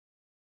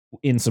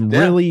in some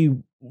really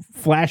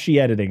flashy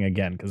editing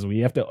again, because we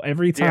have to,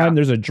 every time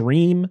there's a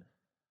dream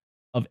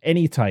of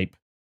any type,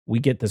 we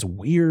get this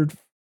weird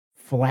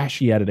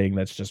flashy editing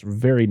that's just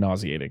very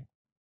nauseating.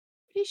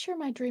 Pretty sure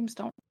my dreams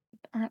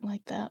aren't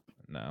like that.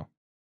 No.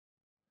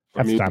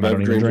 Half the time I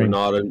don't even dreams are dream.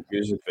 not a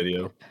music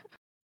video.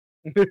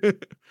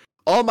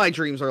 All my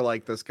dreams are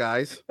like this,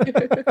 guys.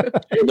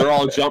 They're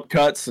all jump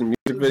cuts and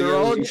music videos. They're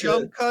all and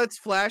jump shit. cuts,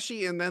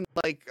 flashy, and then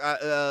like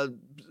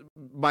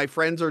my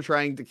friends are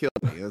trying to kill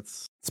me.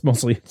 It's It's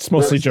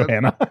mostly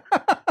Johanna.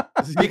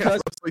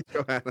 because mostly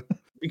Johanna.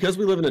 Because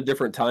we live in a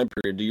different time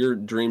period. Do your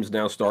dreams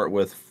now start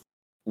with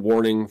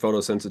warning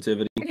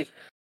photosensitivity?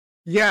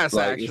 Yes,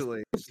 Like,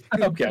 actually.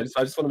 Okay, I just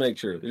want to make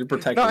sure you're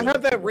protecting. No, I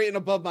have that written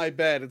above my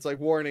bed. It's like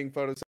warning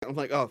photos. I'm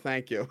like, oh,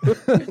 thank you.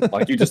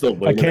 Like you just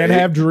don't. I can't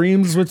have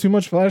dreams with too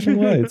much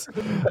flashing lights.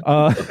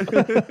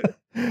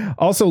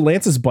 Also,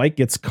 Lance's bike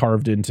gets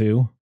carved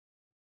into.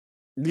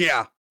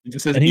 Yeah. He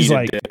just says, And he's "Eat a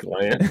like- dick,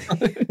 Lance."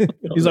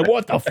 He's like,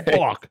 what the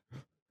fuck?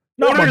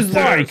 Not What my is this?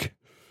 bike.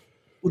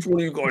 Which one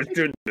of you guys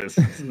did this,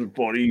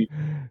 buddy?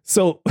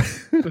 So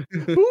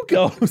who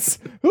goes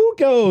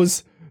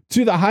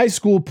to the high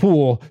school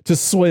pool to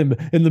swim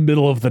in the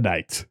middle of the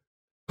night?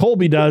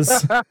 Colby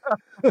does.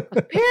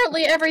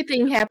 Apparently,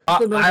 everything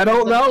happens. in the I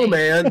don't middle know, of the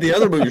day. man. The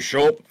other movies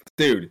show up,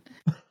 dude.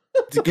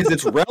 Because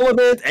it's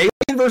relevant. Alien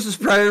versus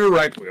Predator,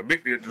 right? We're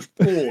meet me at this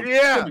pool.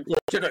 Yeah.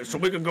 So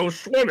we can go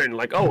swimming.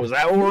 Like, oh, is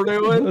that what we're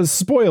doing?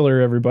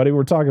 Spoiler, everybody.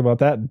 We're talking about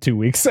that in 2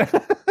 weeks.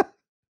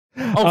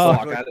 Oh,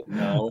 fuck. I didn't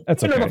know.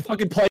 That's I okay. never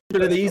fucking played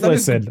of these. I'm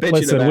just Listen,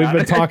 bitching we've about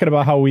been it. talking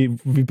about how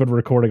we've been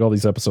recording all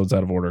these episodes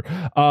out of order.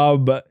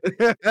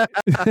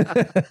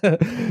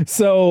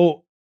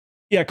 So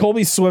yeah,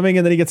 Colby's swimming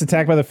and then he gets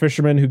attacked by the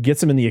fisherman who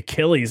gets him in the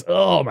Achilles.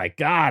 Oh my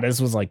god,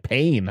 this was like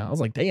pain. I was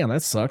like, damn,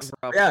 that sucks.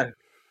 Yeah.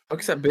 How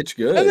is that bitch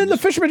good? And then the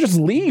fisherman just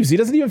leaves. He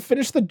doesn't even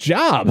finish the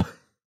job.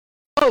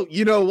 Oh,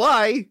 you know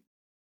why?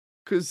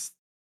 Because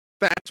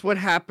that's what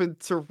happened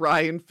to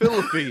Ryan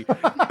Phillippe.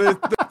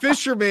 the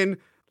fisherman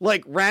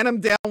like ran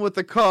him down with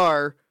the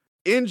car,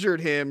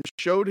 injured him,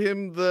 showed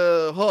him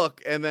the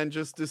hook, and then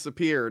just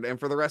disappeared. And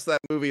for the rest of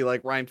that movie,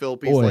 like Ryan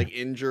Phillippe's Boy. like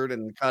injured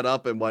and cut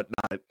up and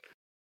whatnot.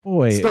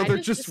 Boy, So I they're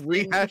just assumed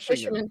the rehashing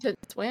fisherman to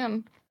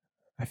swim.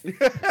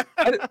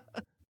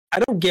 I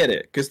don't get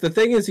it. Because the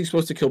thing is, he's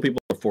supposed to kill people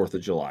on the 4th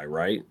of July,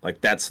 right?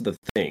 Like, that's the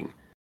thing.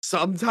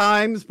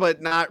 Sometimes,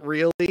 but not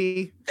really.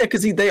 Yeah,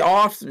 because they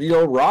off,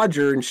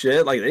 Roger and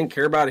shit. Like, they didn't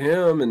care about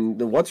him. And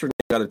then what's her name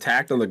got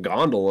attacked on the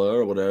gondola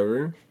or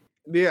whatever.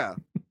 Yeah.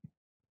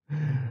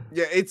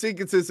 Yeah, it's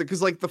inconsistent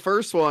because like the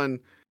first one,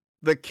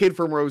 the kid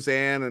from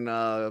Roseanne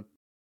and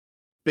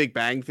Big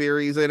Bang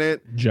Theory's in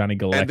it. Johnny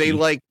Galecki. And they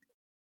like,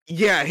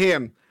 yeah,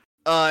 him.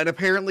 And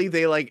apparently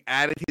they like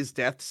added his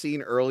death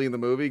scene early in the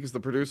movie because the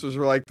producers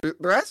were like,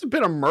 there hasn't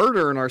been a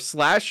murder in our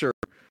slasher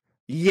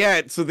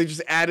yet, so they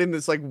just add in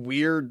this like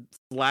weird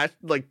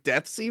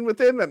death scene with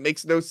him that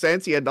makes no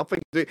sense. He had nothing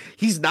to do.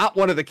 He's not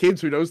one of the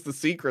kids who knows the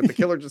secret. The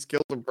killer just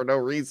killed him for no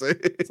reason.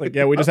 It's like,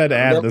 yeah, we just had to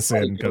add That's this in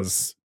funny.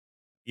 because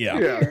yeah.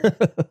 Yeah.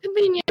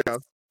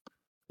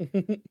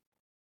 Convenient.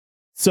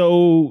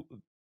 So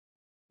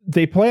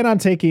they plan on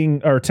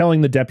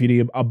telling the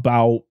deputy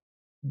about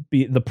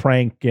the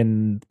prank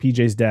and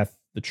PJ's death,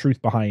 the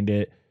truth behind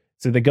it.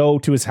 So they go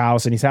to his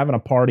house and he's having a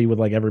party with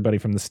like everybody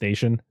from the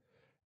station.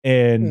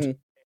 And,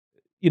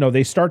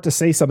 they start to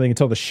say something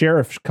until the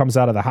sheriff comes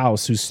out of the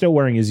house, who's still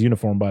wearing his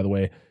uniform, by the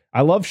way.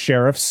 I love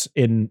sheriffs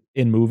in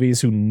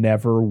movies who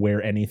never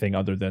wear anything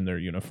other than their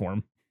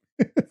uniform.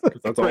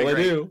 That's all they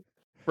do.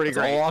 Pretty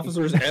That's great. all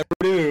officers ever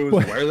do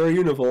is wear their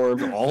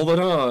uniforms all the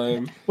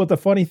time. But the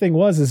funny thing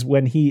is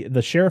when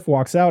the sheriff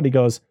walks out, he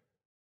goes,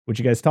 "What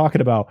you guys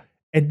talking about?"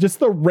 And just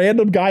the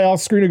random guy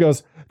off screen who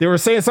goes, "They were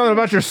saying something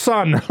about your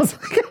son." I was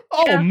like,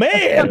 "Oh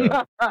man,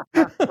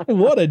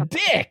 what a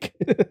dick!"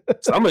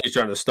 Somebody's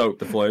trying to stoke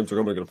the flames.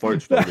 We're going to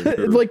fight.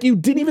 Like you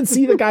didn't even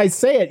see the guy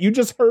say it; you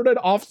just heard it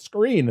off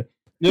screen.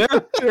 Yeah.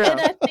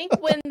 And I think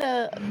when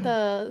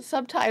the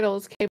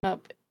subtitles came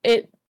up,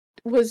 it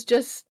was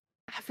just,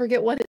 I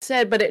forget what it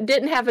said, but it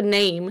didn't have a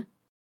name.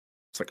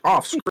 It's like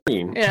off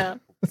screen. Yeah.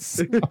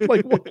 I'm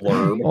like, what?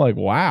 I'm like,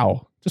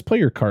 wow, just play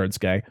your cards,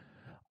 guy.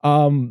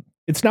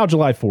 It's now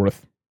July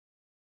 4th,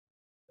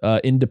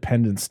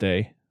 Independence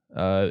Day,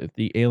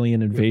 the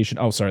alien invasion.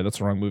 Oh, sorry, that's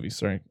the wrong movie.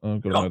 Sorry, I'll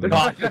go to another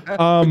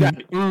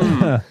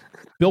one.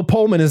 Bill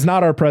Pullman is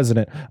not our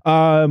president.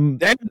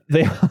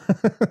 They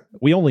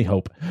we only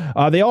hope.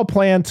 They all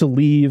plan to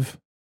leave.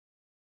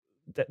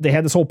 They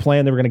had this whole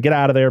plan. They were going to get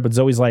out of there, but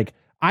Zoe's like,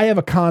 I have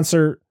a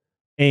concert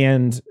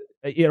and,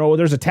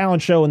 there's a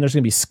talent show and there's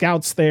going to be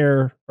scouts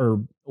there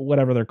or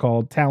whatever they're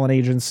called, talent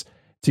agents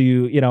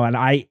to,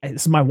 and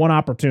it's my one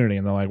opportunity.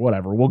 And they're like,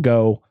 whatever, we'll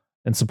go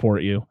and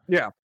support you.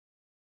 Yeah.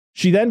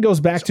 She then goes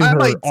back to her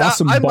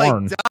awesome I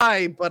barn. might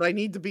die, but I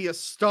need to be a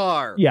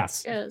star.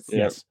 Yes.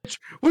 Yes.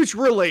 Which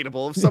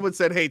relatable. If someone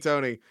said, "Hey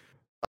Tony,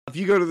 if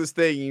you go to this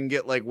thing, you can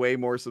get like way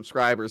more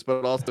subscribers,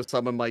 but also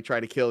someone might try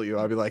to kill you,"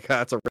 I'd be like,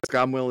 "That's a risk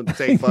I'm willing to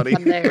take, buddy.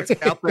 I'm there. Let's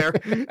get out there."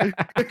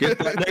 Get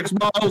that next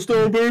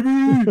milestone,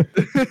 baby.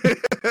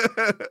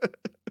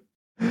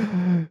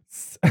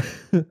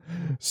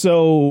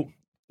 So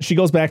she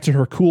goes back to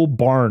her cool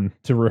barn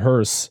to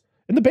rehearse.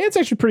 And the band's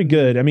actually pretty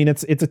good. I mean,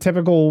 it's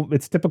typical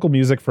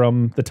music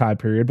from the time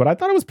period, but I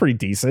thought it was pretty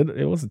decent.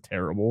 It wasn't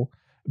terrible.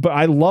 But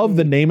I love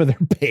the name of their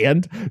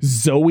band,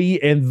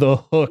 Zoe and the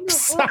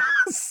Hooks.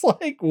 It's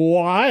like,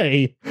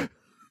 why?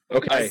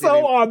 Okay.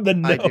 So on the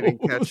nose. I didn't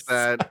catch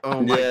that.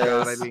 Oh my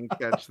god, I didn't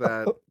catch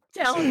that.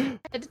 I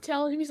had to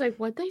tell him. He's like,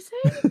 "What'd they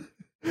say?"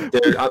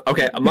 Dude,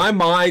 okay, my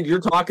mind, you're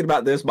talking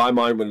about this, my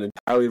mind went in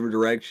entirely different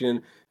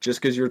direction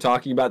just because you're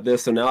talking about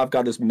this. So now I've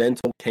got this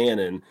mental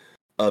canon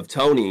of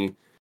Tony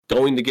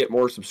going to get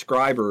more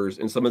subscribers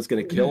and someone's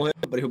going to kill him,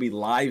 but he'll be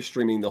live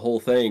streaming the whole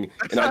thing.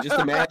 And I just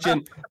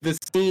imagine the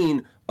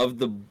scene of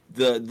the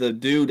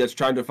dude that's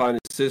trying to find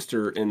his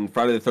sister in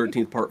Friday the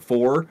 13th Part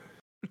 4.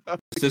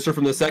 Sister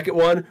from the second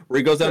one, where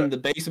he goes down in the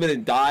basement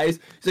and dies.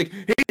 He's like,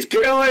 he's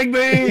killing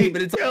me!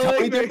 But it's like,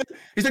 Tony doing it.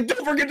 He's like,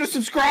 don't forget to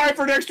subscribe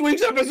for next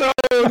week's episode!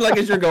 Like,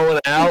 as you're going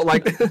out,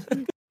 like...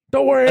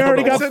 Don't worry, I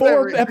already got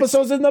 4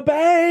 episodes in the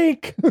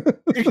bank. I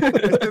did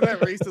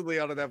that recently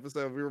on an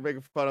episode. We were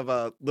making fun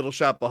of Little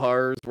Shop of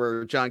Horrors,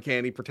 where John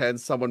Candy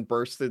pretends someone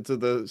burst into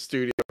the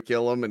studio to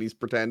kill him, and he's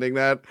pretending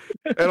that.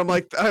 And I'm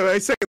like, I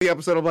say in the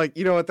episode, I'm like,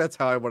 you know what? That's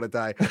how I want to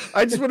die.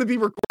 I just want to be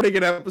recording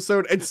an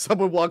episode, and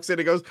someone walks in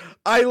and goes,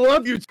 "I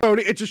love you,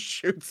 Tony." It just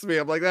shoots me.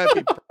 I'm like,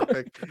 that'd be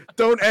perfect.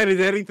 Don't edit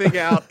anything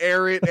out.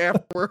 Air it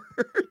afterwards.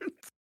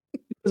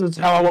 This is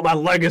how I want my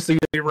legacy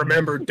to be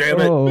remembered. Damn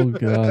it! Oh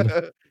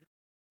god.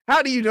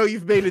 How do you know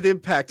you've made an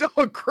impact?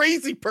 Oh, a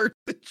crazy person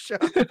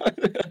shot.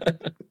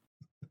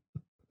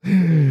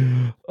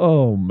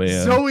 Oh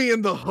man. Zoe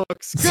and the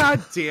Hooks.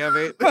 God damn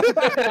it.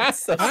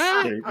 So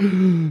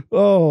stupid.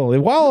 Oh,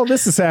 and while all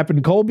this has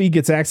happened, Colby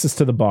gets access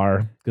to the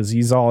bar because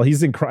he's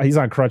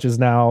on crutches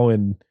now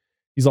and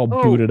he's all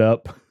booted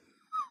up.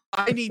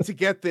 I need to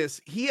get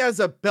this. He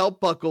has a belt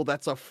buckle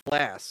that's a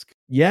flask.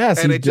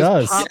 Yes, and he it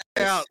does. just pops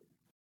out.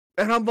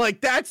 And I'm like,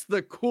 that's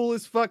the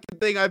coolest fucking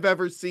thing I've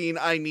ever seen.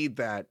 I need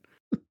that.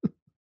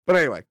 But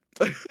anyway.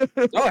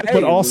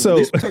 But also,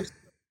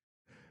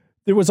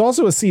 there was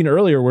also a scene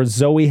earlier where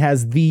Zoe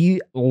has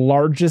the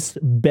largest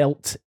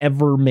belt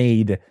ever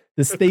made.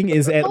 This thing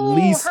is at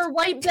least her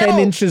white 10 belt.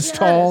 inches Yes.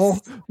 tall.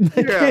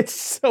 Yeah. It's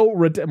so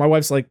ridiculous. My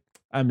wife's like,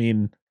 I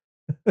mean,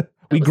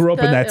 we grew up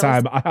in that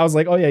time. I was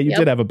like, oh yeah, you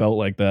did have a belt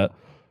like that.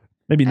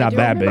 Maybe not do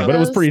that big, remember but it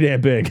was those. pretty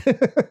damn big.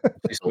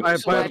 By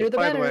Wider the the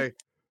better. way,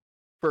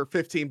 for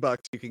 $15,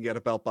 you can get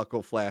a belt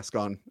buckle flask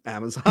on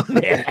Amazon.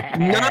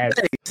 Nice.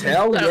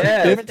 Hell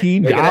yeah.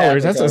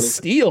 $15. That's a Tony.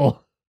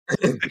 steal.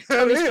 It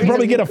You is. can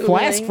probably get a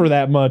flask for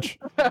that much.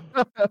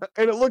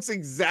 And it looks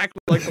exactly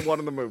like the one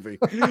in the movie.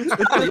 It's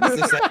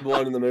the second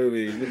one in the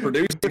movie. The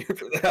producing it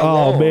for that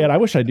Oh long. man, I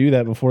wish I knew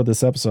that before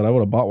this episode. I would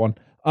have bought one.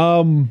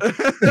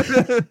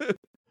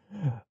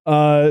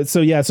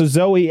 So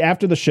Zoe,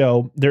 after the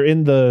show, they're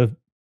in the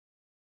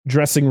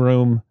dressing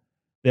room.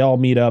 They all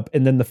meet up,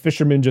 and then the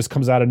fisherman just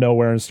comes out of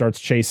nowhere and starts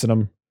chasing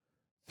them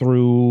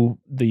through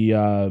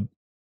the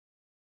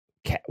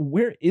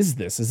where is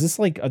this? Is this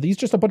like, are these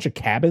just a bunch of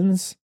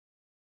cabins?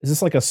 Is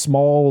this like a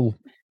small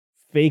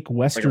fake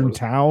Western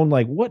town?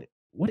 Like what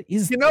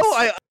is You this? know,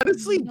 I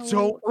honestly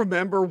don't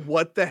remember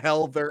what the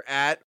hell they're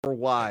at or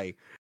why.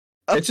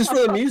 It's just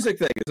for the music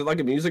thing. Is it like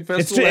a music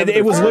festival?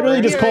 It was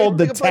literally just Yeah, called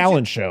the like a bunch of-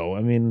 talent show.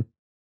 I mean,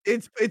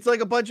 It's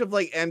like a bunch of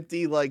like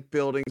empty like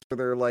buildings where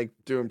they're like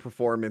doing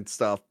performance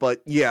stuff.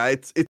 But yeah,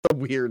 it's a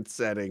weird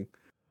setting.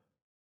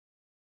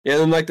 Yeah,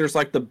 and then like there's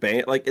like the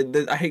band. Like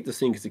I hate the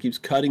scene because it keeps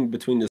cutting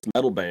between this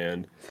metal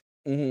band.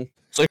 Mm-hmm.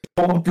 It's like,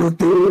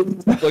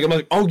 like I'm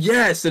like, oh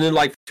yes, and then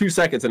like 2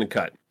 seconds and it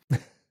cut.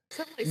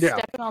 Somebody Yeah.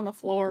 stepping on the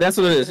floor. That's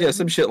what it is. Yeah,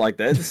 some shit like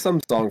that. It's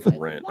some song from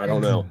Rent. I don't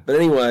know. But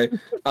anyway,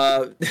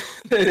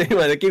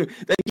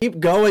 they keep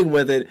going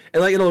with it,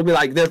 and like it'll be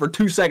like there for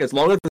 2 seconds,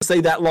 long enough to say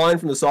that line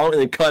from the song,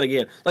 and then cut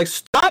again. Like,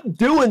 stop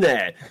doing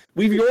that.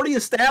 We've already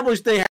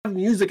established they have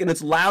music, and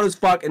it's loud as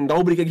fuck, and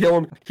nobody can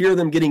hear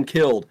them getting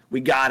killed.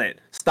 We got it.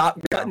 Stop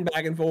cutting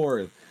back and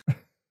forth.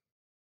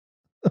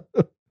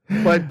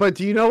 But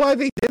do you know why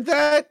they did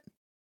that?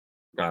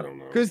 I don't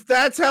know. Because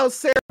that's how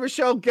Sarah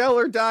Michelle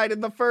Gellar died in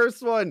the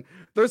first one.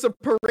 There's a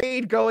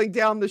parade going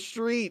down the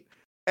street,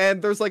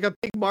 and there's like a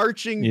big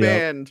marching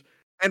band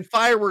and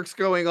fireworks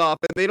going off,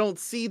 and they don't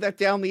see that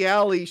down the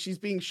alley she's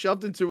being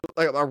shoved into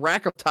like a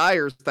rack of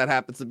tires that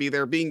happens to be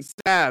there, being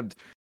stabbed.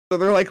 So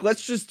they're like,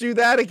 let's just do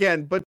that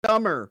again, but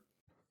dumber.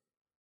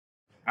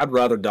 I'd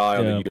rather die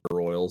on the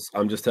Uniroyals.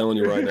 I'm just telling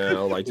you right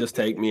now. Like, just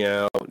take me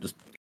out. Just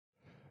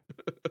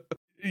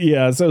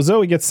yeah, so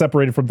Zoe gets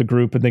separated from the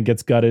group and then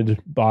gets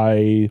gutted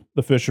by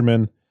the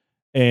fisherman.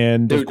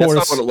 And dude, of course,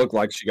 that's not what it looked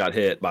like she got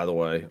hit, by the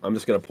way. I'm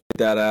just gonna point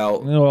that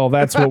out. Well,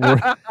 that's what we're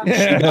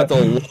She got the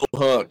low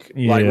hook.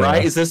 Like, Yeah.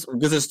 right? Is this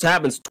because this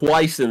happens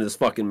twice in this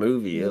fucking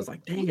movie? I was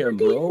like, damn,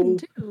 bro.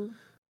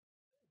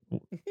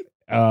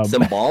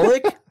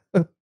 Symbolic?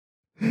 I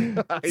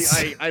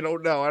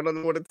don't know. I don't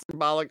know what it's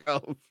symbolic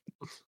of.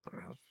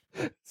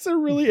 Is there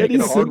really any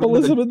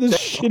symbolism in this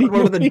shitty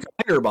one of the movie?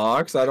 dagger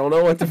box. I don't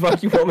know what the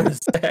fuck you want me to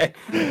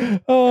say.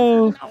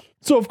 Oh,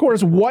 so of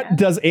course, what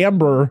does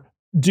Amber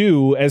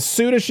do as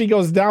soon as she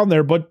goes down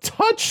there but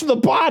touch the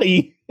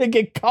body and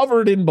get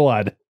covered in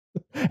blood?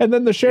 And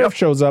then the sheriff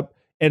shows up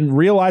and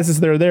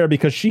realizes they're there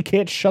because she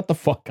can't shut the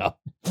fuck up.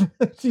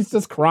 She's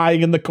just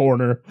crying in the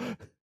corner.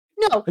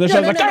 No, And the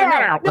sheriff's like, "Get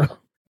out!" no.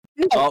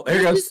 Oh,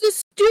 here This is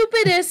the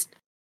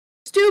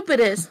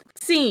stupidest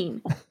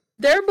scene.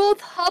 They're both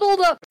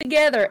huddled up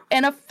together,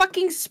 and a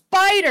fucking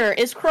spider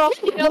is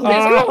crawling up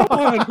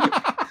his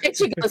and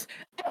she goes,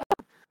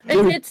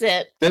 and hits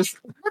it. This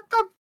What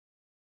the?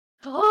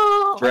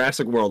 Oh.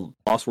 Jurassic World,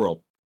 Lost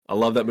World. I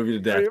love that movie to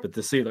death, but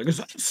the scene, like, it's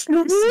a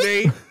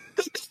Snake.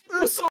 the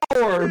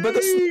dinosaur, but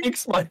the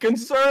snake's my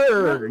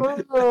concern.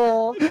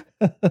 Oh.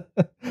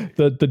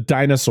 the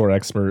dinosaur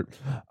expert.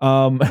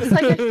 It's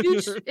like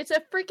it's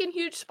a freaking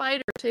huge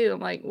spider too. I'm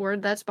like,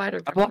 where'd that spider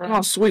come from?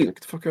 Oh, sweet.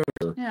 Get the fuck out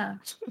of Yeah.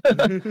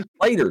 here.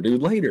 Later,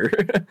 dude, later.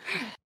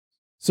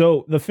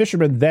 So the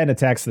fisherman then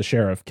attacks the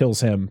sheriff,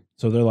 kills him.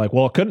 So they're like,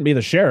 well, it couldn't be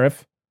the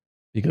sheriff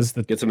because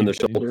Gets him in the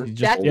shoulder. He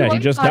just, That's yeah, what he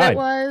I just thought died. It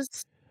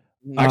was.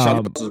 Actually, I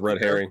Um, thought this was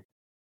red herring.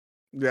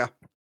 Yeah.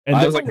 And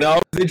I the- was like, no,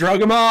 they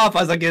drug him off. I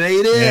was like, it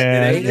ain't it.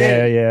 yeah, It ain't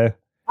yeah, it.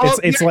 yeah.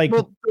 It's like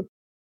well,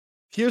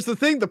 here's the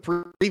thing: the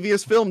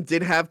previous film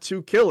did have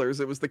two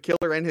killers. It was the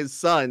killer and his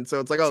son. So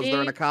it's like, oh, is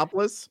there an See?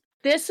 accomplice?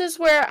 This is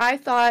where I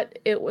thought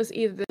it was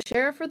either the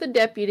sheriff or the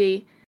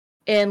deputy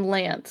and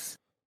Lance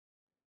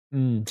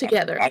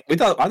together. I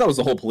thought it was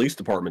the whole police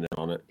department in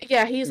on it.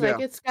 Yeah, he's like,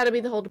 Yeah. it's got to be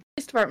the whole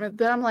police department.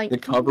 But I'm like, They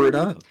cover it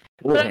up.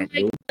 But I'm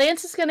like,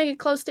 Lance is gonna get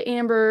close to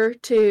Amber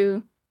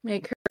to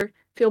make her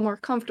feel more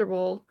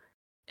comfortable,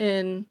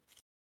 and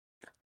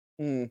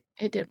Hmm.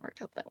 it didn't work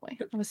out that way.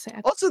 I was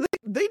sad. Also,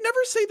 they never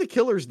say the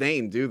killer's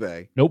name, do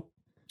they? nope.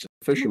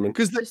 Fisherman.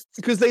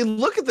 Because they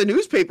look at the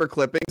newspaper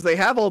clippings, they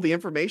have all the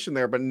information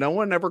there, but no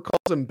one ever calls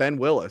him Ben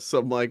Willis. So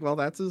I'm like, well,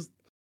 that's his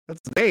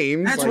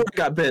name. That's Like- where it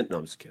got bent. No,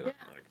 I'm just kidding.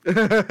 Well,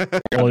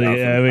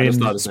 yeah, I just mean, thought his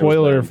name was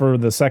spoiler Ben. for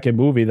the second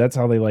movie. That's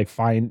how they like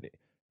find.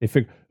 They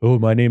figure, oh,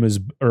 my name is,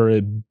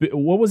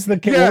 what was the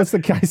Yeah. what was the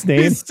guy's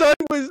name?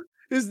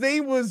 his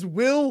name was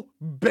Will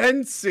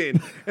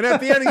Benson, and at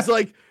the end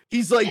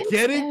he's like,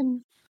 get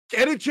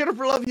it,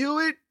 Jennifer Love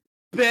Hewitt,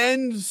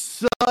 Ben's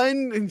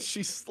son, and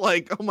she's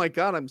like, oh my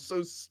god, I'm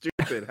so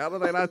stupid. How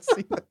did I not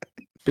see that?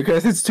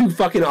 Because it's too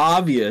fucking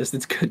obvious.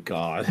 It's good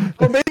God.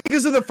 Well, maybe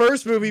because in the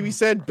first movie we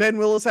said Ben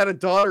Willis had a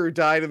daughter who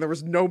died, and there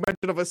was no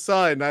mention of a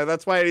son.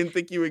 That's why I didn't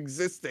think you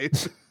existed.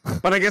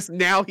 But I guess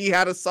now he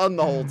had a son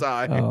the whole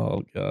time.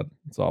 Oh god,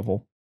 it's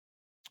awful.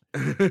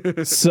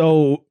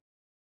 So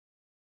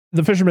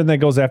the fisherman then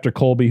goes after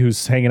Colby,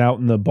 who's hanging out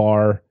in the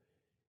bar.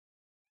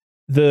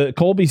 The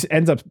Colby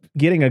ends up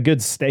getting a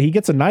good he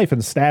gets a knife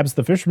and stabs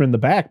the fisherman in the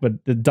back, but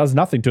it does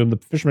nothing to him. The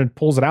fisherman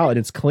pulls it out and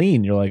it's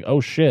clean. You're like,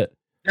 oh shit.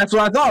 That's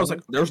what I thought. I was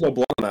like, there's no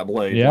blood on that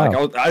blade. Yeah.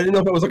 Like, I didn't know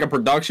if it was like a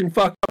production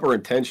fuck up or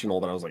intentional,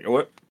 but I was like,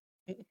 what?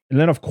 And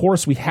then of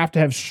course we have to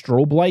have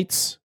strobe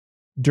lights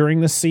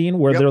during the scene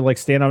where they're like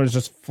standing on,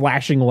 just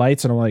flashing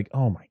lights, and I'm like,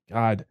 oh my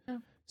god,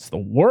 it's the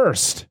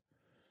worst.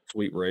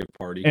 Sweet rave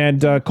party.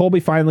 And Colby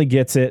finally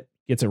gets it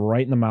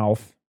right in the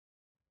mouth.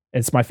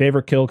 It's my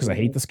favorite kill because I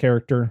hate this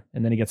character.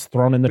 And then he gets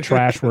thrown in the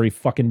trash where he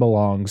fucking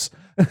belongs.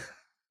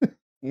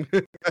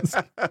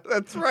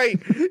 That's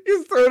right.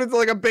 He's thrown into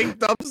like a big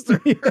dumpster.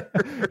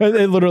 And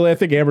then literally, I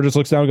think Amber just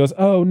looks down and goes,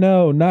 "Oh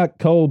no, not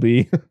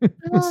Colby."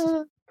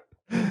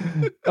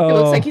 It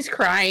looks like he's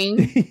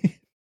crying.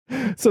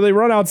 So they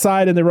run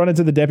outside and they run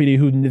into the deputy,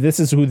 who this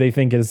is who they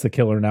think is the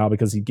killer now,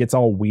 because he gets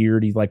all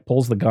weird. He like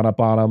pulls the gun up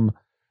on him,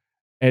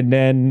 and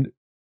then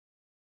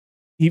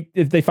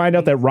if they find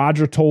out that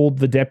Roger told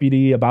the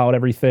deputy about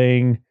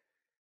everything,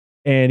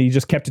 and he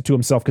just kept it to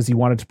himself because he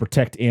wanted to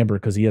protect Amber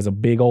because he has a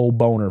big old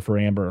boner for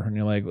Amber, and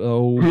you're like,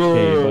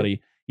 okay,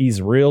 buddy,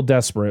 he's real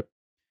desperate.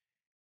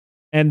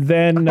 And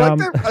then I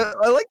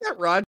like that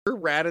Roger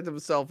ratted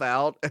himself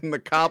out, and the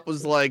cop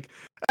was like,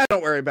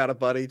 "Don't worry about it,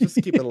 buddy.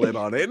 Just keep a lid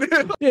on it."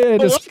 yeah,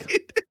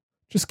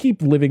 just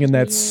keep living in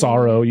that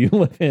sorrow you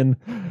live in.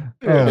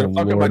 Yeah, Oh, fuck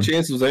up my Lord.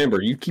 chances,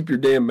 Amber. You keep your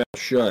damn mouth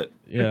shut.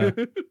 Yeah.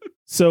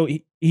 So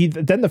he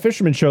then the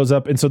fisherman shows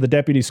up, and so the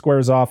deputy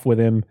squares off with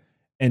him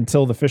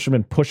until the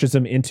fisherman pushes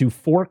him into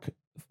forks.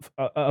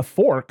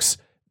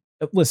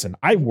 Listen,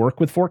 I work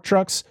with fork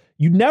trucks.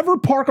 You never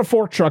park a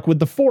fork truck with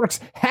the forks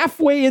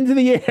halfway into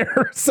the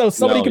air so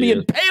somebody can be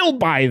impaled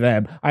by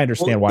them. I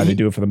understand why they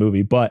do it for the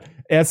movie, but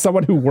as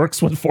someone who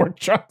works with fork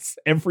trucks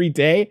every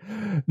day,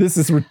 this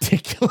is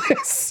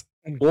ridiculous.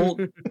 Well,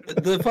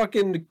 the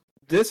fucking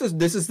this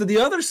is the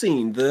other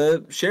scene.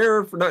 The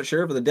sheriff, or not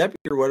sheriff, or the deputy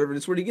or whatever.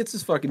 It's where he gets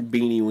his fucking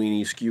beanie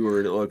weenie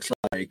skewered. It looks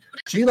like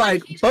she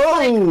like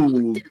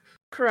boom.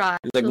 Cry.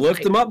 He's like,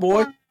 lift him up,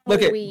 boy.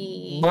 Look at,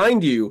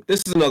 mind you,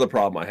 this is another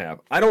problem I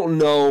have. I don't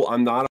know.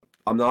 I'm not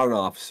an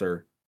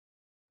officer.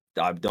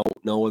 I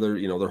don't know whether,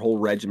 their whole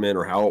regiment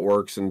or how it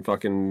works in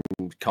fucking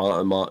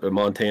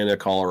Montana,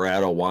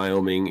 Colorado,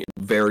 Wyoming,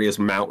 various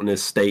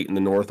mountainous state in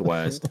the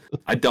Northwest.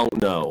 I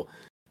don't know.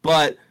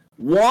 But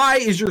why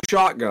is your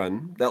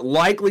shotgun that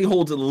likely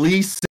holds at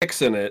least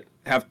 6 in it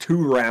have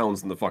 2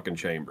 rounds in the fucking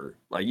chamber?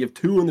 Like, you have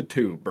 2 in the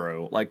tube,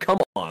 bro. Like, come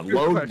on, Good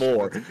load question.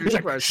 more. Good He's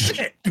like, question.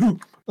 shit, two,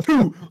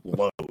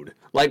 load.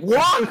 Like,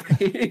 why?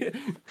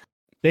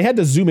 They had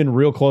to zoom in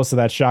real close to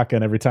that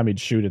shotgun every time he'd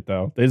shoot it,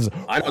 though.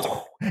 I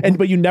know.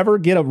 But you never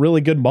get a really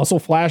good muzzle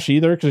flash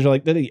either, because you're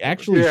like, did he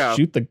actually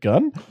shoot the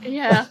gun?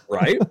 Yeah.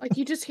 Right? Like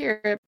you just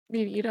hear it.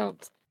 You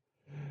don't.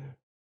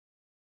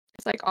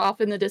 It's like off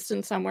in the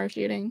distance somewhere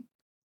shooting.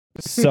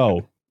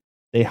 So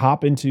they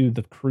hop into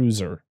the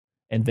cruiser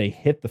and they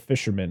hit the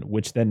fisherman,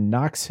 which then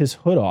knocks his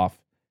hood off,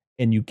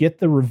 and you get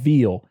the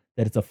reveal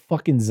that it's a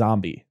fucking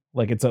zombie.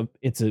 Like it's a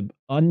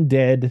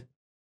undead.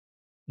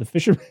 The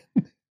fisherman.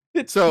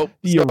 It's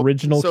the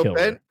original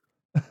killer.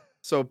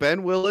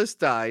 Ben Willis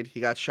died. He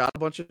got shot a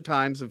bunch of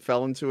times and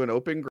fell into an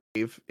open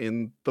grave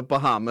in the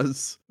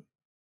Bahamas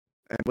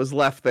and was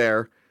left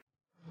there.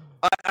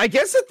 I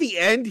guess at the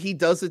end he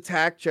does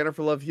attack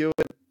Jennifer Love Hewitt,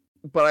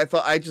 but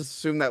I just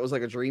assumed that was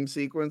like a dream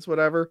sequence,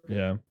 whatever.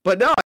 Yeah. But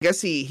no, I guess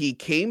he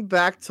came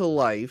back to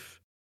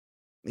life.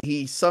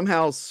 He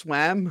somehow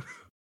swam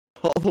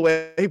all the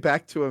way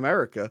back to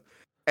America.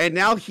 And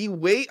now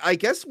I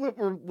guess what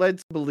we're led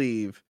to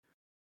believe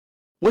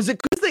was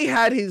it because they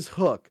had his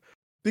hook?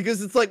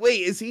 Because it's like,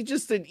 wait, is he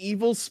just an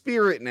evil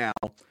spirit now?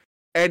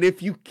 And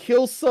if you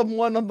kill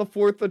someone on the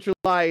 4th of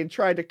July and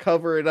try to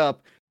cover it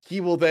up, he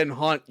will then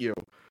haunt you.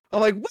 I'm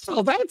like,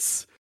 well,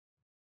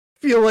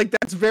 feel like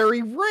that's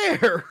very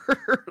rare.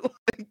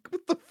 Like,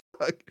 what the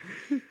fuck?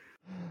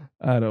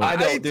 I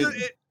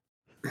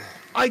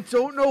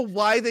don't know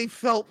why they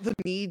felt the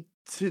need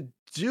to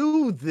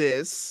do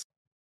this.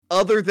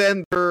 Other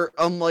than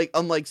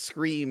unlike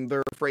Scream,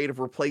 they're afraid of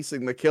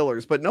replacing the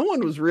killers. But no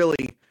one was really.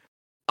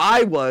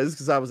 I was,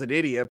 because I was an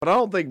idiot, but I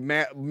don't think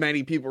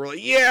many people were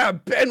like, yeah,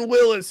 Ben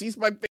Willis, he's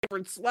my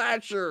favorite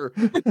slasher.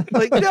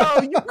 Like,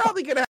 no, you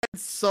probably could have had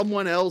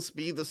someone else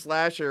be the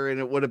slasher and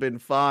it would have been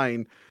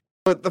fine.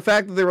 But the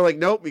fact that they were like,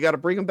 nope, we got to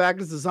bring him back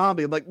as a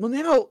zombie. I'm like, well,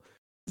 now,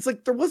 it's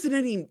like there wasn't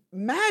any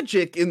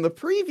magic in the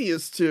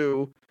previous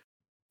two.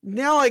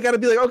 Now I got to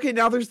be like, okay,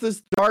 now there's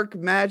this dark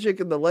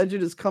magic and the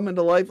legend is coming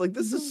to life. Like,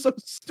 this is so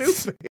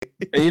stupid.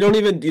 And you don't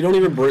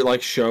even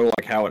like show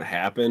like how it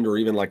happened or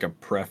even like a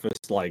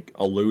preface like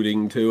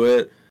alluding to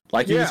it.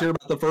 Like you just hear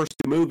about the first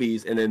 2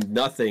 movies and then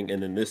nothing,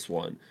 and then this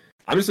one.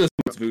 I'm just assuming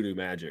it's voodoo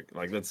magic.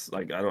 Like that's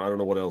like I don't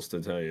know what else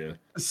to tell you.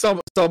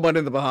 Someone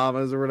in the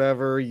Bahamas or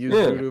whatever used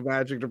voodoo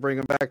magic to bring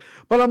him back.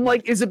 But I'm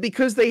like, is it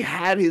because they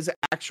had his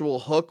actual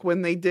hook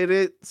when they did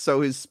it?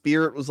 So his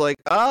spirit was like,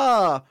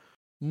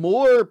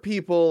 more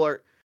people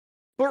are.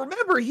 But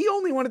remember, he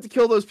only wanted to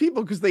kill those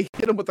people because they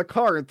hit him with a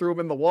car and threw him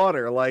in the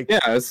water. Like,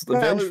 yeah, it's the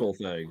vengeful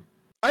thing.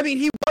 I mean,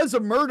 he was a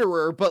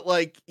murderer, but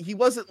like, he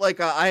wasn't like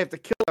I have to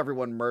kill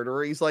everyone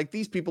murderer. He's like,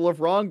 these people have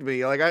wronged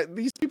me. Like,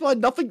 these people had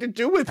nothing to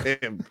do with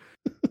him.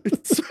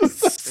 It's so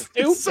stupid.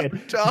 It's so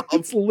dumb.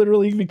 It's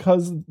literally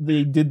because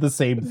they did the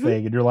same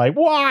thing, and you're like,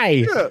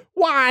 why? Yeah.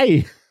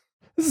 Why?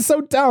 This is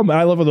so dumb. And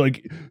I love it.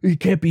 Like, he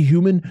can't be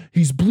human.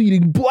 He's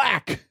bleeding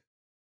black.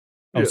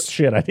 Oh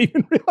shit! I didn't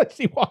even realize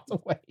he walked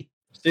away.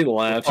 She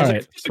laughed. All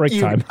right, break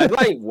time.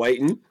 I ain't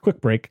waiting.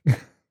 Quick break.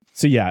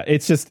 So yeah,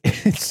 it's just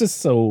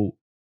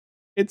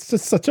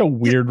such a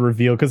weird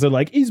reveal because they're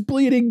like, he's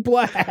bleeding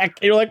black. And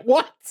you're like,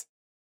 what?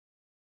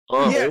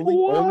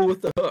 Only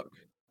with the hook.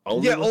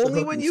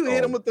 Only when you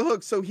hit him with the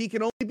hook. So he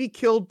can only be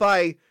killed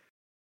by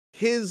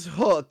his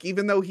hook,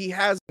 even though he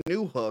has a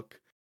new hook.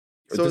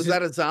 So is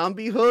that a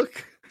zombie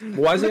hook?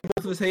 Why is it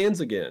both of his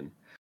hands again?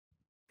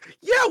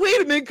 Yeah,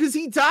 wait a minute, because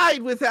he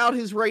died without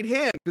his right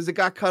hand because it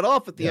got cut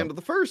off at the end of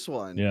the first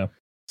one. Yeah.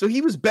 So he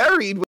was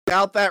buried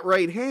without that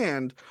right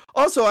hand.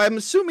 Also, I'm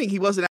assuming he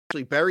wasn't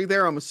actually buried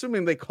there. I'm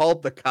assuming they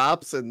called the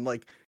cops and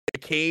like they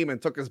came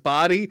and took his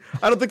body.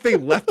 I don't think they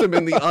left him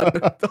in the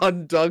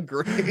undug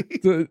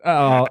grave.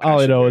 All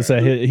I know is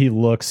that he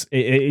looks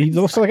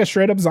like a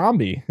straight up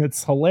zombie.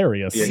 It's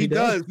hilarious. Yeah, he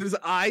does. His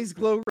eyes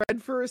glow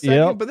red for a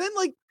second, but then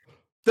like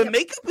the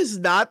makeup is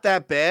not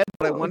that bad,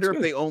 but I wonder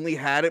if they only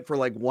had it for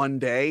like one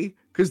day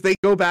because they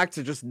go back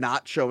to just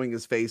not showing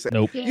his face.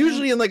 Nope. Yeah.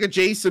 Usually in like a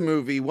Jason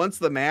movie, once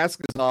the mask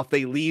is off,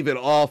 they leave it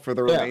off for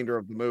the remainder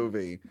of the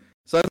movie.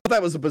 So I thought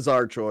that was a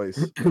bizarre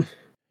choice.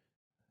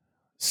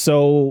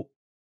 So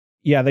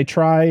yeah, they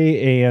try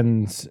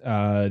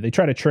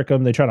to trick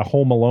him. They try to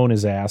Home Alone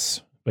his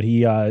ass, but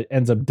he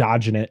ends up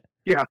dodging it.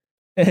 Yeah.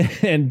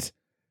 And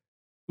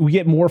we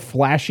get more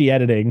flashy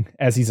editing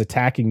as he's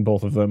attacking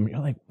both of them. You're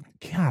like,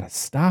 gotta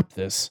stop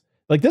this.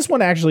 Like this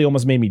one actually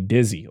almost made me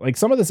dizzy. Like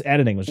some of this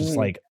editing was just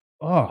like,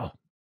 oh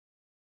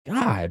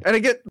God. And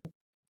again,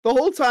 the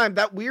whole time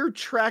that weird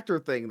tractor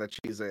thing that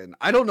she's in,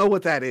 I don't know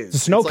what that is.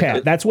 It's a snowcat.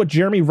 Like that's what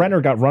Jeremy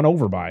Renner got run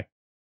over by.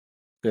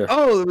 Yeah.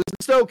 Oh, it was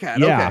a snowcat.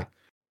 Yeah. Okay.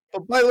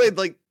 But by the way,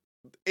 like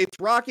it's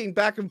rocking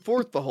back and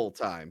forth the whole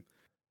time.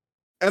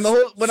 And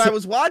when I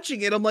was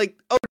watching it, I'm like,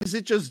 oh, does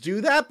it just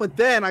do that? But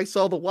then I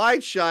saw the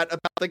wide shot about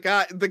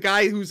the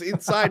guy who's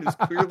inside who's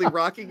clearly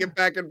rocking it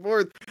back and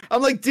forth.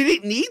 I'm like, did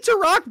it need to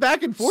rock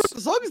back and forth?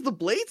 As long as the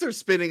blades are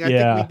spinning, I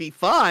think we'd be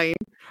fine.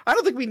 I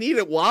don't think we need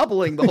it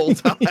wobbling the whole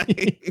time.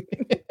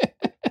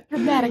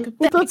 Dramatic.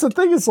 Well, that's the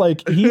thing is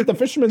like the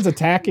fisherman's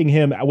attacking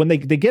him when they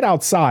get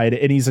outside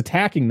and he's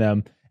attacking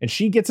them, and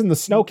she gets in the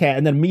snowcat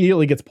and then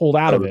immediately gets pulled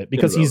out of it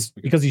because he's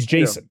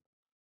Jason.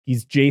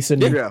 He's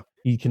Jason. Yeah.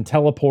 He can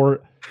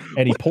teleport,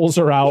 and he pulls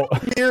her out.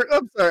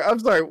 I'm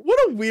sorry. What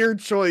a weird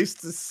choice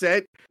to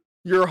set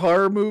your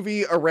horror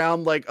movie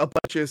around like a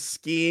bunch of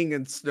skiing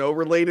and snow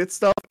related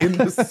stuff in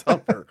the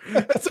summer.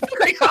 That's a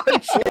very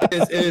odd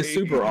choice. It is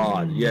super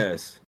odd.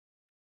 Yes.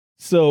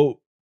 So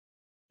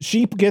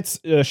she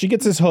gets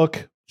his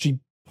hook. She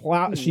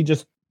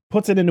just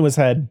puts it into his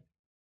head,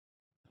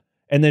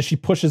 and then she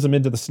pushes him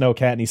into the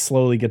snowcat, and he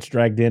slowly gets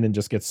dragged in and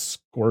just gets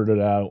squirted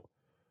out.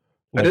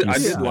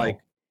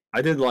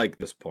 I did like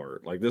this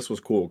part. Like, this was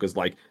cool because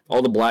like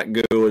all the black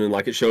goo and then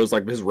like it shows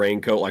like his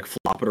raincoat like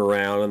flopping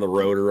around and the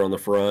rotor on the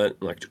front.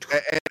 And, like,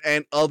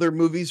 and other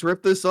movies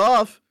rip this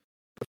off.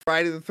 The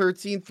Friday the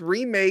 13th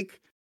remake,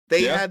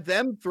 they had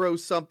them throw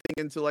something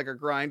into like a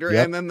grinder,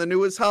 and then the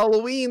newest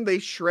Halloween, they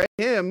shred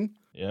him.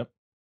 Yep.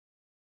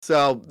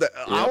 So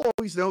I'll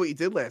always know what he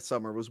did last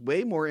summer was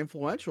way more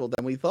influential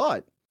than we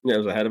thought. Yeah, it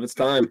was ahead of its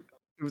time.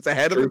 It was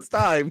ahead of its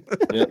time.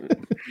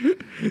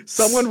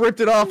 Someone ripped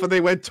it off and they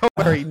went, don't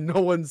worry,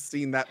 no one's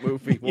seen that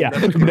movie. We'll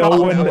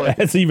no one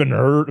has even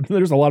heard.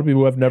 There's a lot of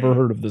people who have never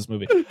heard of this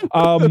movie.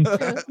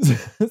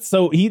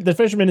 So the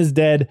fisherman is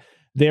dead.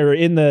 They're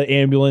in the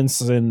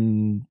ambulance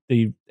and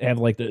they have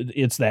like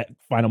it's that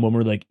final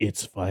moment where like,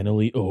 it's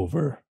finally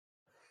over.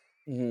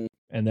 Mm-hmm.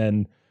 And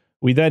then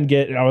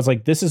I was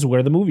like, this is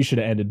where the movie should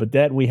have ended. But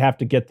then we have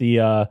to get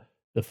the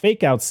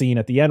fake out scene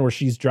at the end where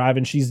she's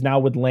driving. She's now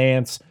with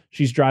Lance.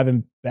 She's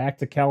driving back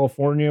to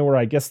California where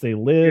I guess they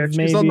live.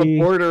 She's on the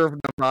border of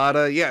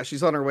Nevada. Yeah,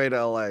 she's on her way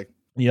to LA.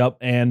 Yep.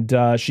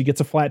 And she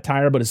gets a flat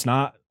tire, but it's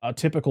not a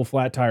typical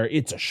flat tire.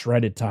 It's a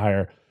shredded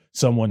tire.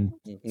 Someone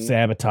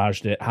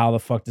sabotaged it. How the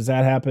fuck does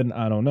that happen?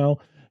 I don't know.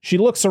 She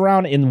looks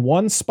around in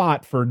one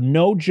spot for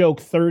no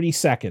joke 30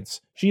 seconds.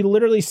 She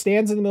literally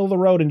stands in the middle of the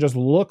road and just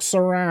looks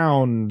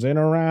around and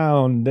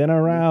around and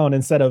around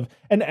instead of...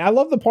 And I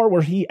love the part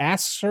where he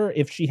asks her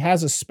if she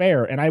has a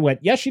spare. And I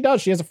went, yes, she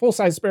does. She has a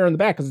full-size spare in the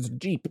back because it's a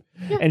Jeep.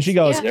 Yes, and she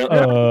goes, it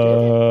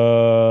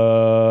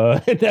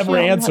never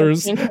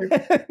answers. And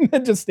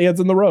then just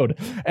stands in the road.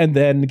 And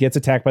then gets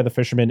attacked by the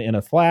fisherman in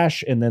a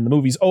flash. And then the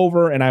movie's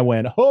over. And I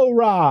went,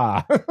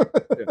 hurrah!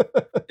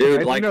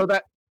 Dude, like, you know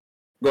that...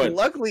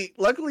 Luckily,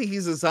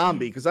 he's a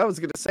zombie because I was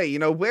going to say,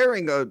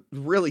 wearing a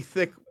really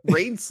thick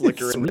rain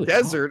slicker in the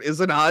desert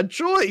is an odd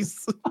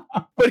choice.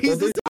 But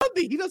he's a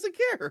zombie. He doesn't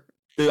care.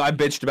 Dude, I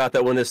bitched about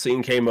that when this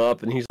scene came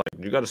up, and he's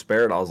like, "You got a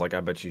spare?" And I was like, "I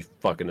bet you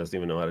fucking doesn't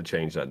even know how to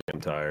change that damn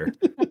tire."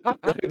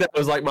 That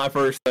was like my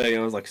first thing.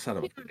 I was like, "Son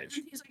of a bitch."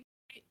 He's like,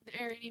 "Is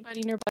there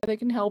anybody nearby that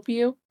can help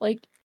you?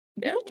 Like,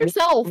 do it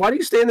yourself." Why do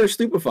you stand there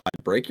stupefied?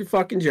 Break your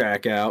fucking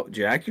jack out,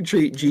 jack your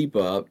Jeep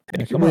up,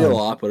 take your wheel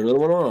off, put another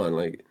one on,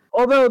 like.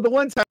 Although the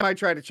one time I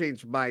tried to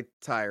change my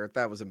tire,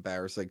 that was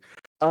embarrassing.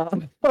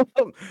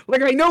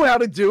 Like, I know how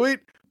to do it,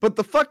 but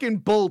the fucking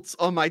bolts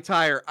on my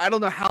tire, I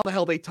don't know how the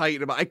hell they tighten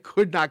them. I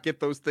could not get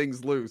those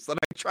things loose, and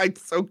I tried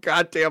so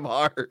goddamn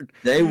hard.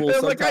 They will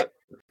sometimes...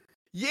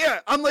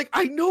 I'm like,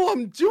 I know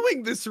I'm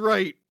doing this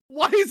right.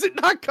 Why is it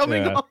not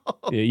coming off?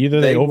 Yeah, either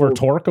they over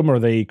torque them or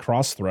they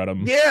cross thread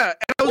them. Yeah,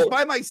 and I was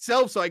by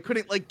myself, so I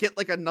couldn't get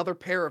another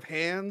pair of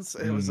hands.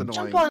 It was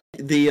annoying.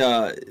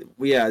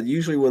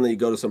 Usually when they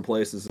go to some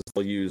places,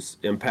 they'll use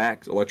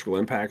electrical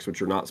impacts, which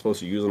you're not supposed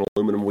to use on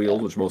aluminum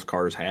wheels, which most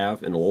cars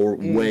have, and they'll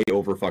way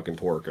over fucking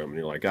torque them. And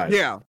you're like, guys,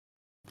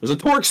 there's a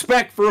torque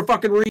spec for a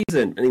fucking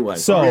reason. Anyway,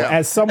 so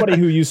as somebody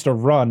who used to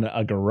run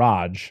a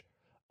garage.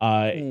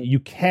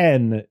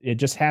 It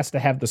just has to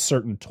have the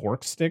certain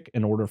torque stick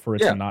in order for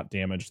it to not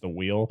damage the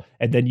wheel.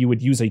 And then you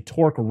would use a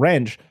torque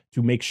wrench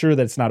to make sure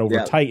that it's not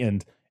over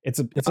tightened. It's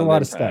a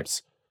lot of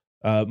steps.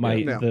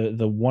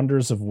 The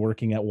wonders of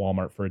working at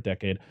Walmart for a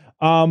decade.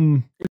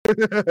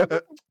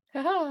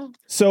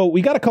 So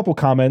we got a couple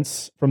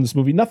comments from this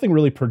movie, nothing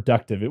really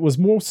productive. It was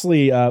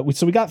mostly,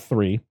 so we got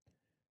 3.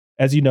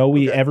 As you know,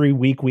 every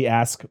week we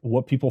ask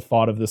what people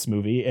thought of this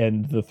movie.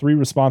 And the 3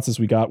 responses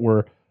we got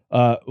were,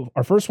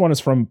 our first one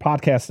is from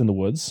Podcast in the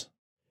Woods.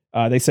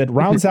 They said,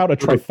 rounds out a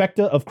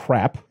trifecta of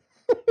crap.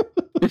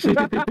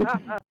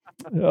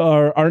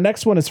 Our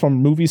next one is from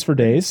Movies for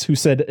Days, who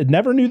said,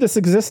 never knew this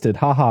existed.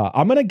 Haha.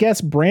 I'm going to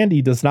guess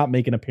Brandy does not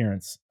make an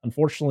appearance.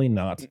 Unfortunately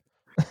not.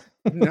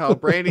 No,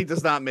 Brandy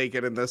does not make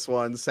it in this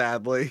one,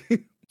 sadly.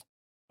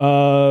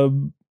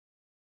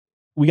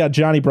 We got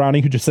Johnny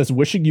Browning, who just says,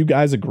 wishing you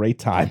guys a great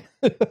time.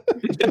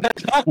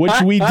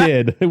 which we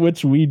did.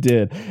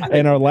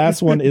 And our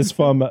last one is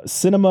from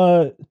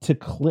Cinema to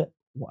Clip.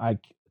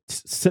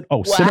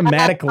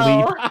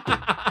 Cinematically.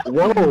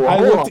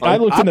 Whoa, I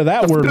looked into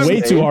that word way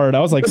too hard. I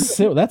was like,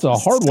 that's a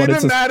hard one.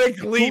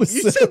 Cinematically. You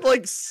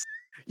said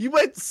you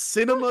went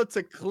cinema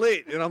to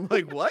clit, and I'm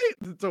like, what?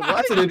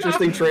 That's an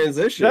interesting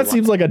transition. That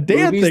seems like a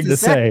Dan thing to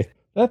say.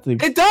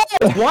 It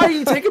does. Why are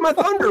you taking my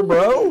thunder,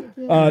 bro?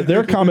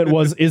 Their comment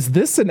was, "Is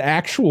this an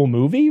actual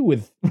movie?"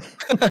 with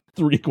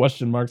 3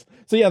 question marks.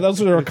 So yeah,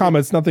 those are our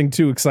comments. Nothing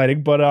too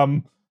exciting, but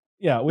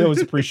we always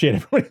appreciate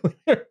everybody with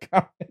their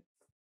comments.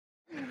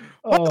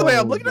 By the way,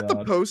 I'm looking at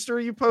the poster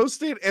you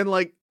posted, and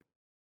like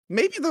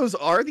maybe those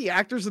are the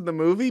actors in the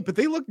movie, but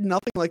they look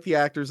nothing like the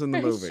actors in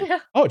the movie. Yeah.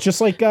 Oh, just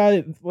like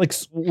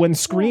when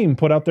Scream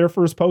put out their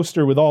first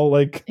poster with all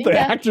like the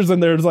Yeah. actors in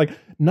there, it's like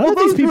none Well, of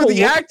these those were people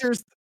the look-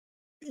 actors.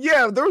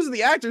 Yeah, those are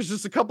the actors.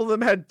 Just a couple of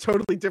them had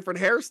totally different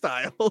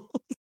hairstyles.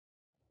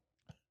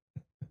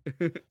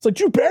 It's like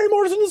Drew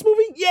Barrymore's in this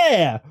movie.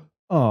 Yeah.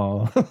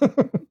 Oh.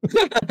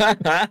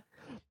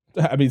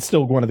 I mean,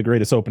 still one of the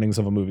greatest openings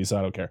of a movie, so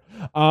I don't care.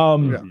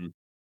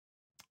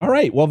 All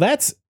right. Well,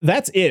 that's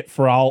it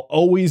for I'll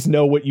always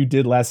know what you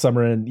did last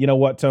summer. And you know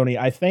what, Tony?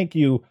 I thank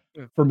you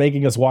for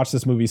making us watch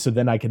this movie so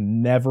then I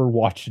can never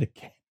watch it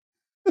again.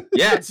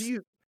 Yes.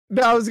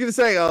 No, I was gonna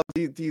say,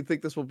 do you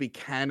think this will be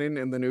canon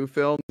in the new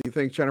film? Do you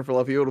think Jennifer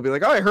Love Hewitt will be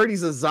like, "Oh, I heard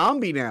he's a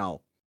zombie now"?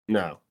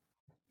 No.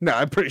 No,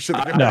 I'm pretty sure.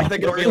 No. I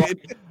think it'll be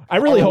like I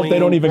really hope they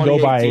don't even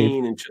go by.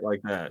 2018 and shit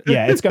like that.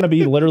 Yeah, it's going to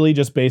be literally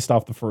just based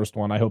off the first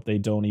one. I hope they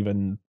don't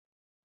even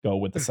go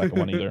with the second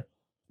one either.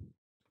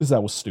 Because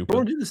that was You don't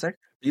want stupid. to do the second.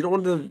 You don't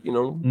want to,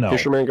 No.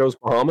 Fisherman Goes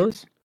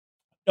Bahamas.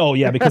 Oh,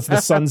 yeah, because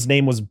the son's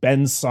name was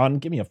Ben's son.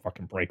 Give me a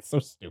fucking break. So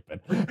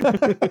stupid.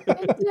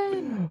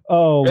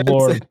 Oh,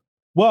 Lord.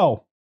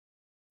 Well,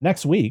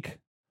 next week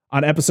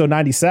on episode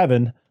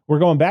 97, we're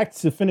going back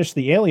to finish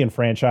the Alien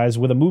franchise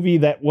with a movie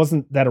that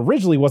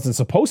originally wasn't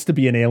supposed to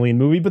be an Alien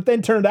movie, but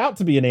then turned out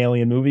to be an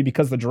Alien movie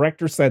because the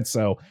director said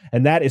so.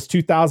 And that is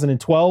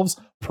 2012's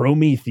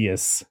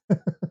Prometheus.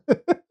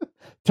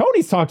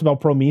 Tony's talked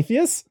about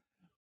Prometheus,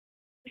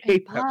 I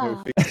hate that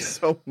movie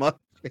so much.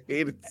 I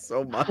hate it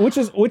so much.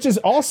 which is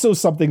also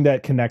something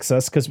that connects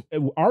us because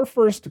our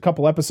first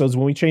couple episodes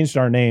when we changed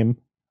our name,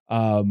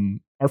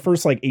 our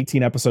first like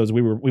 18 episodes,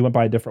 we went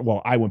by a different.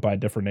 Well, I went by a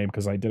different name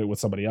because I did it with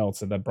somebody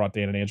else, and then brought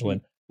Dan and Angela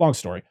in. Long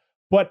story,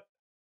 but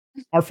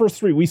our first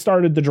three, we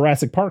started the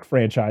Jurassic Park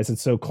franchise, and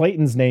so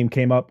Clayton's name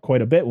came up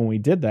quite a bit when we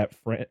did that.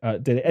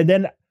 Did it, and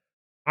then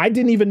I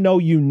didn't even know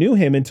you knew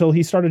him until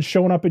he started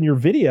showing up in your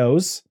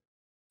videos.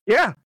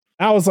 Yeah,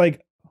 I was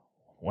like,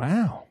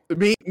 wow.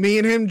 me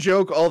and him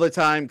joke all the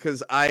time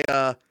because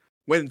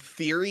when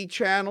theory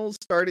channels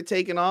started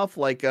taking off,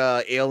 like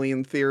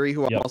Alien Theory,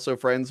 who I'm Yep. also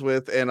friends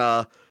with, and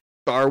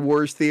Star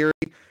Wars Theory,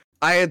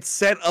 I had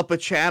set up a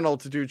channel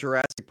to do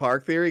Jurassic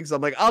Park Theory because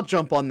I'm like, I'll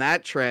jump on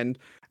that trend.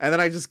 And then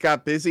I just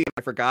got busy and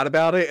I forgot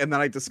about it. And then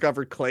I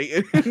discovered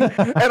Clayton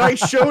and I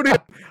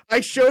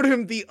showed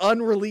him the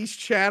unreleased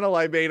channel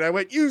I made. I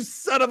went, "You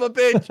son of a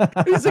bitch."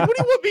 And he's like, "What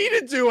do you want me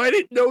to do? I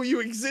didn't know you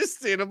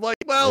existed." I'm like,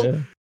 "Well, Yeah.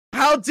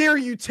 how dare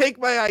you take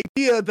my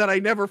idea that I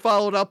never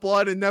followed up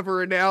on and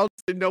never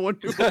announced and no one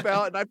knew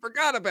about and I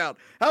forgot about?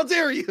 How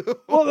dare you?"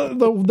 Well,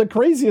 the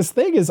craziest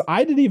thing is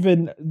I didn't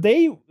even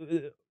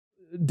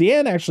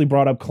Dan actually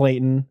brought up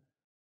Clayton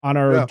on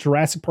our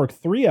Jurassic Park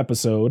 3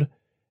 episode,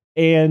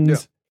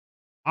 and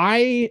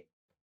I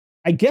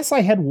guess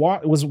I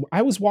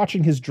was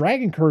watching his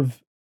Dragon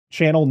Curve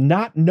channel,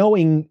 not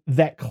knowing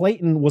that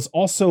Clayton was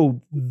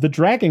also the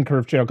Dragon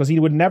Curve channel because he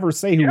would never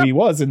say who he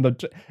was in the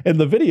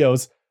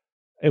videos.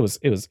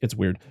 It's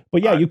weird,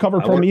 but yeah, you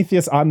cover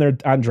Prometheus on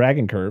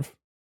Dragon Curve.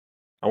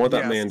 I want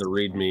that man to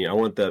read me. I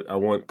want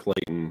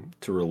Clayton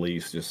to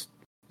release just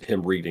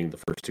him reading the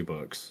first two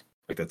books.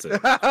 Like that's it.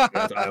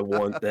 I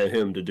want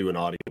him to do an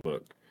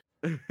audiobook.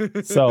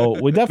 So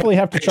we definitely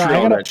have to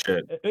try. That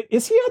shit.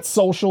 Is he on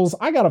socials?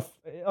 I gotta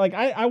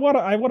I want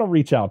to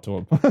reach out to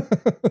him.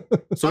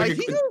 So he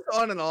goes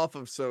on and off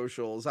of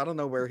socials. I don't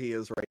know where he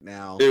is right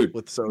now, dude,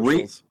 with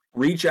socials.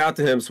 Reach out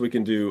to him so we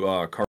can do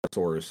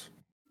Carnosaurs.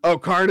 Oh,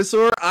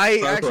 Carnosaur! I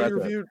Carnosaur, actually that's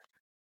reviewed.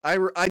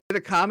 I did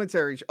a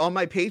commentary on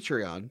my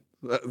Patreon.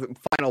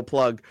 Final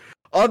plug.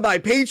 On my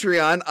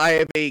Patreon, I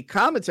have a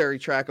commentary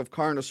track of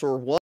Carnosaur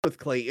 1 with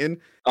Clayton,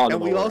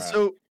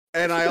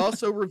 and I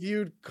also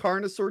reviewed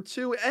Carnosaur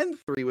 2 and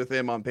 3 with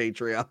him on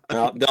Patreon.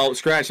 Don't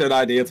scratch that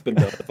idea. It's been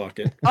done. Fuck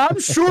it. I'm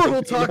sure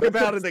we'll talk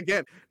about it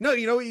again. No,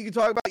 you know what you can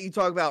talk about? You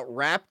talk about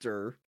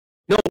Raptor.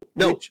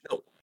 No.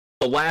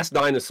 The Last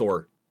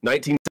Dinosaur,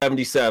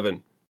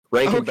 1977.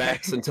 Rankin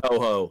Bass and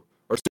Toho.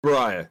 Or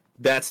Subaraya.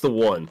 That's the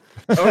one.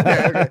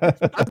 Okay. I was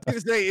going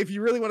to say, if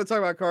you really want to talk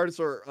about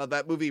Carnosaur,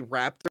 that movie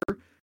Raptor,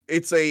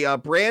 it's a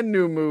brand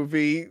new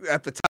movie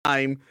at the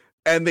time,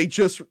 and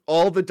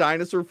all the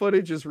dinosaur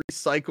footage is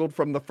recycled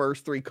from the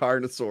first 3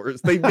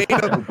 Carnosaurs. They made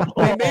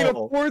a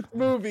 4th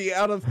movie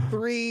out of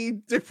 3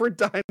 different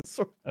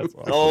dinosaurs. That's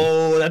awesome.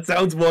 Oh, that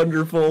sounds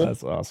wonderful.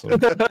 That's awesome.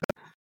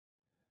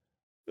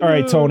 All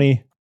right,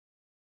 Tony.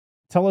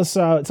 Tell us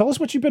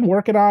what you've been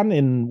working on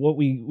and what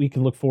we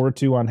can look forward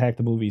to on Hack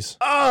the Movies.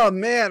 Oh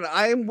man,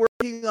 I'm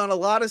working on a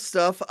lot of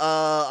stuff.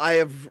 I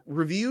have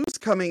reviews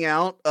coming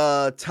out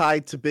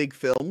tied to big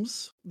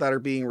films that are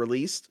being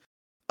released.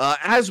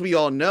 As we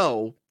all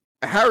know,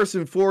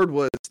 Harrison Ford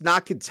was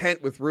not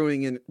content with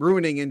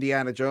ruining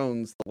Indiana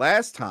Jones the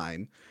last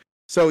time,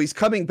 so he's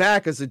coming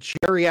back as a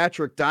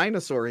geriatric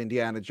dinosaur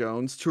Indiana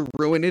Jones to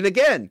ruin it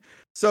again.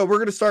 So we're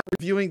going to start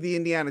reviewing the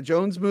Indiana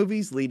Jones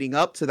movies leading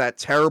up to that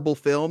terrible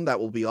film that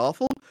will be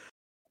awful.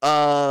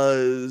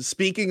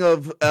 Speaking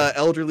of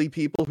elderly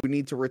people who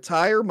need to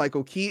retire,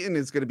 Michael Keaton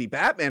is going to be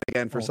Batman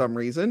again for some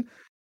reason.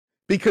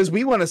 because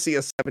we want to see a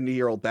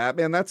 70-year-old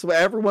Batman. That's what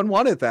everyone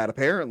wanted. That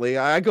apparently,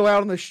 I go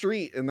out on the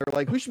street and they're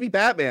like, "Who should be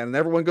Batman?" And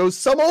everyone goes,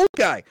 "Some old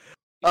guy."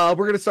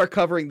 We're gonna start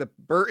covering the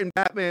Burton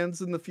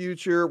Batmans in the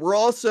future. We're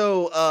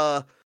also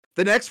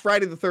the next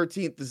Friday the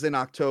 13th is in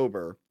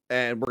October,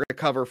 and we're gonna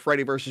cover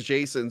Freddy versus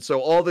Jason. So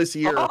all this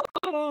year,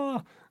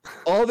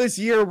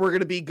 we're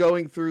gonna be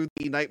going through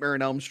the Nightmare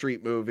on Elm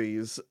Street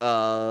movies.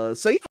 So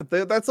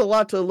yeah, that's a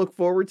lot to look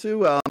forward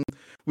to.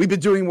 We've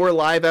been doing more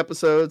live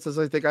episodes, as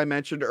I think I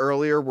mentioned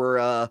earlier, where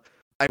I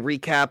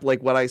recap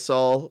like what I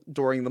saw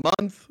during the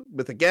month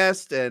with a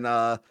guest, and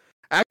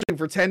actually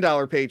for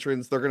 $10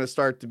 patrons, they're gonna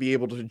start to be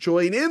able to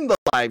join in the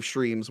live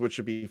streams, which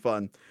should be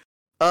fun.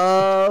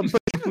 But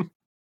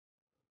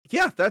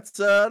yeah, that's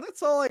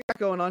all I got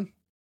going on.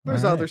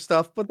 There's other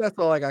stuff, but that's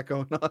all I got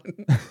going on.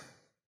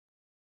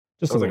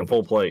 Just sounds like a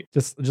full plate.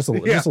 Just a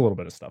little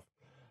bit of stuff.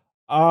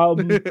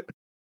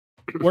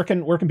 Where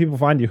can people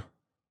find you?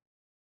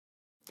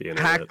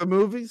 Hack the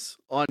Movies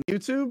on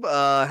YouTube.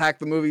 Hack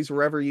the Movies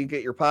wherever you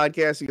get your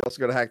podcasts. You can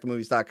also go to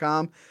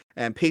hackthemovies.com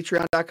and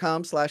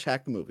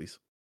patreon.com/hackthemovies.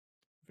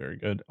 Very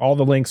good. All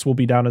the links will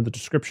be down in the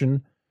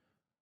description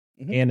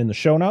and in the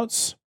show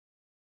notes.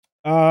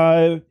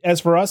 As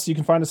for us, you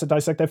can find us at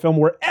Dissect That Film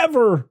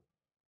wherever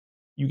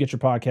you get your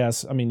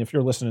podcasts. I mean, if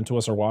you're listening to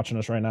us or watching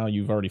us right now,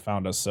 you've already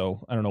found us,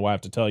 so I don't know why I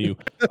have to tell you.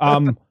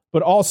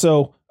 But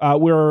also,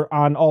 we're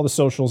on all the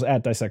socials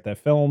at Dissect That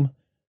Film.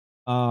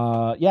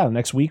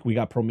 Next week we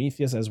got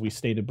Prometheus, as we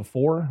stated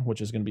before,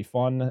 which is going to be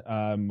fun.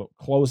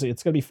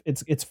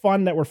 It's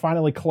fun that we're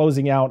finally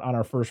closing out on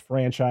our first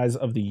franchise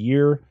of the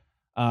year,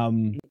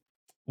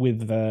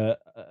 with a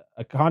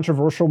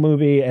controversial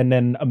movie and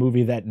then a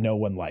movie that no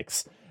one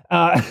likes.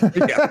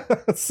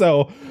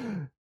 So,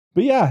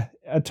 but yeah,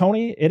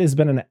 Tony, it has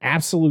been an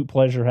absolute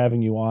pleasure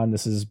having you on.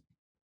 This has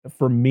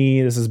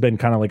been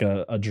kind of like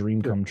a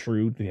dream come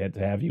true to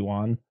have you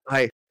on.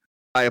 I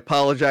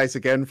apologize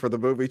again for the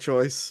movie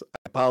choice. I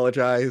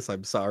apologize.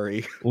 I'm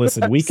sorry.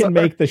 Listen, we can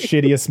make the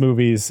shittiest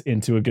movies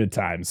into a good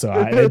time. So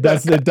it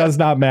does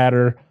not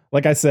matter.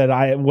 Like I said,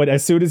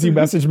 as soon as you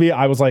messaged me,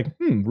 I was like,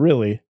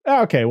 really?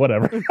 Okay,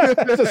 whatever.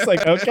 Just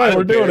like, okay,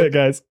 we're doing it,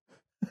 guys.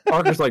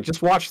 Parker's like,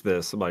 just watch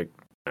this. I'm like,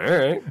 all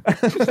right.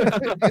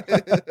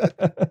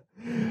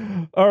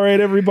 All right,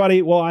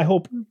 everybody. Well, I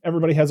hope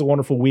everybody has a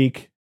wonderful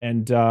week.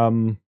 And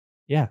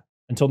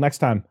until next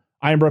time,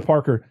 I am Brett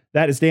Parker.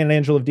 That is Dan and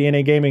Angel of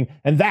DNA Gaming.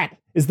 And that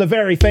is the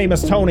very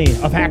famous Tony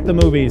of Hack the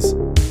Movies.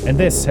 And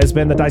this has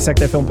been the Dissect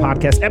That Film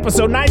Podcast,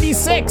 episode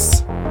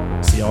 96.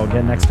 See y'all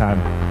again next time.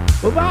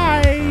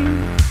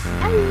 Bye-bye.